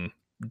coming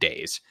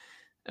days.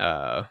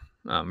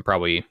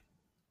 Probably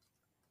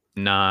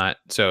not.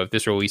 So if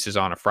this releases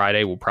on a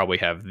Friday, we'll probably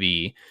have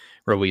the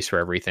release for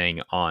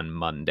everything on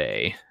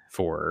Monday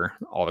for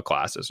all the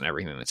classes and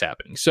everything that's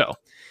happening. So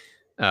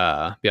be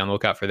on the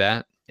lookout for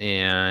that.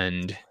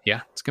 And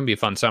yeah, it's going to be a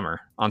fun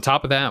summer. On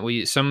top of that,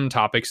 some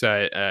topics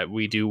that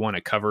we do want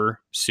to cover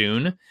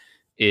soon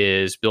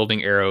is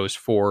building arrows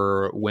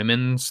for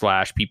women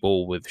 /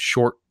 people with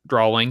short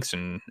draw lengths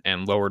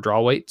and lower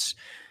draw weights.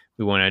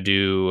 We want to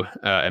do,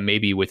 and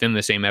maybe within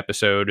the same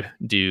episode,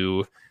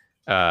 do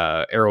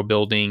arrow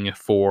building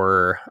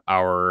for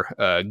our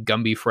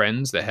Gumby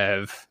friends that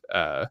have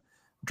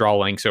draw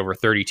lengths over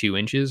 32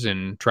 inches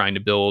and trying to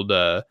build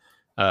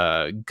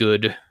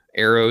good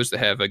arrows that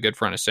have a good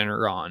front of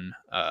center on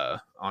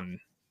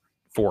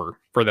for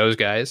those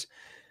guys.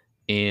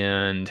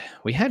 And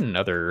we had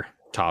another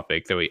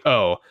topic that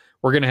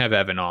we're gonna have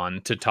Evan on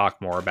to talk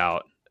more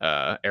about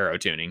arrow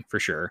tuning for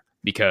sure,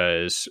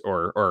 because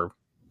or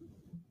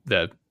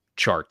the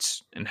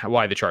charts and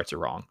why the charts are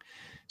wrong.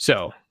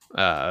 So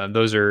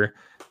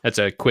that's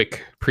a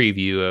quick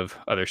preview of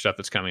other stuff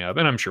that's coming up,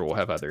 and I'm sure we'll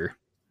have other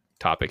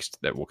topics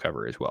that we'll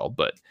cover as well.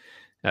 But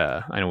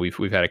I know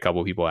we've had a couple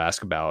of people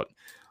ask about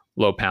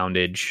low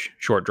poundage,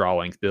 short draw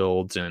length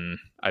builds, and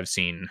I've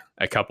seen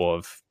a couple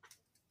of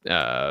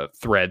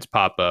threads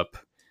pop up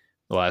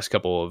the last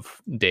couple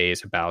of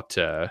days about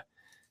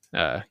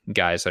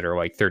guys that are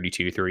like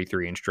 32,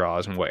 33 inch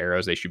draws and what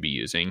arrows they should be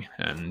using,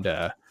 and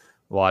a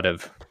lot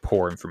of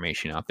poor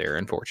information out there,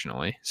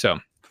 unfortunately. So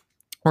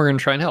we're going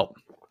to try and help.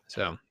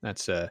 So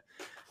that's what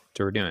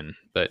we're doing.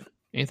 But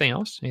anything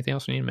else we need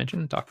to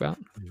mention, talk about?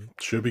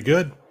 Should be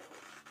good.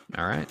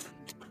 All right.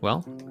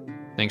 Well,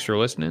 thanks for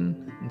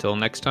listening. Until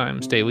next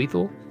time, stay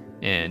lethal,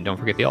 and don't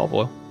forget the olive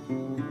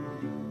oil.